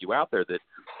going to take you out there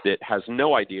that has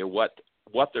no idea what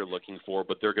they're looking for,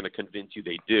 but they're going to convince you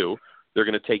they do. They're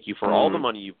going to take you for all the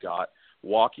money you've got,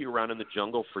 walk you around in the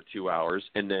jungle for 2 hours,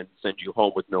 and then send you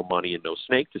home with no money and no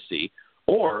snake to see.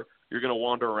 Or you're going to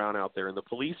wander around out there, and the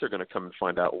police are going to come and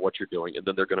find out what you're doing, and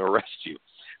then they're going to arrest you.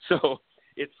 So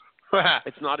it's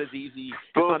not as easy.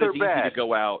 It's not as easy to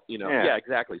go out. Yeah,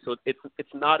 exactly. So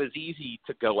it's not as easy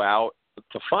to go out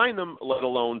to find them, let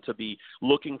alone to be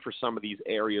looking for some of these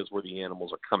areas where the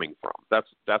animals are coming from. That's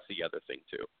the other thing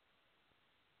too.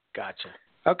 Gotcha.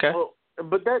 Okay. Well,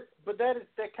 but that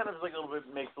kind of like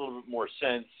makes a little bit more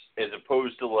sense as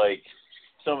opposed to like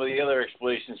some of the other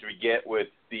explanations we get with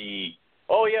the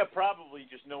probably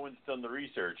just no one's done the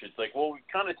research. It's like, well, we've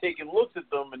kind of taken looks at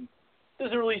them and it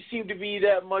doesn't really seem to be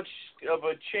that much of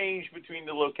a change between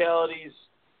the localities.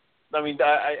 I mean,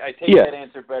 I take that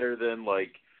answer better than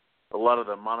like a lot of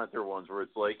the monitor ones where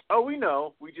it's like, oh, we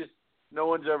know, no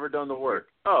one's ever done the work.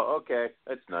 Oh, okay,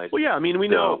 that's nice. Well, yeah, I mean, we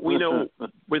know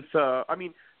with, I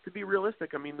mean, to be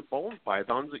realistic, I mean, the Boelen's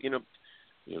pythons, it was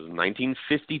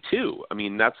 1952. I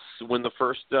mean, that's when the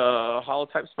first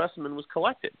holotype specimen was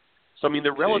collected. So, I mean,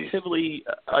 they're relatively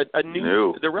a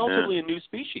new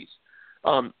species.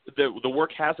 The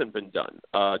work hasn't been done.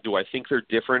 Do I think they're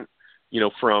different,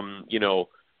 from,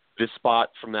 this spot,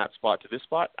 from that spot to this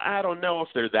spot? I don't know if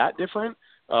they're that different.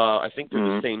 I think they're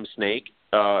the same snake.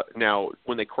 Now,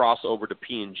 when they cross over to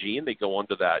PNG and they go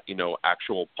onto that,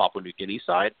 actual Papua New Guinea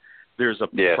side, there's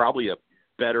probably a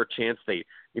better chance a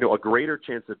greater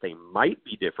chance that they might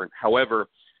be different. However,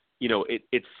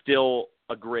 it's still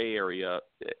a gray area,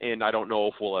 and I don't know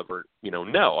if we'll ever,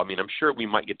 know. I mean, I'm sure we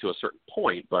might get to a certain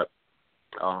point, but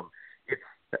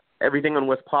everything on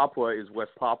West Papua is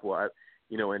West Papua,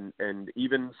 and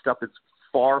even stuff that's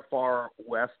far, far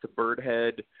west to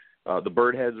Birdhead, the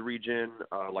Birdheads region,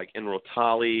 like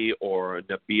Enrotali or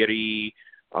Nabiri,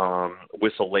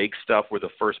 Whistle Lake stuff where the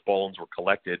first Boelens were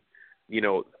collected.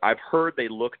 I've heard they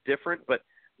look different, but,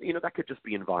 that could just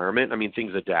be environment. I mean,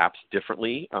 things adapt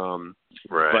differently.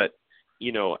 Right. But,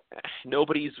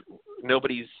 nobody's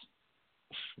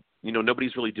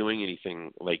really doing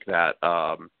anything like that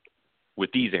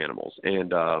with these animals.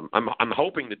 And I'm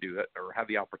hoping to do that or have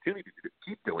the opportunity to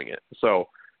keep doing it. So,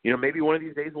 maybe one of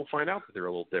these days we'll find out that they're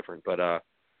a little different. But, I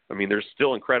mean, they're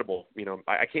still incredible.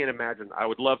 I can't imagine. I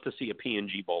would love to see a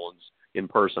PNG Boelens in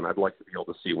person. I'd like to be able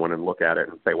to see one and look at it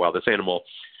and say, wow, this animal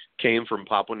came from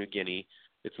Papua New Guinea.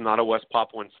 It's not a West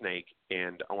Papuan snake,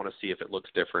 and I want to see if it looks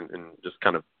different and just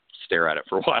kind of stare at it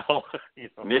for a while.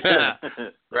 Yeah.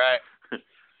 Right.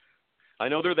 I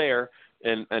know they're there,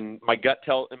 and my gut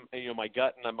and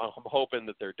I'm hoping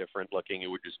that they're different looking. It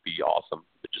would just be awesome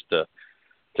just to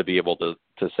be able to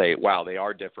say, wow, they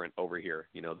are different over here.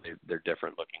 They're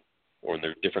different looking, or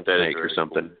they're different snake or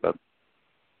something. Cool.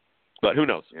 But who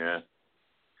knows? Yeah.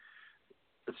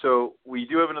 So we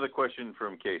do have another question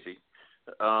from Casey.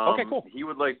 Okay, cool. He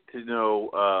would like to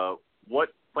know what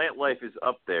plant life is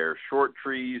up there, short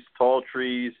trees, tall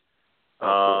trees.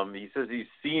 Cool. He says he's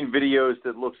seen videos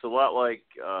that looks a lot like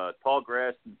tall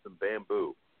grass and some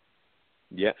bamboo.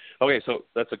 Yeah. Okay, so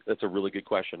that's a really good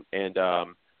question. And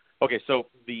so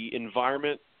the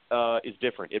environment is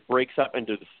different. It breaks up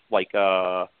into like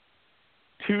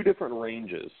two different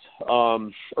ranges,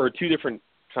 or two different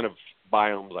kind of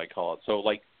biomes, I call it. So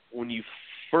like when you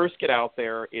first get out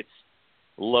there, it's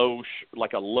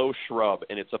like a low shrub,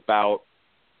 and it's about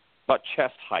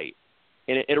chest height,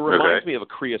 and it reminds me of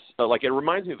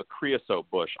a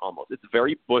creosote bush almost. It's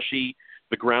very bushy.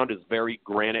 The ground is very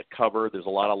granite covered. There's a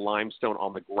lot of limestone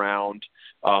on the ground.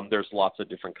 There's lots of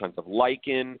different kinds of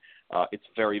lichen. It's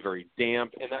very, very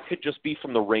damp, and that could just be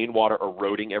from the rainwater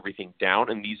eroding everything down,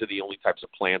 and these are the only types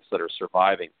of plants that are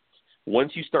surviving.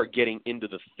 Once you start getting into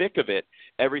the thick of it,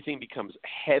 everything becomes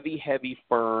heavy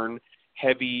fern,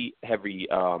 heavy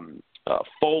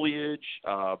foliage.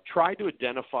 Try to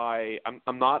identify.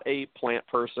 I'm not a plant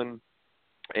person,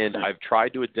 and I've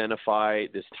tried to identify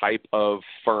this type of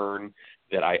fern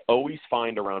that I always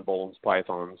find around Boelens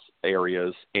pythons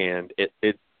areas, and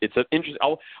it's an interesting.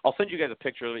 I'll send you guys a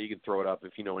picture of it. You can throw it up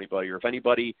if you know anybody, or if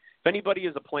anybody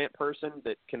is a plant person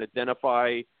that can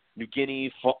identify New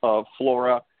Guinea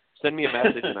flora. Send me a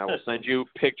message, and I will send you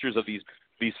pictures of these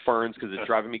ferns because it's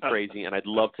driving me crazy, and I'd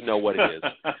love to know what it is.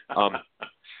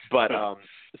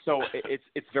 So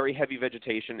it's very heavy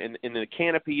vegetation, and in the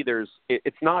canopy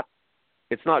it's not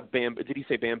bamboo. Did he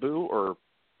say bamboo or?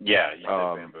 Yeah, you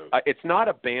said bamboo. It's not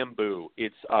a bamboo.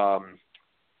 It's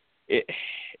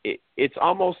it's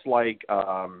almost like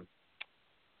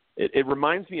it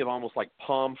reminds me of almost like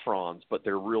palm fronds, but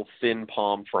they're real thin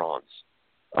palm fronds.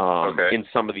 in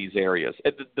some of these areas.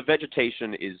 The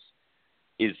vegetation is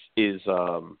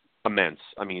immense.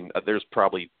 I mean, there's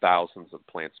probably thousands of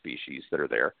plant species that are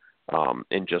there,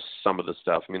 and just some of the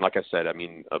stuff. I mean, like I said, I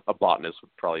mean, a botanist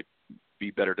would probably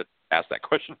be better to ask that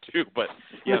question too. But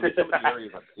yeah, I mean, some of the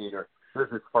areas I've seen there's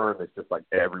this fern that's just like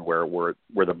everywhere where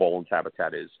the Boelen's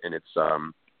habitat is, and it's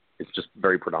just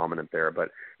very predominant there. But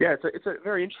yeah, it's a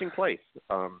very interesting place.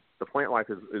 The plant life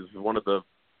is one of the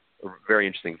very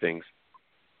interesting things.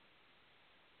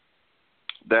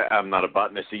 That I'm not a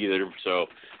botanist either, so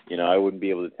I wouldn't be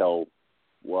able to tell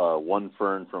one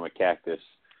fern from a cactus.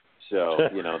 So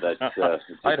that's just how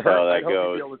that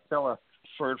goes. You'd be able to tell a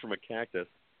fern from a cactus.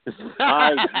 We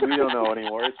don't know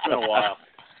anymore. It's been a while.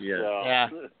 Yeah.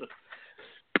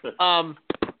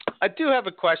 I do have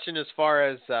a question as far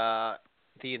as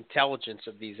the intelligence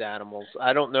of these animals.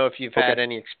 I don't know if you've had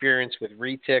any experience with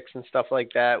retics and stuff like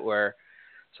that, where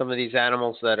some of these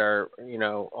animals that are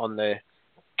on the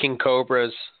king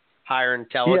cobras higher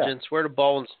intelligence. Where do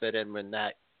Boelens fit in with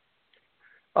that?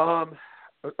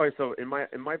 Okay, so in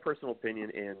my personal opinion,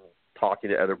 in talking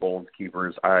to other Boelens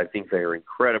keepers, I think they are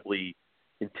incredibly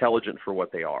intelligent for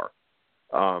what they are.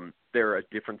 They're a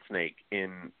different snake.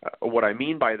 And what I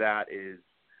mean by that is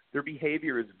their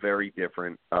behavior is very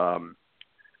different.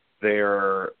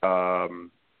 They're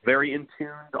very in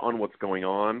tuned on what's going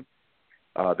on.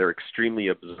 They're extremely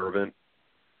observant.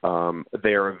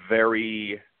 They're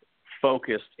very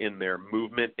focused in their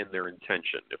movement and their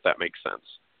intention, if that makes sense.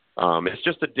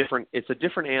 It's a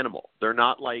different animal. They're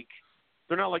not like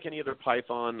any other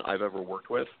python I've ever worked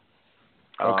with.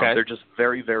 They're just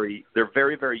very, very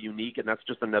unique, and that's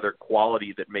just another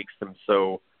quality that makes them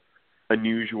so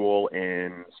unusual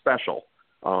and special.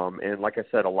 And like I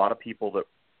said, a lot of people that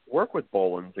work with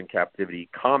Boelens in captivity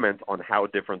comment on how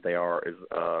different they are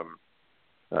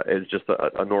is just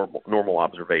a normal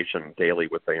observation daily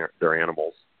with their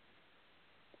animals.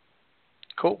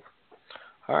 Cool.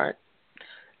 All right.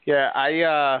 Yeah,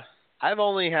 I've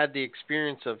only had the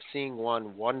experience of seeing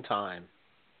one time,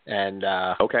 and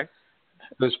it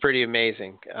was pretty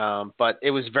amazing. But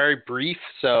it was very brief,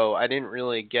 so I didn't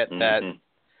really get that.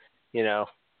 It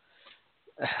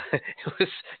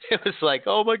was like,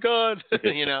 oh my God,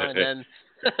 and then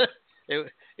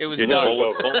it was done.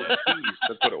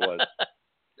 That's what it was.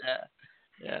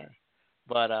 Yeah.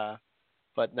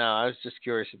 But no, I was just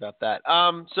curious about that.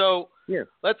 So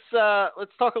let's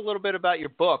talk a little bit about your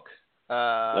book.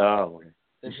 Now we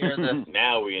interrogate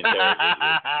you.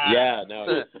 Yeah,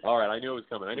 no. All right, I knew it was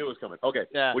coming. Okay,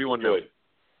 what do you want to know?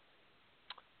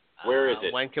 Where is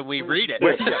it? When can we read it?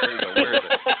 There you go. Where is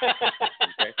it?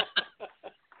 Okay.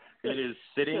 It is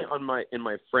sitting in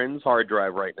my friend's hard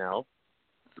drive right now,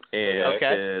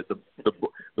 and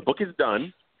the book is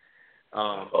done. We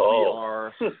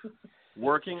are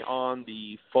working on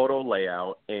the photo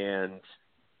layout, and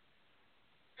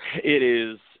it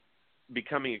is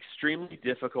becoming extremely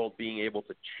difficult being able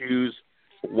to choose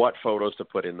what photos to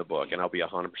put in the book. And I'll be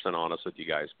 100% honest with you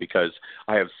guys, because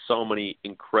I have so many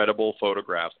incredible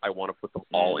photographs. I want to put them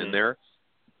all in there.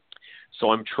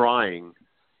 So I'm trying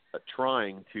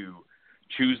to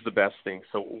choose the best thing.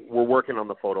 So we're working on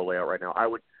the photo layout right now.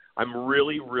 I'm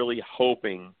really, really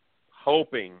hoping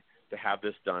to have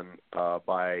this done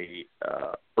by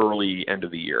early end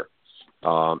of the year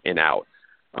and out.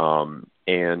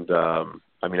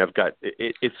 I mean, I've got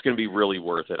it's going to be really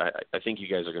worth it. I think you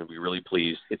guys are going to be really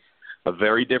pleased. It's a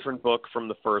very different book from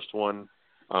the first one.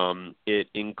 It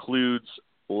includes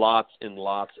lots and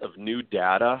lots of new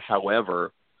data.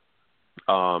 However,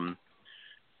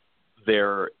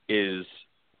 there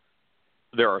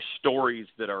are stories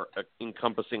that are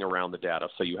encompassing around the data,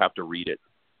 so you have to read it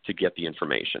to get the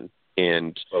information.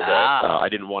 And I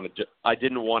didn't want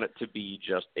it to be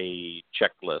just a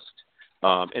checklist.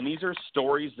 And these are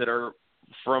stories that are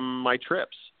from my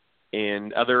trips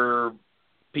and other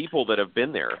people that have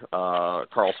been there.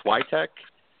 Carl Switek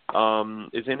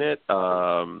is in it.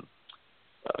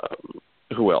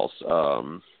 Who else?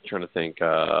 Trying to think.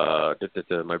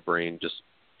 My brain just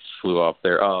flew off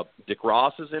there. Dick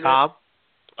Ross is in it.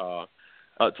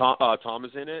 Tom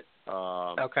is in it.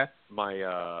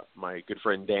 My good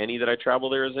friend Danny that I travel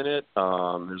there is in it.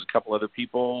 There's a couple other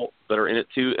people that are in it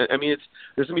too. I mean,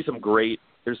 there's gonna be some great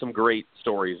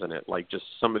stories in it, like just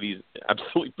some of these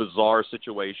absolutely bizarre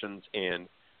situations, and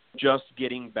just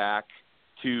getting back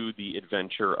to the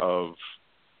adventure of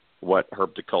what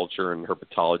herpetoculture and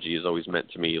herpetology has always meant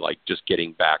to me, like just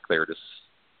getting back there to,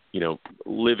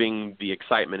 living the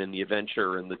excitement and the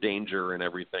adventure and the danger and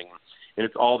everything. And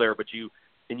it's all there, but you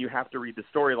have to read the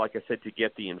story, like I said, to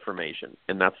get the information,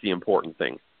 and that's the important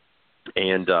thing.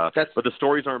 And but the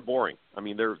stories aren't boring. I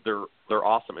mean, they're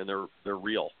awesome, and they're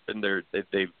real, and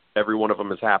they've every one of them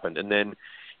has happened. And then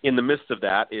in the midst of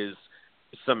that is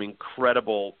some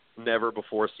incredible, never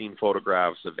before seen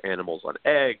photographs of animals on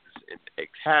eggs and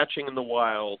eggs hatching in the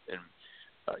wild, and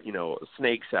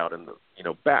snakes out in the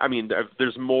I mean,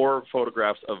 there's more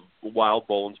photographs of wild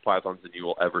Boelen's pythons than you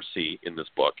will ever see in this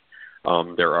book.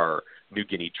 There are New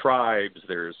Guinea tribes.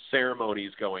 There's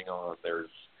ceremonies going on. There's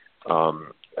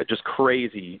just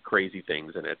crazy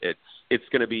things in it. It's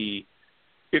going to be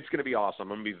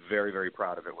awesome. I'm going to be very, very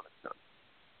proud of it when it's done.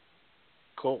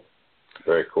 Cool.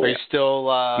 Very cool. Are you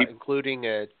still including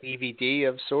a DVD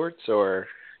of sorts, or?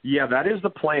 Yeah, that is the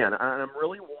plan. I'm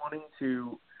really wanting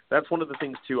to. That's one of the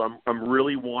things too. I'm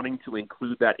really wanting to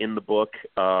include that in the book.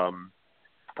 I'll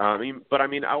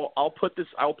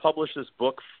publish this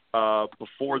book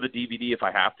before the DVD if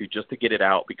I have to, just to get it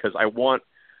out, because I want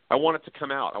it to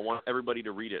come out. I want everybody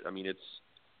to read it. I mean,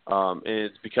 and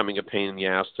it's becoming a pain in the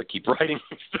ass to keep writing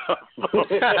stuff.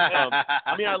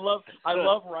 I mean, I love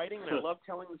writing and I love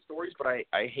telling the stories, but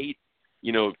I hate,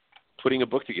 putting a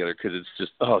book together, because it's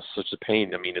just such a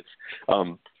pain. I mean,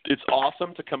 it's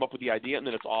awesome to come up with the idea, and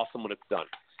then it's awesome when it's done.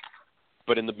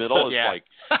 But in the middle, it's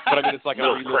it's like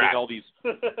I'm reliving all these.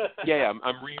 I'm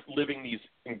reliving these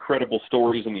incredible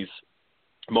stories and these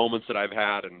moments that I've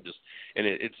had, and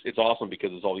it's awesome because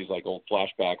it's all these like old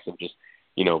flashbacks of just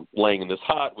laying in this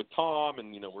hut with Tom,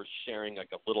 and we're sharing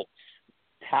like a little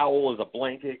towel as a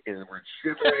blanket, and we're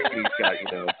shivering. And he's got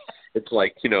it's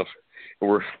like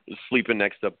we're sleeping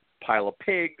next to a pile of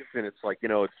pigs, and it's like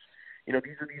these are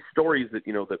these stories that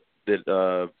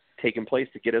taken place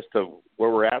to get us to where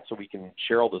we're at, so we can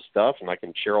share all this stuff, and I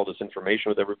can share all this information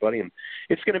with everybody, and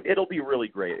it'll be really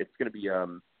great. It's gonna be a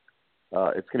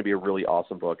really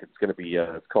awesome book. It's gonna be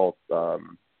it's called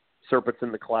Serpents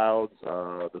in the Clouds: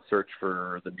 The Search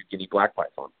for the New Guinea Black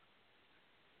Python.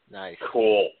 Nice.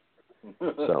 Cool.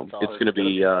 So it's going to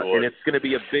be, and it's going to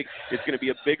be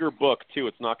a bigger book too.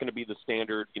 It's not going to be the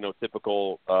standard,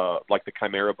 typical like the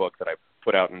Chimera book that I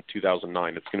put out in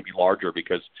 2009. It's going to be larger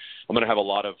because I'm going to have a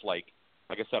lot of like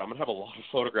I said, I'm going to have a lot of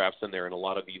photographs in there, and a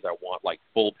lot of these I want like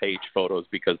full page photos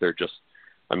because they're just,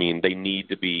 they need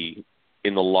to be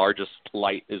in the largest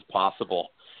light as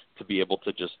possible to be able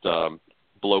to just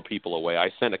blow people away.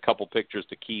 I sent a couple pictures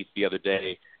to Keith the other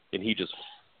day, and he just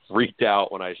freaked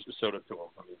out when I showed it to him.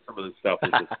 I mean, some of this stuff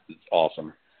is just it's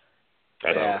awesome.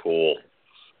 That's cool.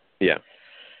 Yeah.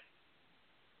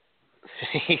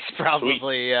 He's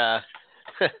probably go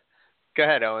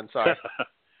ahead, Owen. Sorry.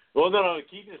 Well, no.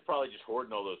 Keith is probably just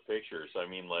hoarding all those pictures. I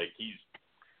mean, like he's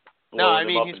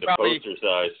he's probably poster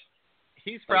size.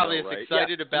 He's probably as right?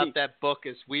 excited about that book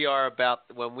as we are about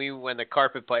when the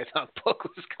Carpet Python book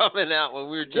was coming out, when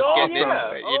we were just getting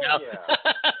into it. Yeah.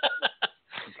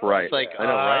 Right. It's like, I know,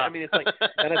 right? I mean, it's like,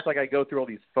 and it's like I go through all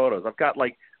these photos. I've got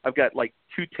like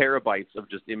 2 terabytes of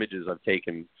just images I've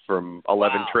taken from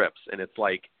 11 trips, and it's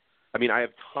like, I have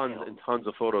tons and tons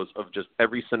of photos of just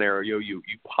every scenario you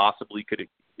possibly could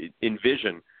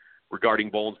envision regarding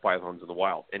Boelen's pythons in the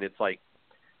wild, and it's like,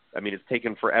 it's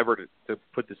taken forever to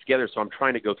put this together. So I'm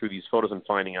trying to go through these photos and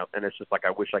finding out, and it's just like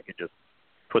I wish I could just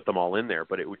put them all in there,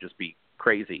 but it would just be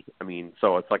crazy.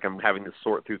 So it's like I'm having to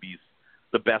sort through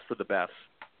the best of the best.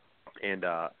 And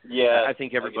I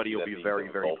think everybody will be very,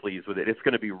 very pleased with it. It's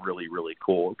going to be really, really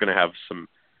cool. We're going to have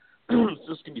it's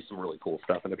just going to be some really cool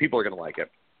stuff, and the people are going to like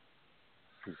it.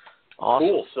 Awesome.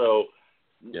 Cool. So,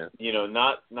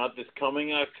 not this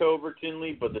coming October,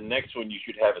 Tinley, but the next one you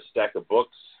should have a stack of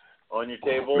books on your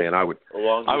table. Man, I would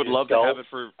love to have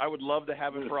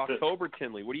it for October,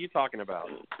 Tinley. What are you talking about?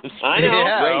 I know.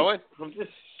 Yeah, Owen.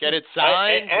 Get it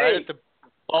signed right at the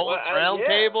Boelen's round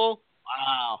table.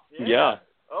 Wow. Yeah.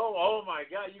 Oh my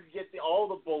God! You can get all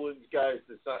the Boelen's guys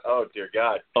to sign. Oh dear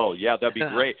God. Oh yeah, that'd be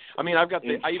great. I even have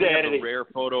a rare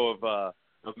photo of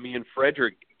me and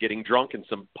Frederick getting drunk in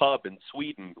some pub in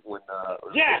Sweden when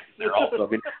they're also.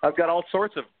 I've got all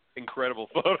sorts of incredible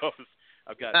photos.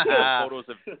 I've got photos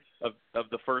of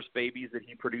the first babies that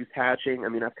he produced hatching.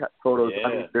 I've got photos.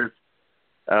 Yeah.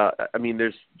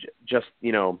 There's just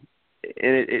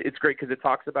and it's great because it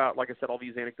talks about, like I said, all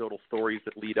these anecdotal stories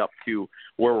that lead up to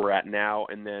where we're at now,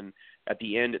 and then at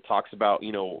the end it talks about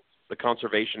the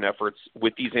conservation efforts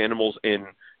with these animals and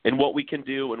what we can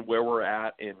do and where we're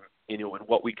at and and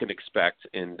what we can expect.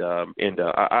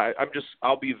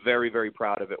 I'll be very, very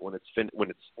proud of it when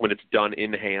it's done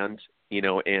in hand,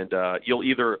 and you'll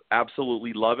either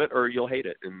absolutely love it or you'll hate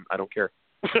it, and I don't care.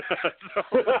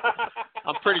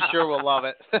 I'm pretty sure we'll love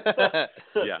it.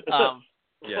 Yeah.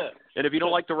 Yeah. And if you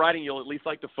don't like the writing, you'll at least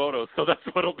like the photos. So that's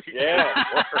what'll be. Yeah.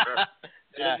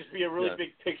 It'll just be a really big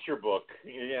picture book.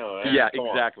 Yeah,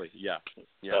 exactly. Yeah.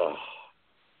 Ugh.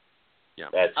 Yeah.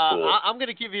 That's cool. I'm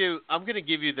gonna give you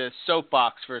the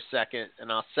soapbox for a second,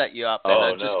 and I'll set you up. And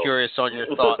I'm just curious on your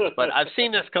thoughts. But I've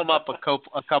seen this come up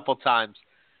a couple times.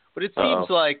 But it seems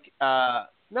like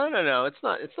no, it's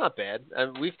not bad.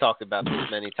 We've talked about this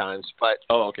many times. But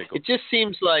okay, cool. It just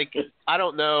seems like I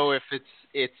don't know if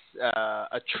it's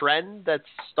a trend that's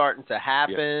starting to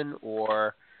happen,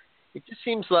 or it just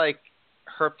seems like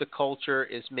herpetoculture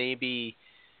is maybe,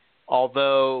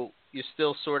 although you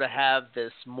still sort of have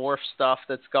this morph stuff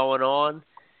that's going on,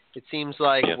 it seems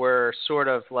like we're sort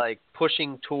of like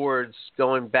pushing towards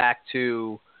going back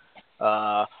to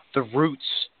the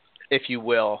roots, if you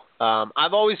will.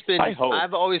 I've always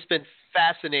been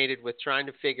fascinated with trying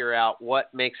to figure out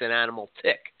what makes an animal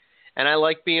tick. And I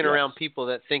like being around people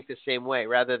that think the same way,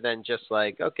 rather than just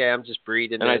like, okay, I'm just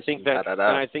breeding. And I think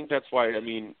that's why, I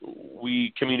mean,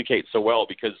 we communicate so well,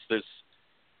 because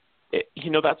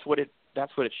that's what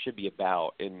it should be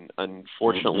about. And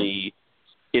unfortunately,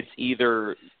 it's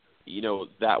either,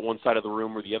 that one side of the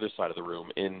room or the other side of the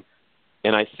room. And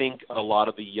I think a lot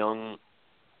of the young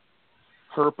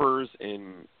herpers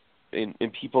and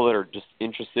people that are just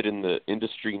interested in the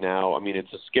industry now, I mean,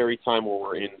 it's a scary time where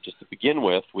we're in just to begin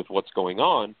with what's going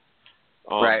on.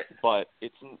 Right. But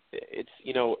it's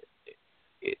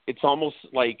almost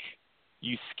like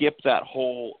you skip that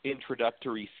whole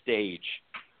introductory stage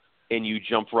and you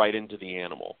jump right into the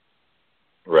animal.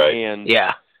 Right.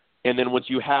 And then once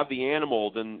you have the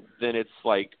animal, then it's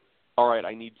like, all right,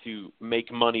 I need to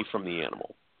make money from the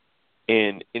animal.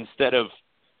 And instead of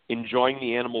enjoying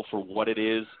the animal for what it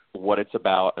is, what it's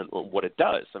about, and what it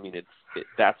does, I mean,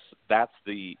 that's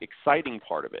the exciting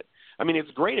part of it. I mean,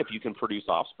 it's great if you can produce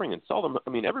offspring and sell them. I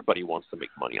mean, everybody wants to make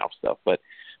money off stuff, but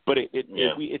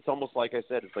it's almost like I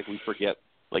said, it's like we forget,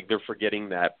 like they're forgetting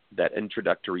that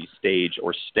introductory stage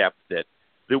or step that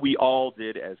we all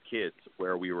did as kids,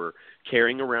 where we were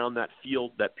carrying around that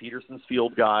Peterson's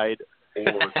Field Guide,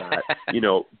 or that,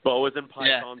 Boas and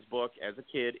Pythons book as a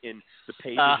kid, and the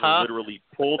pages were literally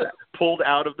pulled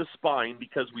out of the spine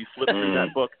because we flipped through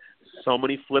that book so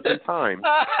many flipping times,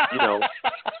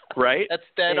 right? That's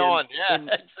dead on. Yeah,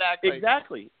 exactly.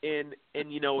 Exactly. And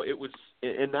it was,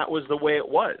 and that was the way it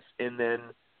was. And then,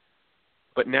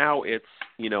 but now it's,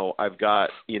 I've got,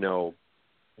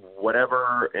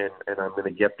 whatever, and I'm going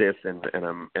to get this, and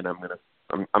I'm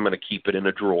going to keep it in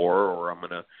a drawer, or I'm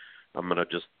going to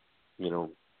just,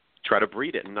 try to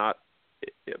breed it and not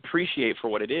appreciate for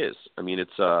what it is. I mean,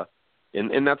 it's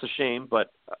and that's a shame,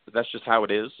 but that's just how it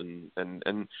is. And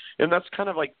that's kind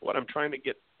of like what I'm trying to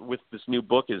get with this new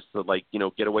book, is to, like,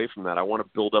 get away from that. I want to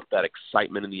build up that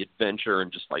excitement and the adventure,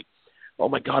 and just like, oh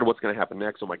my God, what's going to happen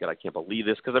next? Oh my God, I can't believe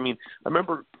this. Because I mean, I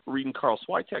remember reading Carl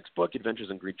Switek's book, Adventures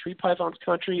in Great Tree Pythons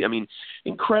Country. I mean,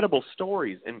 incredible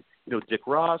stories. And Dick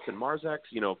Ross and Marzek's,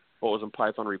 Boas and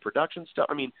Python reproduction stuff.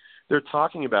 I mean, they're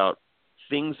talking about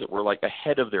things that were like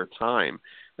ahead of their time.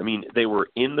 I mean, they were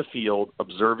in the field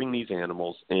observing these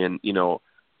animals, and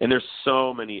and there's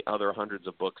so many other hundreds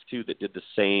of books too that did the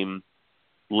same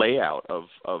layout of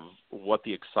what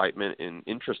the excitement and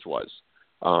interest was.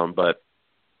 But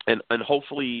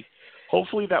hopefully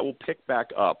that will pick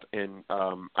back up. And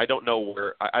I don't know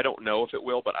if it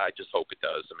will, but I just hope it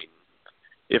does. I mean,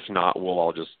 if not, we'll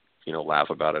all just laugh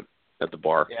about it at the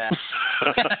bar. Yeah.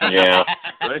 Yeah.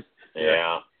 Right?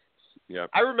 Yeah. Yeah.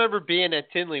 I remember being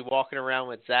at Tinley walking around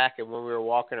with Zach, and when we were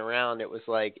walking around, it was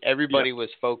like everybody was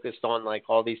focused on like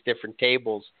all these different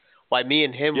tables, while me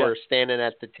and him were standing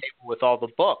at the table with all the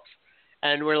books.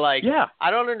 And we're like,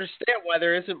 I don't understand why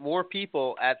there isn't more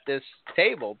people at this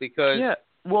table, because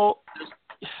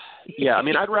I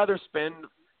mean, I'd rather spend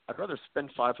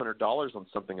 $500 on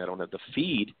something I don't have to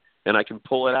feed, and I can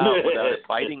pull it out without it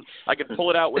biting. I can pull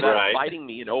it out without it biting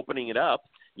me and opening it up.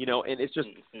 And it's just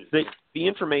the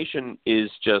information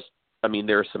is just, I mean,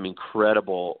 there's some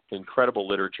incredible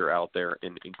literature out there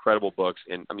and incredible books.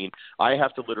 And I mean, I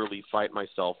have to literally fight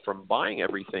myself from buying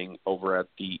everything over at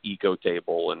the Eco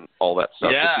Table and all that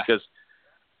stuff. Yeah. Just because,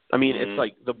 I mean, it's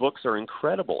like the books are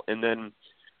incredible. And then,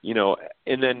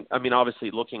 I mean, obviously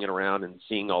looking around and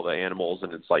seeing all the animals,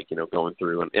 and it's like, going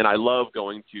through, and I love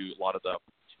going to a lot of the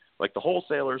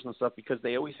wholesalers and stuff, because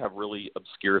they always have really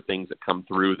obscure things that come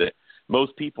through that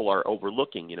most people are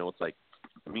overlooking. It's like,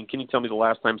 I mean, can you tell me the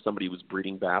last time somebody was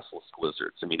breeding basilisk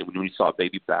lizards? I mean, when we saw a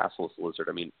baby basilisk lizard,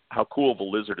 I mean, how cool of a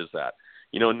lizard is that?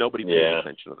 Nobody pays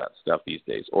attention to that stuff these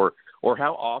days. Or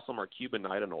how awesome are Cuban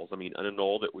night anoles? I mean, an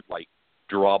anole that would like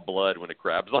draw blood when it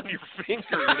grabs on your finger.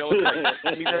 It's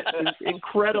like, I mean, that's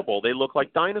incredible. They look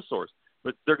like dinosaurs.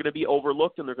 but they're going to be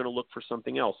overlooked and they're going to look for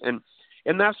something else. And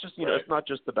that's just, you know, it's not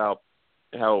just about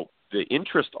how the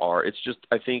interests are. It's just,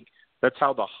 I think that's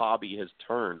how the hobby has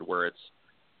turned, where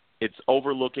it's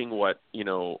overlooking what, you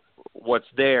know, what's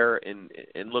there and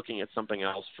looking at something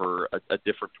else for a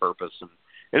different purpose.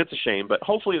 And it's a shame, but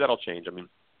hopefully that'll change. I mean,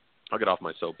 I'll get off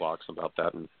my soapbox about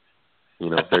that, and, you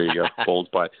know, there you go. Bolin's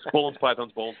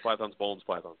pythons.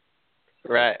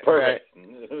 Right. Perfect.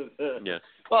 Yeah.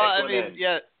 Well, I mean,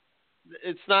 yeah,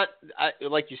 it's not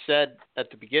like you said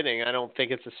at the beginning. I don't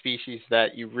think it's a species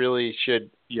that you really should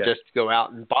just go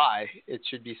out and buy. It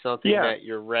should be something that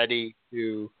you're ready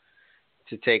to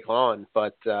take on.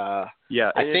 But I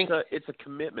think it's a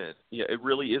commitment. Yeah, it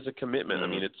really is a commitment.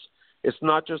 Mm-hmm. I mean, it's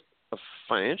not just a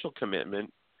financial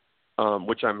commitment,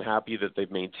 which I'm happy that they've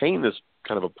maintained this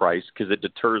kind of a price, because it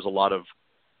deters a lot of,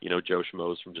 you know, Joe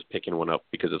Schmoes from just picking one up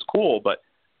because it's cool. But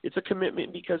it's a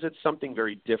commitment because it's something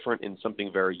very different and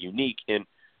something very unique. And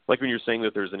like when you're saying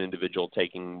that there's an individual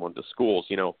taking one to schools,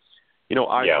 you know,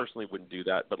 I personally wouldn't do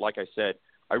that. But like I said,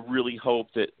 I really hope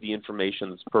that the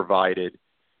information that's provided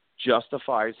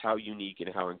justifies how unique and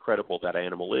how incredible that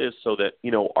animal is, so that, you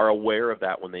know, are aware of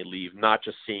that when they leave, not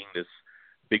just seeing this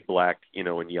big black, you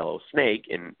know, and yellow snake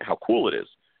and how cool it is,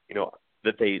 you know,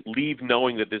 that they leave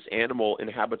knowing that this animal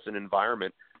inhabits an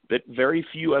environment that very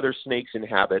few other snakes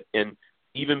inhabit. And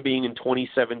even being in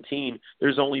 2017,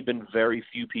 there's only been very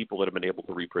few people that have been able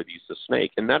to reproduce the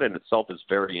snake. And that in itself is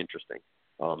very interesting.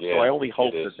 So I only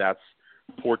hope that that's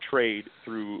portrayed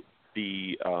through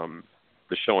the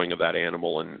showing of that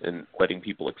animal and letting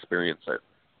people experience it.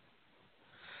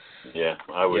 Yeah,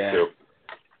 I would too.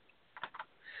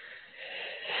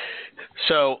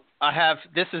 So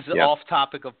this is off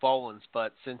topic of Bolin's,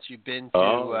 but since you've been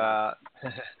to,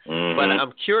 but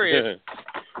I'm curious.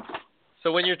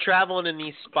 So when you're traveling in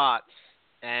these spots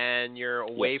and you're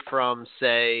away from,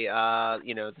 say,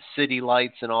 you know, the city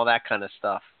lights and all that kind of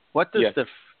stuff, what does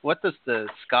the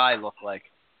sky look like?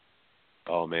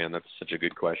 Oh man, that's such a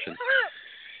good question.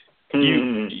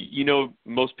 You know,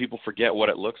 most people forget what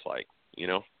it looks like. You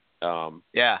know,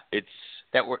 it's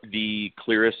the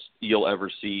clearest you'll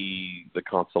ever see the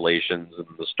constellations and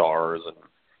the stars, and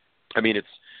I mean,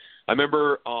 I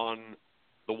remember on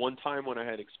the one time when I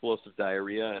had explosive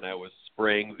diarrhea and I was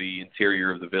spraying the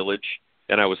interior of the village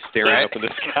and I was staring up in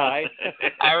the sky.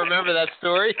 I remember that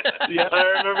story. Yeah, I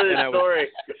remember that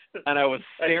story. I was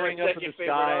staring up in the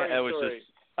sky.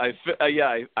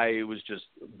 I was just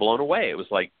blown away. It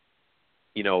was like,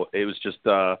 you know, it was just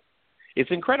it's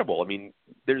incredible. I mean,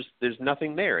 there's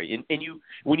nothing there. And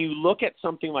when you look at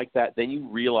something like that, then you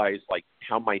realize like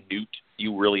how minute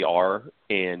you really are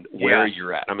and where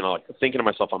you're at. I mean, like thinking to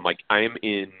myself, I'm like, I'm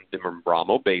in the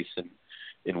Membramo Basin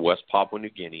in West Papua New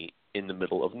Guinea in the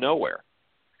middle of nowhere,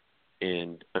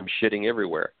 and I'm shitting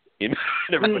everywhere. You know,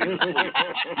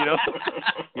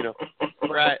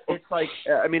 right? It's like,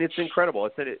 I mean, it's incredible. I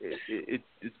said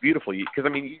it's beautiful because I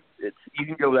mean, you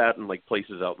can go that in like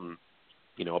places out in,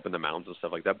 you know, up in the mountains and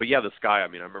stuff like that. But yeah, the sky. I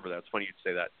mean, I remember that. It's funny you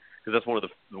say that because that's one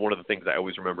of the things I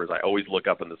always remember is I always look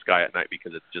up in the sky at night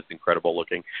because it's just incredible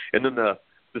looking. And then the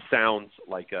sounds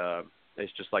like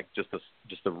it's just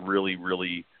a really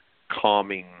really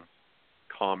calming,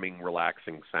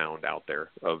 relaxing sound out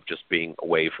there of just being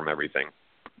away from everything.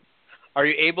 Are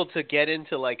you able to get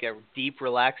into like a deep,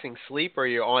 relaxing sleep, or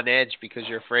you're on edge because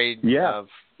you're afraid of,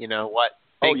 you know, what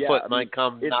Bigfoot might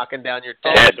come knocking down your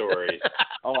tent?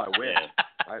 Oh, I wish.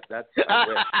 I wish. Stop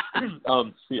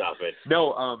it.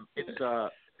 No, it's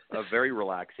very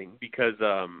relaxing because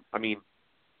I mean,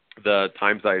 the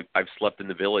times I've slept in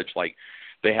the village, like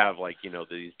they have like, you know,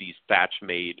 these thatch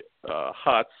made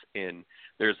huts, and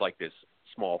there's like this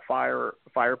small fire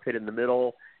pit in the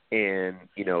middle. And,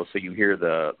 you know, so you hear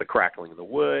the crackling of the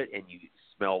wood, and you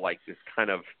smell like this kind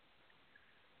of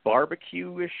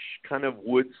barbecue-ish kind of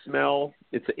wood smell.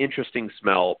 It's an interesting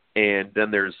smell. And then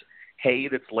there's hay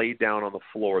that's laid down on the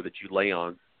floor that you lay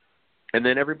on. And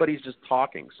then everybody's just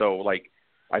talking. So, like,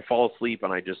 I fall asleep,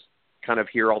 and I just kind of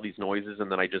hear all these noises,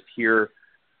 and then I just hear,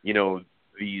 you know,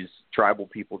 these tribal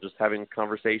people just having a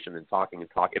conversation and talking.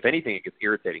 If anything, it gets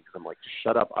irritating because I'm like, just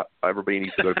shut up. Everybody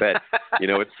needs to go to bed. You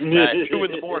know, it's 2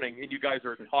 in the morning and you guys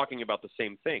are talking about the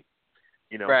same thing,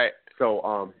 you know? Right.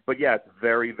 So, but yeah, it's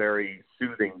very, very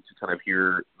soothing to kind of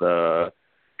hear the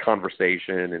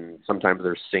conversation, and sometimes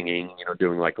they're singing, you know,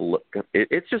 doing like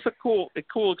it's just a cool,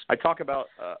 I talk about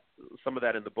some of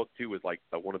that in the book too, with like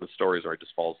one of the stories where I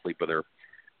just fall asleep with her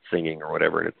singing or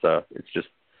whatever. And it's just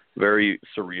very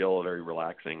surreal, very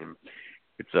relaxing, and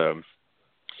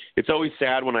it's always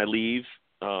sad when I leave,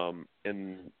 and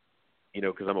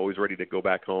because I'm always ready to go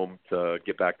back home to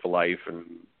get back to life and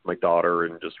my daughter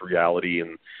and just reality.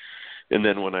 And then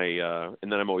and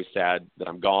then I'm always sad that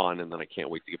I'm gone, and then I can't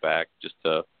wait to get back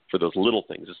for those little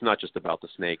things. It's not just about the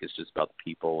snake. It's just about the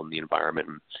people and the environment.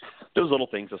 And those little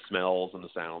things, the smells and the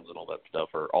sounds and all that stuff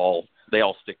they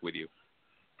all stick with you.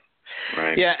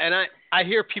 Right. Yeah, and I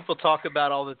hear people talk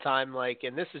about all the time, like,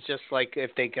 and this is just like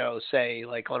if they go, say,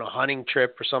 like on a hunting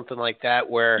trip or something like that,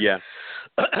 where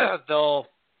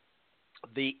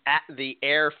the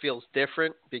air feels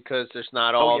different because there's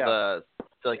not all the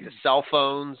cell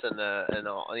phones and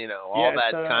all all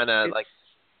that kind of like.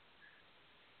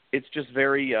 It's just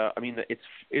very. It's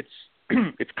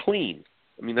it's clean.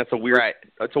 I mean, that's a weird. Right.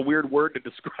 That's a weird word to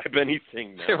describe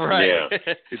anything now. Right.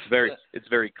 Yeah. It's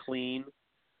very clean.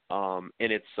 And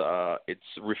it's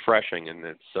refreshing, and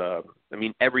it's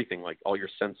everything, like all your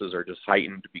senses are just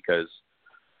heightened because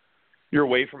you're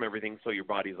away from everything, so your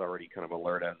body's already kind of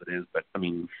alert as it is. But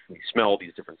you smell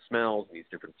these different smells and these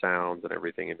different sounds and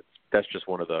everything, and that's just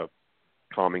one of the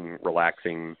calming,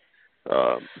 relaxing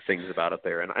things about it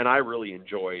there. And I really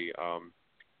enjoy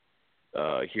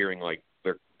hearing like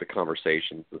the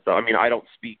conversations and stuff. I don't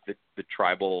speak the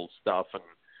tribal stuff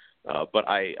but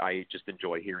I just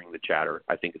enjoy hearing the chatter.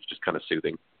 I think it's just kind of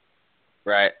soothing.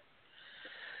 Right.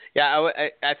 Yeah,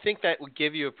 I think that would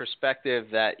give you a perspective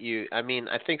that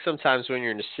I think sometimes when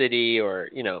you're in the city or,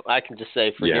 I can just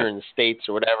say you're in the States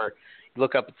or whatever, you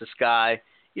look up at the sky,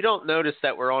 you don't notice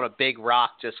that we're on a big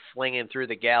rock just flinging through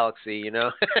the galaxy,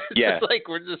 Yeah. It's like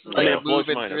we're just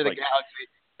moving through the galaxy.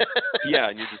 Yeah,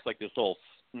 and you're just like this little,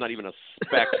 not even a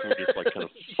speck, we're just like kind of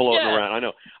floating around. I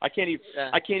know. I can't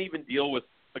even deal with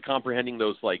comprehending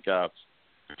those like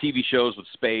TV shows with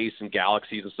space and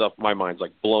galaxies and stuff. My mind's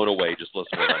like blown away just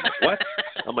listening. I'm like, what?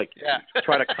 I'm like,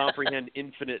 try to comprehend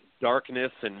infinite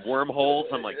darkness and wormholes.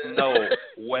 I'm like, no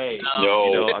way.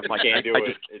 No, I'm like, can't do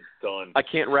it. It's done. I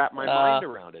can't wrap my mind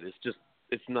around it.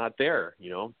 It's not there,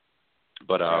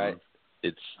 But right.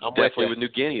 It's I'm definitely with New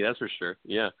Guinea, that's for sure.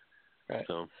 Yeah. Right.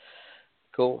 So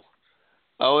cool.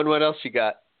 Owen, what else you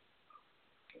got?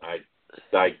 I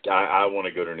want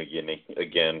to go to New Guinea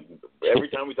again. Every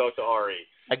time we talk to Ari.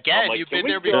 Again, like, you've been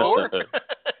there before?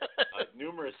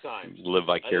 Numerous times. Live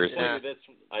vicariously.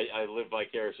 I live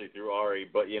vicariously through Ari,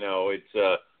 but it's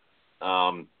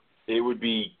it would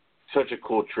be such a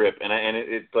cool trip, and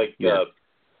it's like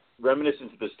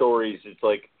reminiscent to the stories. It's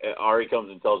like Ari comes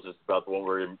and tells us about the one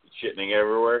where we're shitting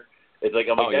everywhere. It's like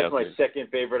that's my second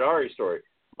favorite Ari story.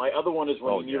 My other one is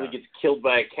when he nearly gets killed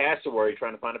by a cassowary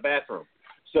trying to find a bathroom.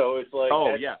 So it's like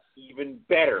even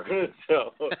better.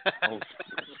 So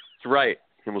that's right.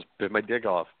 He almost bit my dick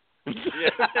off.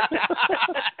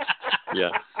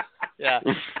 Yeah.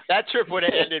 That trip would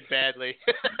have ended badly.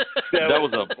 that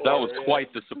was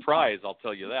quite the surprise, I'll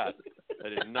tell you that. I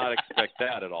did not expect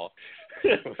that at all.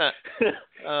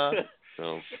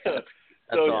 So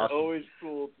it's always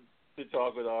cool to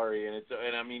talk with Ari, and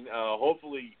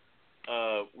hopefully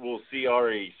we'll see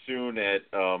Ari soon at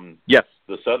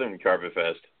the Southern Carpet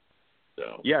Fest.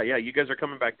 So yeah, you guys are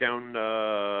coming back down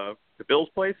to Bill's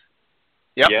place?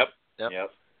 Yep.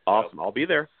 Awesome. I'll be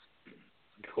there.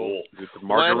 Cool. With the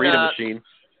margarita machine.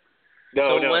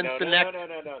 No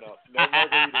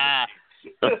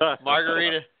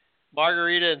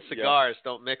margarita and cigars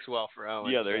don't mix well for Owen.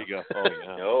 Yeah, there you go.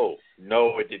 Oh, yeah.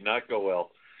 No, it did not go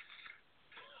well.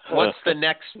 What's the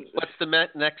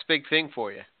next big thing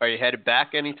for you? Are you headed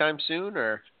back anytime soon,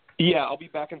 or? Yeah, I'll be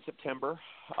back in September.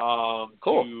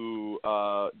 Cool.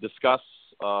 To discuss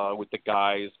with the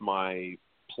guys my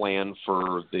plan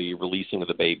for the releasing of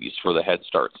the babies for the Head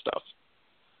Start stuff.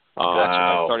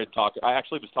 Wow. I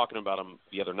actually was talking about them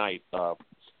the other night,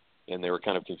 and they were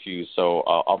kind of confused. So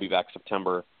I'll be back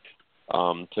September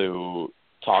to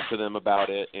talk to them about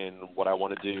it and what I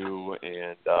want to do.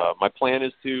 And my plan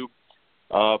is to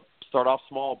start off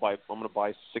small. I'm going to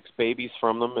buy 6 babies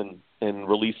from them and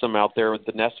release them out there at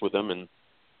the nest with them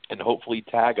and hopefully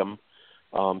tag them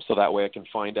so that way I can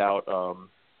find out,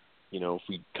 if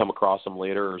we come across them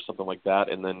later or something like that,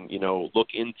 and then, look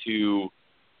into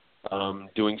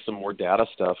doing some more data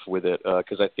stuff with it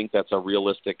because I think that's a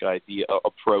realistic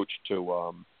approach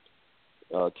to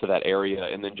that area,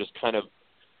 and then just kind of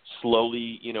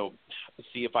slowly,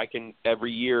 see if I can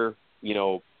every year,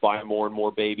 buy more and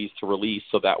more babies to release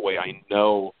so that way I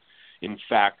know, in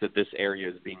fact, that this area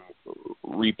is being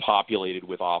repopulated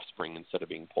with offspring instead of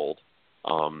being pulled.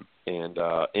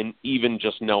 And even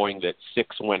just knowing that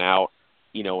 6 went out,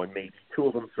 and maybe 2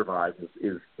 of them survived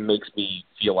is makes me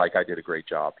feel like I did a great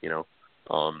job, Sure.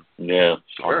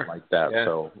 Like that. Yeah.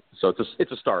 So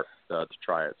it's a start to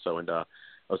try it. So, and I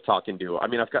was talking to,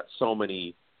 I've got so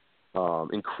many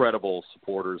incredible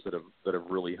supporters that have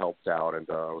really helped out. And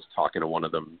I was talking to one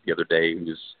of them the other day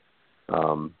who's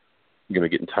going to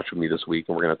get in touch with me this week,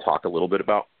 and we're going to talk a little bit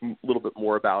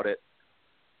more about it,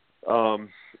 and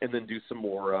then do some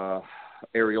more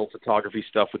aerial photography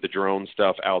stuff with the drone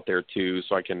stuff out there too,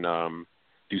 so I can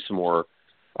do some more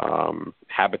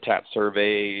habitat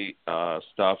survey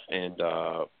stuff and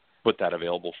put that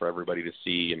available for everybody to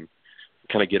see and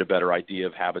kind of get a better idea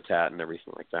of habitat and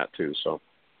everything like that too. So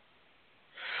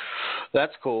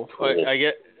that's cool. I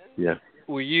get. Yeah.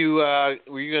 Were you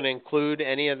going to include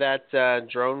any of that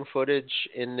drone footage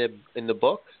in the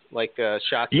book, like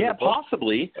shots? Yeah, in the book?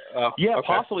 Possibly. Okay.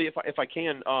 Possibly if I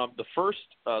can. The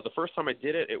first time I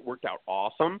did it, it worked out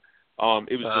awesome.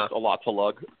 It was just a lot to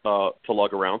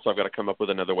lug around, so I've got to come up with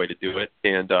another way to do it.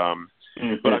 And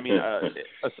but I mean,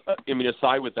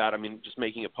 aside with that, I mean, just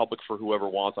making it public for whoever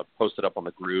wants. I've posted up on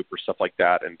the group or stuff like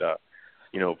that, and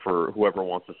for whoever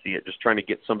wants to see it, just trying to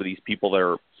get some of these people that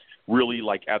are really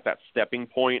like at that stepping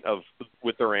point of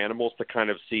with their animals to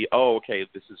kind of see, oh, okay,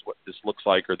 this is what this looks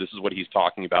like, or this is what he's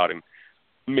talking about, and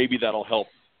maybe that'll help,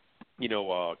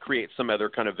 create some other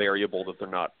kind of variable that they're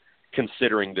not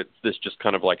considering, that this just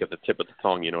kind of like at the tip of the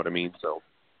tongue, you know what I mean? So,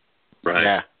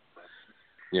 right.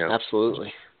 Yeah,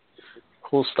 absolutely.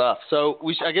 Cool stuff. So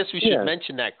I guess we should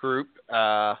mention that group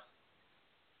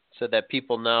so that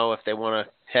people know if they want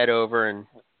to head over and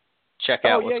check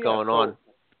out what's going on.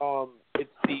 It's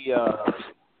the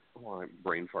I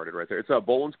brain farted right there. It's a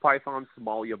Boelen's Python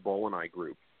Somalia Boeleni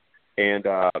group, and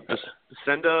just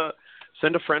send a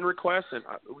friend request, and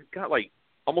we've got like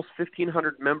almost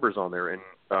 1,500 members on there, and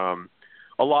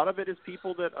a lot of it is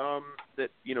people that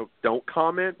don't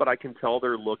comment, but I can tell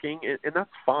they're looking, and that's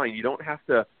fine. You don't have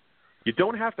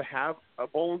to have a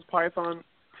Boelen's Python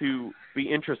to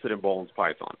be interested in Boelen's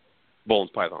Pythons.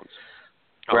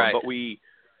 Right. But we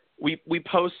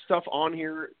post stuff on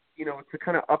here, to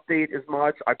kind of update as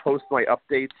much. I post my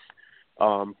updates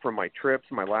from my trips,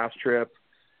 my last trip.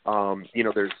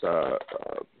 There's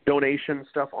donation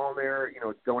stuff on there.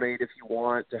 Donate if you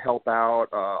want to help out.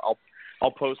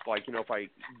 I'll post if I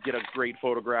get a great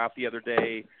photograph the other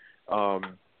day. I'll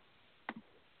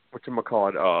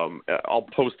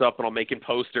post up and I'll make in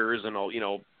posters, and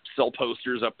I'll sell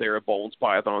posters up there at Boelen's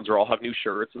Pythons, or I'll have new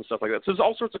shirts and stuff like that. So there's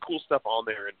all sorts of cool stuff on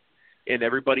there, and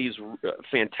everybody's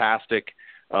fantastic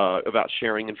about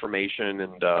sharing information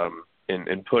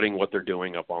and putting what they're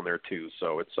doing up on there too.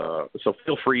 So it's so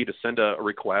feel free to send a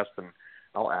request, and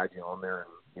I'll add you on there,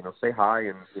 and say hi.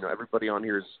 And everybody on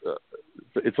here is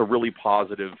it's a really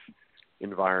positive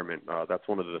environment. That's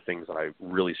one of the things that I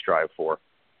really strive for.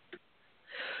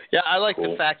 Yeah, I like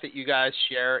the fact that you guys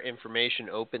share information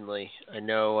openly. I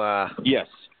know. Yes.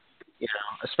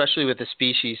 Especially with the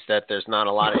species that there's not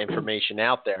a lot of information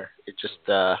out there. It just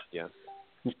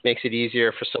makes it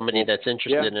easier for somebody that's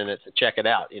interested in it to check it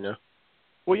out.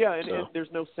 Well, yeah, and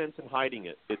there's no sense in hiding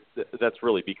it. That's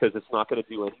really because it's not going to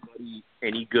do anybody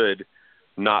any good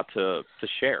not to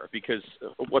share, because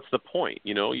what's the point?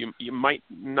 You might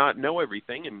not know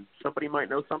everything, and somebody might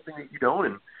know something that you don't,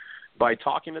 and by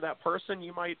talking to that person,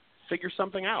 you might figure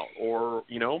something out, or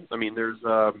there's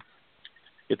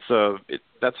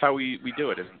that's how we do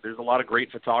it, and there's a lot of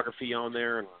great photography on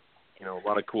there, and a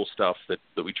lot of cool stuff that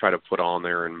we try to put on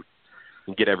there and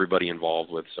get everybody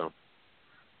involved with. So.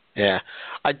 Yeah,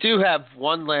 I do have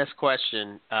one last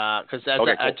question because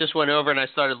I just went over and I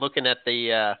started looking at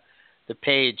the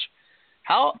page.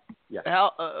 How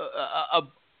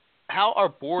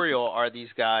arboreal are these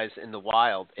guys in the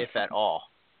wild, if at all?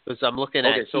 Because I'm looking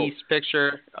at Keith's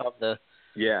picture of the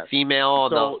female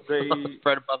on the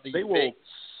right above the UV.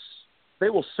 They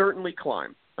will certainly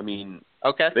climb. I mean,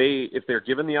 if they're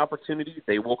given the opportunity,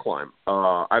 they will climb.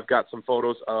 I've got some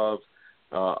photos of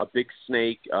a big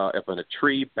snake up in a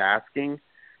tree basking,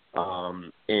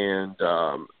 so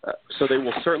they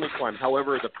will certainly climb.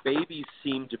 However, the babies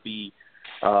seem to be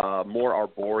more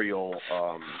arboreal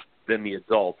than the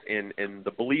adults, and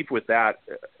the belief with that,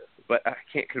 but I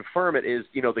can't confirm it, is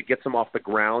that gets them off the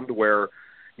ground where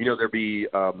there'd be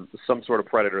some sort of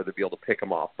predator that'd be able to pick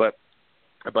them off. But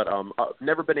I've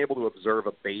never been able to observe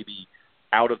a baby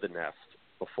out of the nest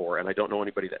before, and I don't know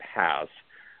anybody that has.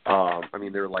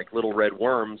 They're like little red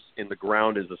worms, and the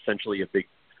ground is essentially a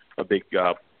big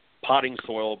potting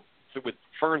soil with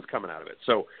ferns coming out of it.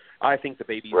 So I think the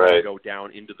babies will go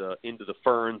down into the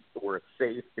ferns where it's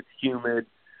safe, it's humid.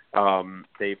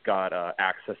 They've got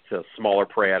access to smaller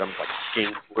prey items like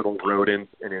skinks, little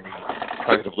rodents, and any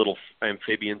kinds of little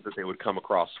amphibians that they would come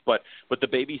across. But the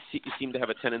babies seem to have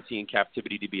a tendency in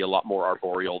captivity to be a lot more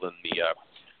arboreal than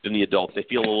the adults. They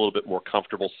feel a little bit more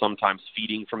comfortable sometimes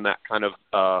feeding from that kind of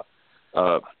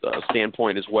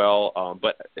standpoint as well.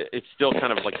 But it's still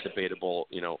kind of like debatable,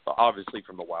 obviously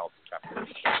from the Wild chapter.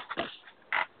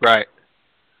 Right.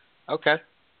 Okay.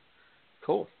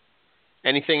 Cool.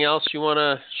 Anything else you want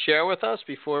to share with us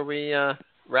before we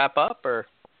wrap up or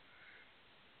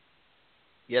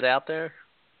get out there?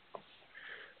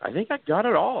 I think I got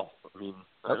it all.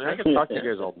 I could talk to you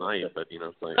guys all night, but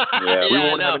it's like we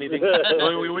won't have anything.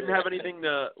 We wouldn't have anything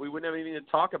to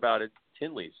talk about at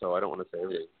Tinley, so I don't want to say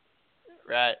everything.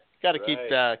 Right. Got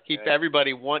to keep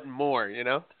everybody wanting more,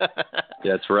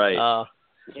 That's right.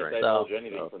 That's right.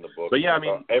 Anything from the book. But yeah,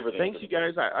 thanks you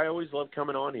guys. I always love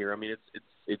coming on here.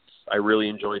 It's I really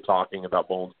enjoy talking about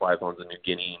Boelen's Pythons in New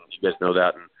Guinea, and you guys know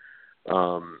that.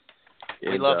 And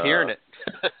we love hearing it.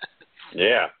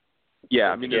 Yeah.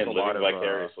 Yeah, there's a lot of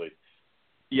vicariously.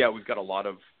 We've got a lot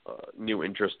of new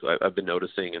interest I've been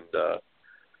noticing, and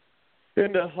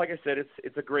like I said,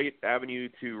 it's a great avenue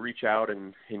to reach out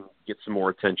and get some more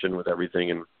attention with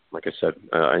everything. And like I said,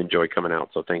 I enjoy coming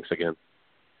out. So thanks again.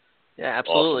 Yeah,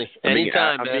 absolutely. Awesome.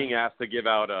 Anytime. I'm being asked to give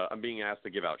out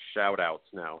shout outs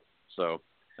now. So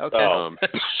okay,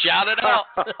 shout it out.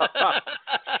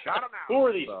 Shout them out. Who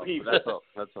are these people?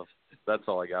 That's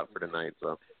all I got for tonight.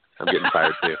 So I'm getting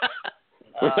tired too.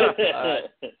 All right.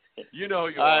 You know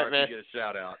you all are. Right, man. You get a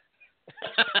shout out.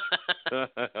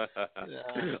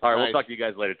 All right, we'll talk to you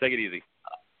guys later. Take it easy.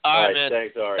 All right, man.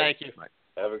 Thanks, Ari. Thank you.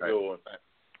 Have a good one. Bye.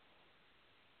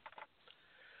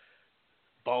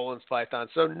 Boelen's Python.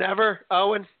 So never,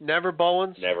 Owen? Never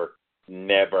Boelen's? Never.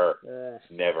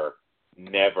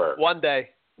 One day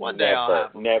I'll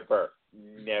have them. Never.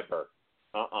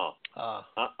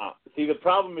 See, the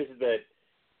problem is that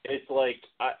it's like,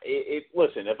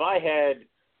 listen, if I had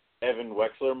Evan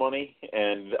Wexler money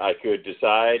and I could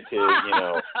decide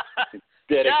to,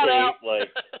 dedicate,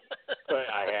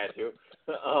 I had to.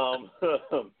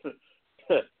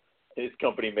 His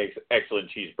company makes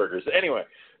excellent cheeseburgers. Anyway,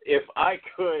 if I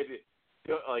could,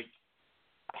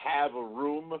 have a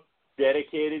room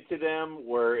dedicated to them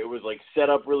where it was set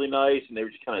up really nice and they were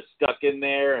just kind of stuck in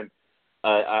there, and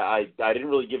I didn't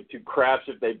really give two craps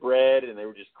if they bred and they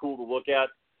were just cool to look at,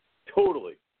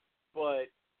 totally. But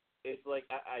it's like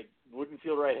I wouldn't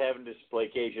feel right having a display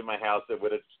cage in my house that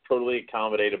would have totally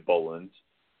accommodated Boelen's.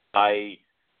 I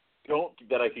don't think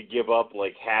that I could give up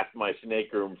half my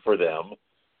snake room for them.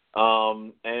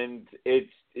 And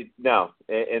no,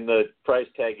 and the price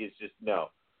tag is just no.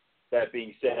 That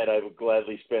being said, I would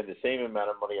gladly spend the same amount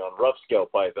of money on rough scale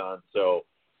pythons, so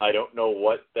I don't know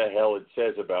what the hell it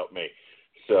says about me.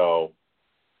 So.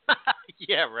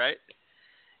 Yeah, right.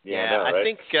 Yeah, no, right? I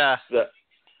think.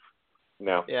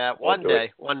 No. Yeah, one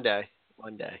day.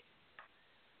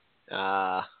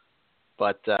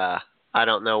 But I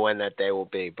don't know when that day will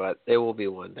be, but it will be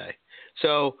one day.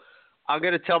 So I'm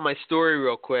going to tell my story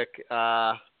real quick.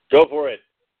 Go for it.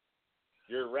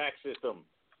 Your rack system.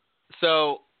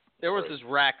 So there was this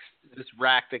rack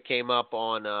that came up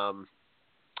on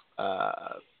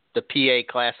the PA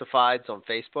Classifieds on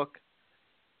Facebook,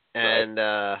 and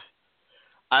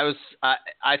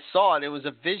I saw it. It was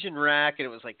a Vision rack, and it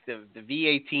was the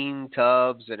V18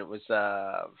 tubs, and it was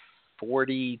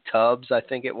 40 tubs, I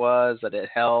think it was, that it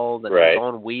held, and it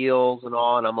was on wheels and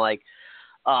all. And I'm like,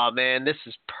 oh man, this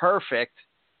is perfect.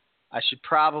 I should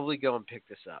probably go and pick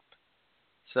this up.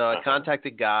 So I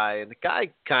contacted Guy, and the guy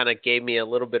kind of gave me a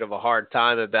little bit of a hard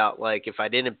time about if I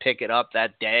didn't pick it up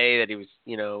that day, that he was,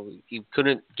 he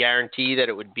couldn't guarantee that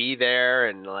it would be there,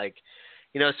 and so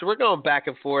we're going back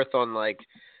and forth on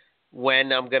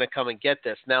when I'm going to come and get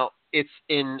this. Now it's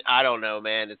in, I don't know,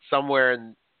 man. It's somewhere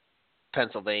in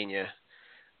Pennsylvania.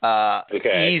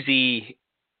 Easy.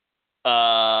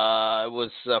 It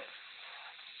was a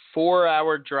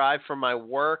 4-hour drive from my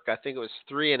work. I think it was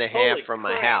 3.5 from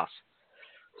my house.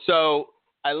 So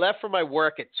I left for my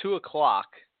work at 2:00,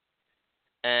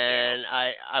 and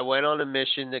I went on a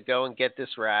mission to go and get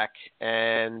this rack,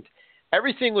 and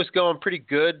everything was going pretty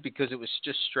good because it was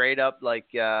just straight up.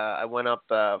 I went up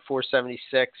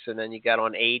 476, and then you got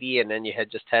on 80, and then you had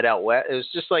just head out west. It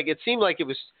was just it seemed like it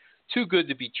was too good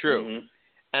to be true. Mm-hmm.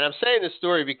 And I'm saying this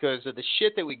story because of the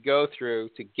shit that we go through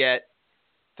to get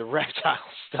the reptile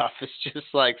stuff. It's just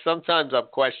sometimes I'm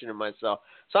questioning myself.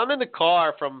 So I'm in the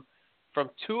car from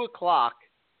 2:00,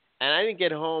 and I didn't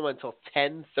get home until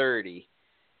 10:30.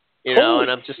 And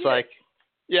I'm just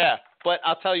yeah. But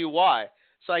I'll tell you why.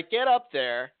 So I get up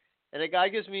there, and the guy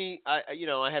gives me, I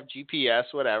have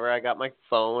GPS, whatever. I got my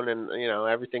phone, and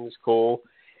everything's cool.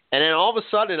 And then all of a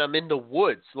sudden, I'm in the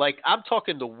woods. I'm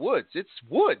talking the woods. It's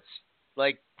woods.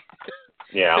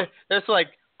 Yeah. There's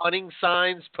hunting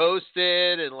signs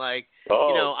posted, and like,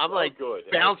 I'm like good.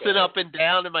 bouncing up and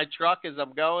down in my truck as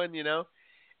I'm going,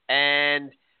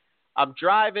 and I'm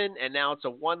driving, and now it's a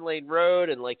 1-lane road,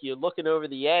 and like you're looking over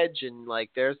the edge, and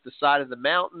like there's the side of the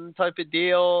mountain type of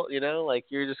deal, like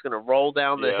you're just gonna roll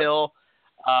down the hill.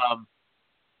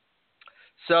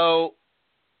 So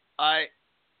I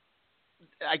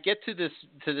get to this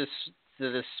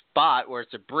spot where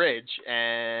it's a bridge,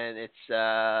 and it's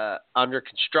under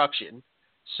construction,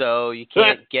 so you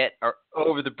can't get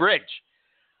over the bridge.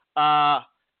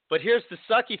 But here's the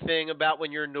sucky thing about when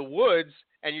you're in the woods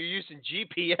and you're using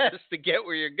GPS to get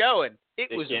where you're going. It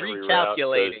was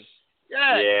recalculating.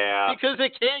 Yeah, because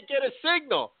it can't get a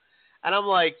signal. And I'm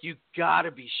like, you got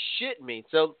to be shitting me.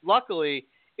 So luckily,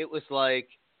 it was like,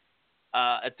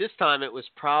 at this time, it was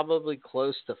probably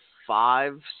close to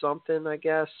 5-something, I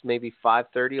guess, maybe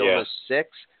 5:30, almost 6.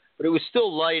 But it was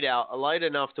still light out, light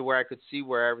enough to where I could see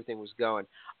where everything was going.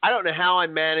 I don't know how I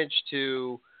managed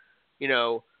to,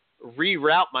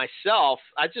 reroute myself.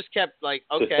 I just kept like,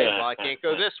 okay, well, I can't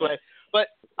go this way. But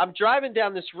I'm driving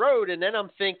down this road, and then I'm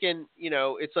thinking,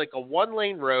 it's like a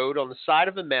 1-lane road on the side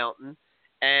of a mountain.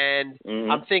 And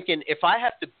I'm thinking, if I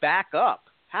have to back up,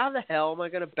 how the hell am I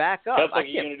going to back up? That's like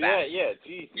you're going to do that. Yeah,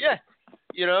 geez. Yeah,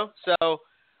 so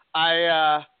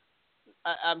I'm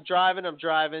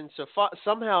driving. So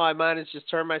somehow I managed to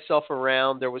turn myself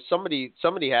around. There was somebody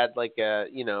had like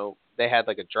they had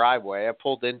like a driveway. I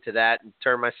pulled into that and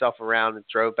turned myself around and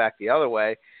drove back the other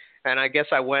way. And I guess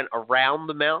I went around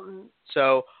the mountain.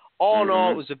 So all in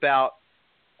all, it was about,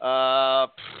 I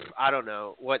don't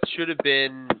know, what should have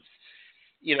been,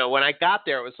 when I got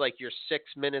there, it was like you're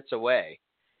 6 minutes away.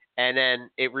 And then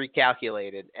it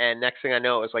recalculated. And next thing I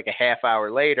know, it was like a half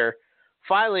hour later.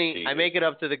 Finally, I make it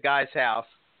up to the guy's house.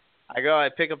 I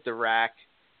pick up the rack,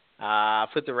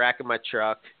 put the rack in my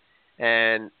truck,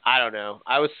 and I don't know.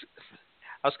 I was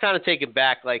kind of taken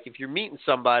back. Like if you're meeting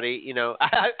somebody,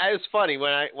 I was funny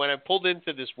when I pulled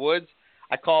into this woods.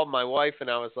 I called my wife and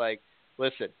I was like,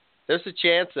 "Listen, there's a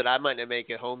chance that I might not make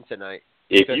it home tonight.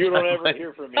 If you don't ever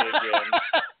hear from me again,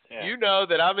 you know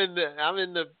that I'm in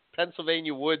the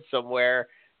Pennsylvania woods somewhere,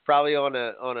 probably on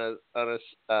a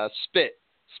spit."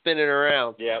 Spinning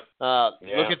around. Yep.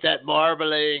 Look at that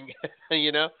marbling,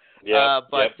 Yeah.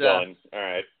 Done. All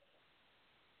right.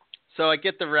 So I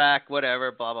get the rack,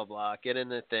 whatever, blah blah blah. Get in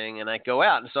the thing, and I go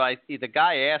out. And so the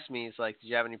guy asked me, he's like, "Did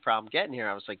you have any problem getting here?"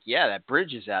 I was like, "Yeah, that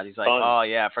bridge is out." He's like, Done. "Oh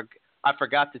yeah, I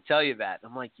forgot to tell you that."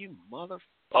 I'm like, "You motherfucker!"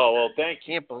 Oh well, thank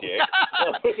you. Can't believe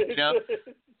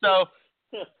So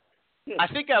I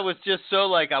think I was just so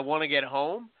like I want to get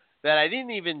home that I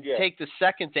didn't even take the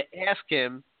second to ask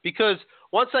him, because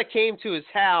once I came to his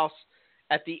house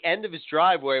at the end of his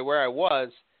driveway where I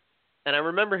was, and I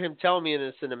remember him telling me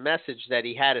this in a message that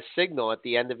he had a signal at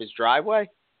the end of his driveway.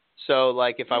 So,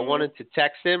 like, if I wanted to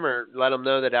text him or let him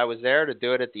know that I was there, to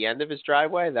do it at the end of his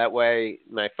driveway, that way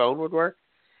my phone would work.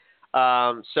 When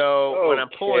I'm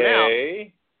pulling out,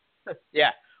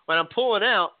 when I'm pulling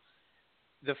out,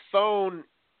 the phone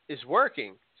is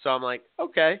working. So I'm like,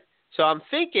 okay. So I'm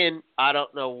thinking, I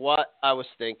don't know what I was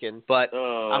thinking, but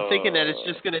I'm thinking that it's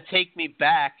just going to take me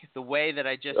back the way that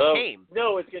I just came.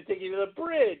 No, it's going to take you to the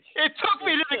bridge. It took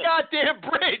me to the goddamn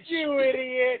bridge. You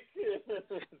idiot.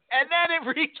 And then it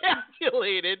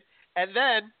recalculated. And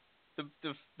then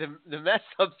the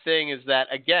messed up thing is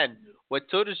that, again, what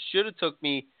should have took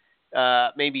me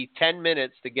maybe 10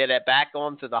 minutes to get it back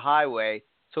onto the highway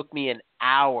took me an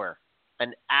hour.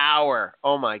 An hour.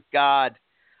 Oh, my God.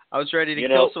 I was ready to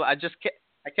kill someone. I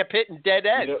kept hitting dead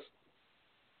ends.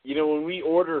 When we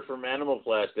order from Animal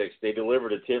Plastics, they deliver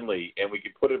to Tinley, and we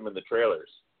can put them in the trailers.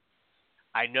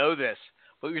 I know this,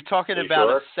 but you're talking about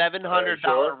a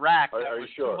 $700 rack that was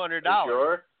 $200. Are you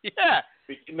sure? Yeah.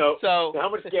 No. So how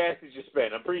much gas did you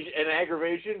spend? I'm pretty sure. And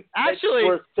aggravation. Actually, it's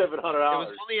worth $700. It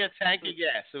was only a tank of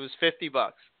gas. It was $50, which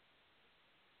wasn't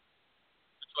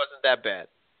that bad.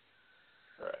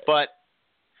 Right. But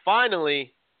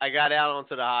finally, I got out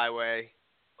onto the highway,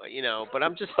 but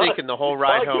I'm just thinking the whole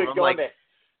ride home. I'm like,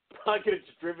 I could have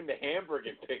just driven to Hamburg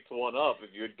and picked one up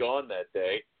if you had gone that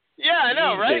day. Yeah, I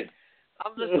know, right?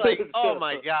 I'm just like, oh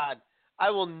my God,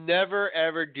 I will never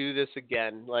ever do this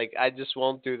again. Like, I just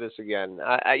won't do this again.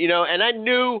 And I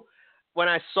knew when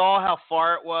I saw how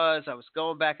far it was, I was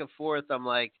going back and forth. I'm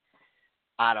like,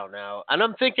 I don't know. And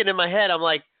I'm thinking in my head, I'm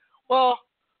like, well,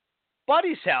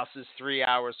 Buddy's house is 3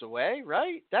 hours away,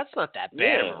 right? That's not that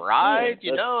bad of a ride,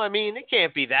 yeah, you know? I mean, it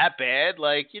can't be that bad.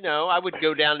 Like, you know, I would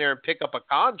go down there and pick up a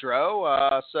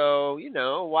Chondro, so, you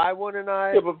know, why wouldn't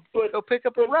I go pick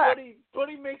up a rack?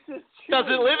 Buddy makes us chili.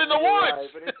 Doesn't live in the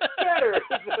woods. But it's better.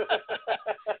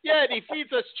 Yeah, and he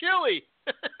feeds us chili.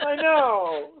 I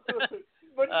know.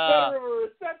 But better of a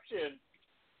reception.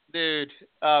 Dude,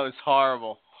 oh, it was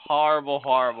horrible. Horrible.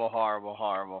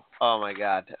 Oh, my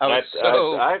God. I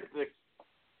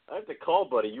have to call,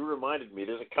 buddy. You reminded me.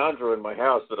 There's a Chondro in my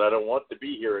house that I don't want to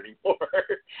be here anymore.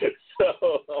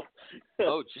 So.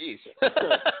 Oh, jeez.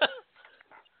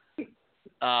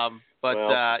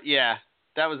 Yeah,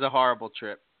 that was a horrible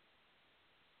trip.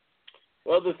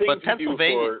 Well, the thing to do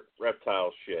Pennsylvania, for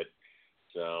reptile shit.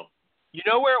 So. You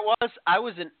know where it was? I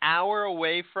was an hour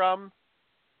away from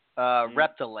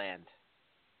Reptiland.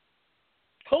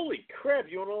 Holy crap!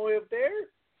 You went all the way up there?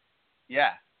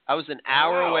 Yeah, I was an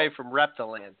hour away from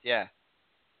Reptiland. Yeah.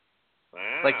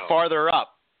 Wow. Like farther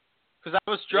up, because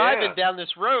I was driving down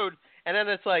this road, and then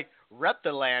it's like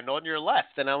Reptiland on your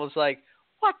left, and I was like,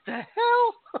 "What the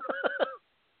hell?"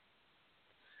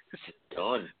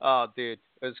 Done. Oh, dude,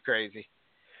 it was crazy.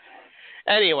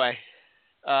 Anyway,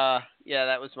 yeah,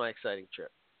 that was my exciting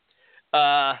trip.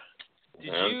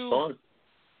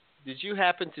 Did you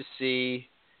happen to see?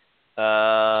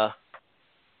 I'm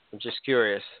just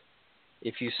curious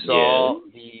if you saw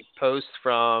the post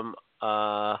from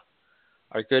our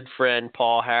good friend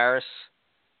Paul Harris,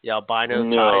 the albino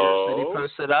tigers that he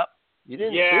posted up. You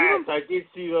didn't see them? Yes, I did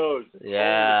see those.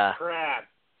 Yeah. Holy crap.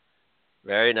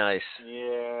 Very nice.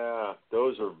 Yeah,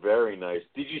 those are very nice.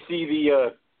 Did you see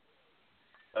the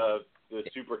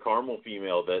super caramel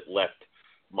female that left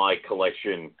my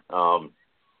collection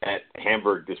at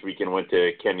Hamburg this weekend? Went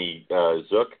to Kenny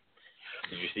Zook.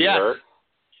 Did you see her?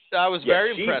 I was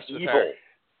very impressed with her.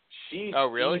 She's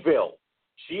really? evil.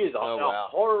 She is a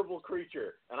horrible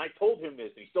creature, and I told him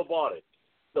this, and he still bought it.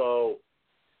 So,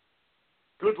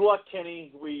 good luck,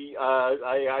 Kenny.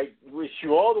 I wish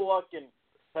you all the luck and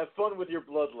have fun with your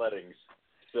bloodlettings.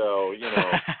 So, you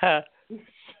know.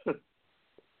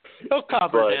 He'll calm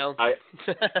her down.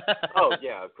 Oh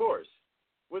yeah, of course.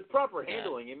 With proper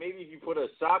handling, and maybe if you put a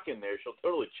sock in there, she'll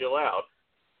totally chill out.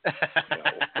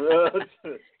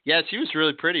 Yeah, she was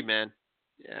really pretty, man.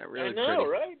 Yeah, really pretty. I know,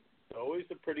 right? Always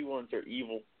the pretty ones are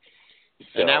evil.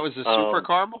 So, and that was a super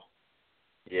caramel?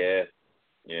 Yeah.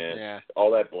 All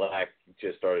that black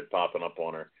just started popping up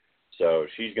on her. So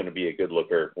she's going to be a good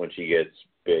looker when she gets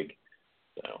big.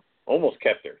 So almost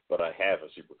kept her, but I have a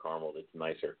super caramel that's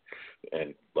nicer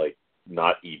and, like,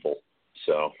 not evil.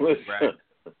 So right.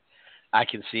 I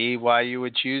can see why you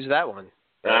would choose that one.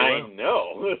 I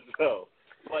know. So,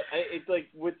 but it's like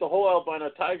with the whole albino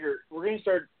tiger, we're going to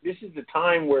start. This is the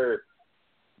time where,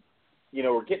 you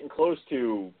know, we're getting close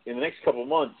to, in the next couple of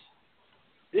months,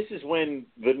 this is when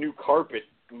the new carpet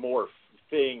morph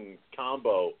thing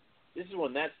combo, this is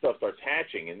when that stuff starts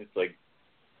hatching, and it's like,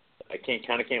 I can't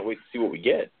wait to see what we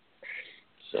get.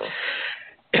 So.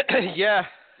 Yeah.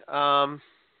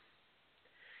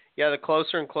 The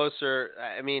closer and closer,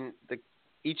 I mean,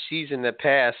 each season that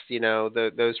passed, you know,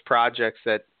 those projects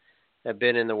that have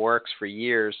been in the works for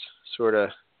years sort of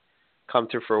come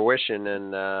to fruition,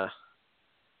 and,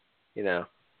 you know,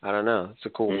 I don't know. It's a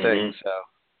cool thing. So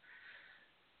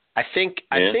I think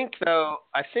though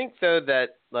that,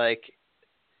 like,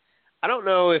 I don't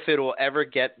know if it will ever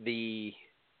get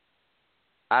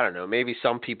I don't know, maybe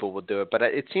some people will do it, but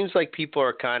it seems like people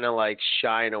are kind of like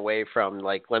shying away from,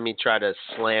 like, let me try to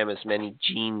slam as many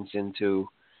genes into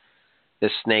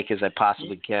this snake as I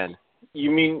possibly can.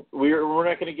 You mean we're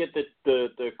not going to get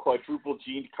the quadruple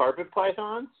gene carpet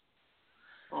pythons?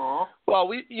 Aw.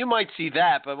 Well, you might see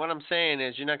that, but what I'm saying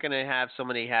is you're not going to have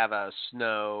somebody have a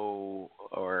snow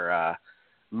or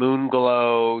moon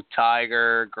glow,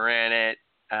 tiger, granite,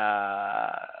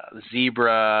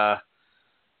 zebra.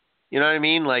 You know what I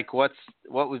mean? Like, what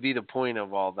would be the point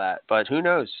of all that? But who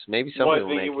knows? Maybe somebody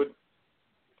will make it.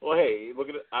 Well, hey, look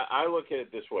at it. I look at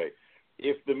it this way: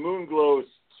 if the moon glow,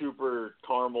 super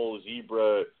caramel,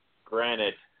 zebra,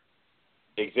 granite,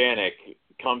 axanthic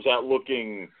comes out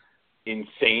looking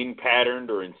insane patterned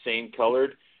or insane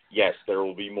colored, yes, there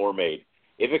will be more made.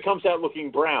 If it comes out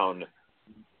looking brown,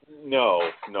 no,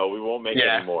 we won't make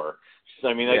any more. So,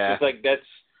 I mean,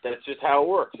 that's just how it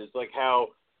works. It's like how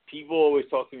people always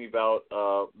talk to me about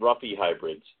roughy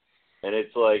hybrids, and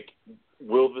it's like,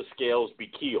 will the scales be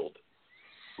keeled?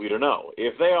 We don't know.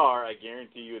 If they are, I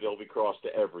guarantee you they'll be crossed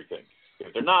to everything.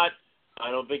 If they're not,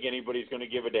 I don't think anybody's going to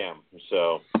give a damn.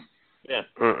 So, yeah.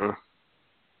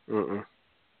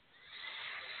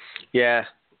 Yeah,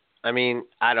 I mean,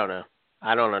 I don't know.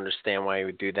 I don't understand why he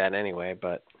would do that anyway,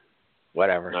 but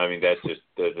whatever. I mean, that's just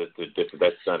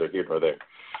that's neither here nor there.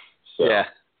 So. Yeah,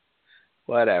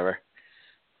 whatever.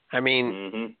 I mean,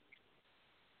 Mm-hmm.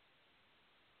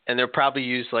 and they'll probably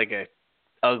use like a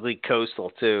ugly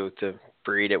coastal too to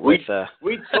breed it with.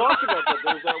 We talked about that.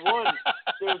 There was that one.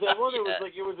 That was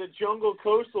like it was a jungle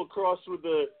coastal crossed with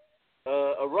a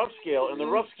rough scale, and the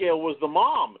rough scale was the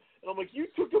mom. And I'm like, you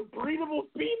took a breedable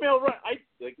female, right?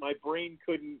 My brain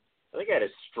couldn't. I think I had a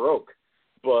stroke,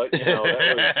 but that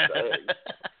was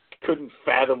couldn't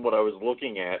fathom what I was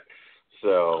looking at.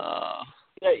 So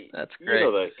that's great.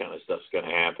 That kind of stuff's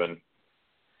gonna happen.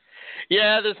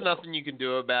 Yeah, there's nothing you can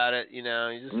do about it. You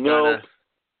just you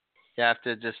have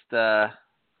to just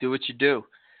do what you do,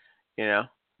 and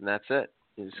that's it.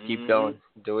 You just keep going,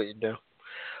 do what you do.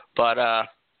 But all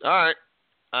right,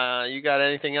 you got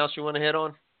anything else you want to hit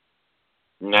on?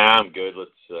 Nah, I'm good.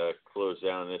 Let's close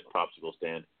down this popsicle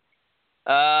stand.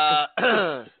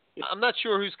 I'm not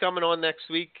sure who's coming on next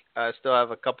week. I still have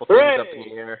a couple things up in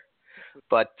the air.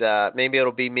 But maybe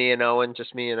it'll be me and Owen,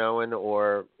 just me and Owen,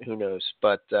 or who knows.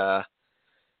 But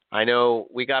I know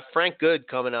we got Frank Good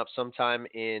coming up sometime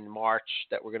in March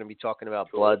that we're going to be talking about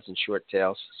bloods and short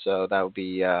tails. So that will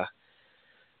be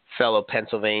fellow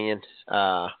Pennsylvanian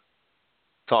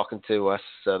talking to us.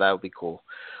 So that would be cool.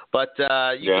 But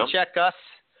you can check us.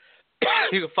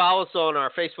 You can follow us on our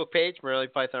Facebook page, Morelia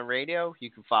Python Radio. You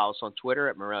can follow us on Twitter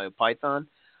at Morelia Python.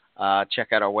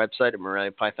 Check out our website at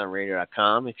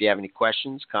MoreliaPythonRadio.com. If you have any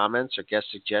questions, comments, or guest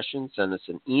suggestions, send us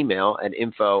an email at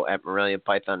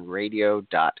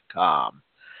info@MoreliaPythonRadio.com.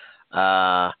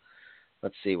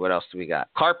 Let's see, what else do we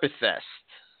got? Carpet Fest,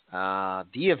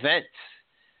 the event.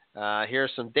 Here are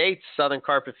some dates. Southern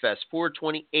Carpet Fest,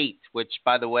 4/28, which,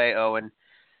 by the way, Owen,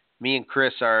 me and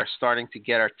Chris are starting to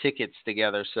get our tickets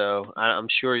together, so I'm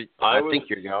sure I think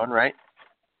you're going, right?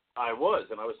 I was,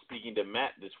 and I was speaking to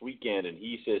Matt this weekend, and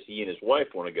he says he and his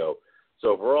wife want to go.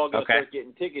 So if we're all going to start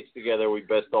getting tickets together, we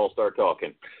best all start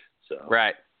talking. So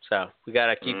right. So we got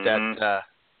to keep that.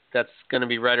 That's going to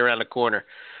be right around the corner.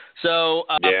 So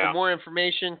for more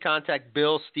information, contact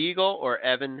Bill Stiegel or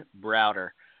Evan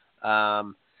Browder.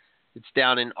 It's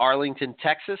down in Arlington,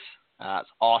 Texas. It's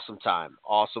awesome time.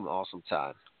 Awesome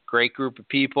time. Great group of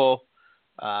people.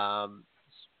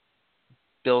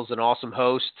 Bill's an awesome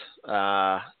host.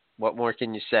 What more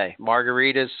can you say?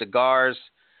 Margaritas, cigars.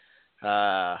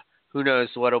 Who knows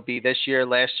what it'll be this year?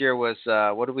 Last year was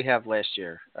what did we have last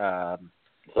year? So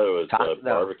it was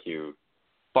barbecue.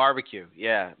 Barbecue,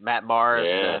 yeah. Matt Morris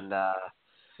and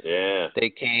they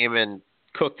came and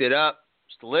cooked it up.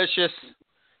 It's delicious.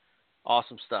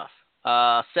 Awesome stuff.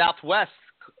 Southwest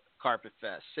Carpet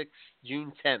Fest,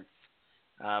 June 10th.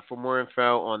 For more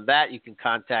info on that, you can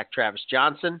contact Travis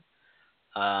Johnson.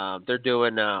 They're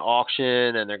doing an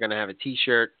auction, and they're going to have a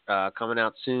T-shirt coming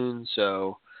out soon,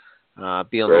 so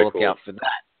be on the lookout for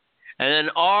that. And then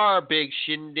our big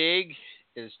shindig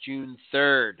is June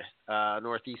 3rd,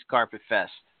 Northeast Carpet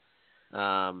Fest,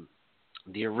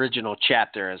 the original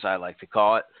chapter, as I like to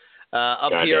call it,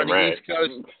 up here on the East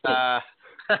Coast.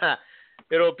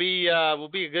 Will be a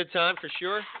good time for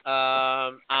sure.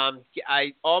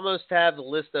 I almost have the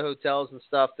list of hotels and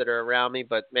stuff that are around me,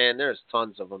 but man, there's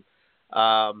tons of them.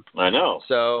 I know.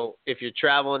 So if you're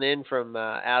traveling in from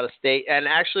out of state, and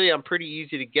actually I'm pretty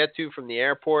easy to get to from the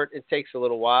airport. It takes a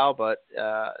little while, but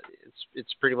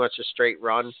it's pretty much a straight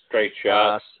run. Straight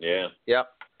shot. Yeah. Yep.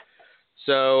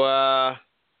 So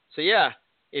yeah,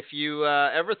 if you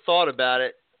ever thought about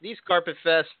it, these Carpet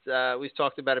Fest, we've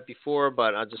talked about it before,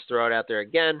 but I'll just throw it out there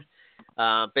again.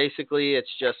 Basically, it's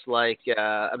just like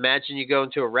imagine you go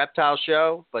into a reptile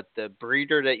show, but the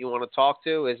breeder that you want to talk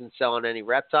to isn't selling any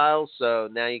reptiles, so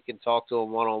now you can talk to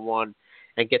them one-on-one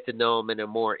and get to know them in a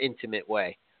more intimate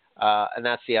way, and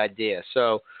that's the idea.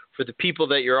 So for the people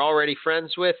that you're already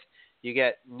friends with, you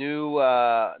get new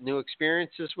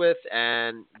experiences with,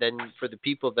 and then for the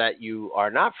people that you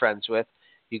are not friends with,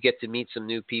 you get to meet some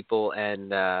new people,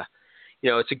 and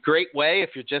it's a great way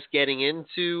if you're just getting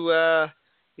into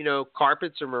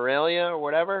carpets or Morelia or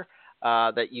whatever,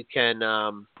 that you can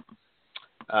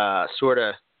sort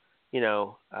of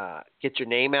get your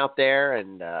name out there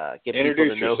and get people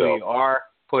to know who you are,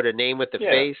 put a name with the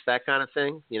face, that kind of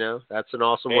thing. That's an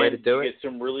awesome way to do it. Get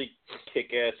some really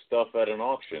kick-ass stuff at an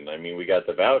auction. I mean, we got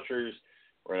the vouchers.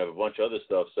 We're going to have a bunch of other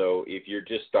stuff. So if you're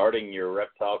just starting your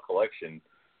reptile collection,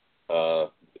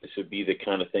 this would be the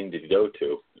kind of thing to go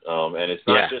to. And it's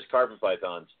not just carpet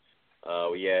pythons.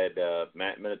 We had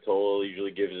Matt Minatola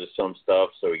usually gives us some stuff,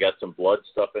 so we got some blood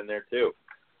stuff in there too.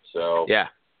 So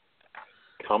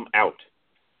come out.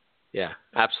 Yeah,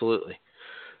 absolutely.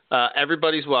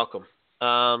 Everybody's welcome.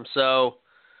 So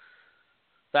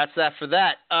that's that for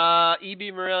that.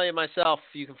 EB Morelia, myself,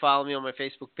 you can follow me on my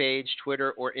Facebook page,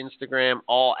 Twitter, or Instagram,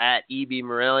 all at EB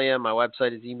Morelia. My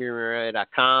website is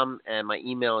ebmorelia.com, and my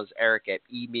email is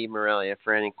eric@ebmorelia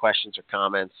for any questions or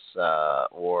comments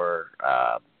or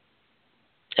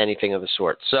anything of the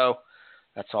sort. So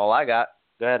that's all I got.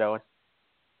 Go ahead, Owen.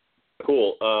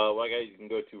 Cool. Well, guys, you can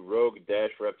go to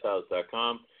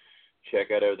rogue-reptiles.com.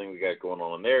 Check out everything we got going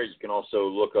on there. You can also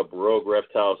look up Rogue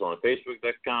Reptiles on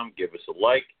Facebook.com. Give us a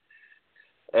like.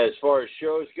 As far as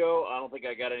shows go, I don't think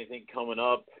I got anything coming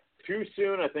up too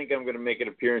soon. I think I'm going to make an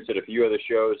appearance at a few other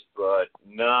shows, but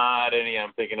not any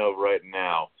I'm thinking of right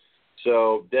now.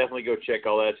 So definitely go check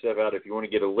all that stuff out. If you want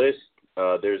to get a list,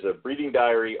 there's a breeding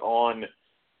diary on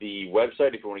the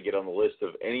website. If you want to get on the list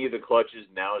of any of the clutches,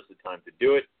 now is the time to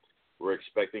do it. We're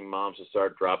expecting moms to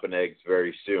start dropping eggs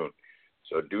very soon.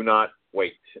 So do not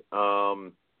wait.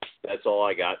 That's all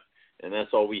I got, and that's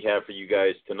all we have for you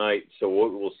guys tonight. So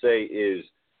what we'll say is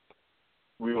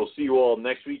we will see you all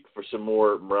next week for some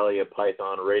more Morelia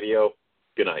Python Radio.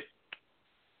 Good night.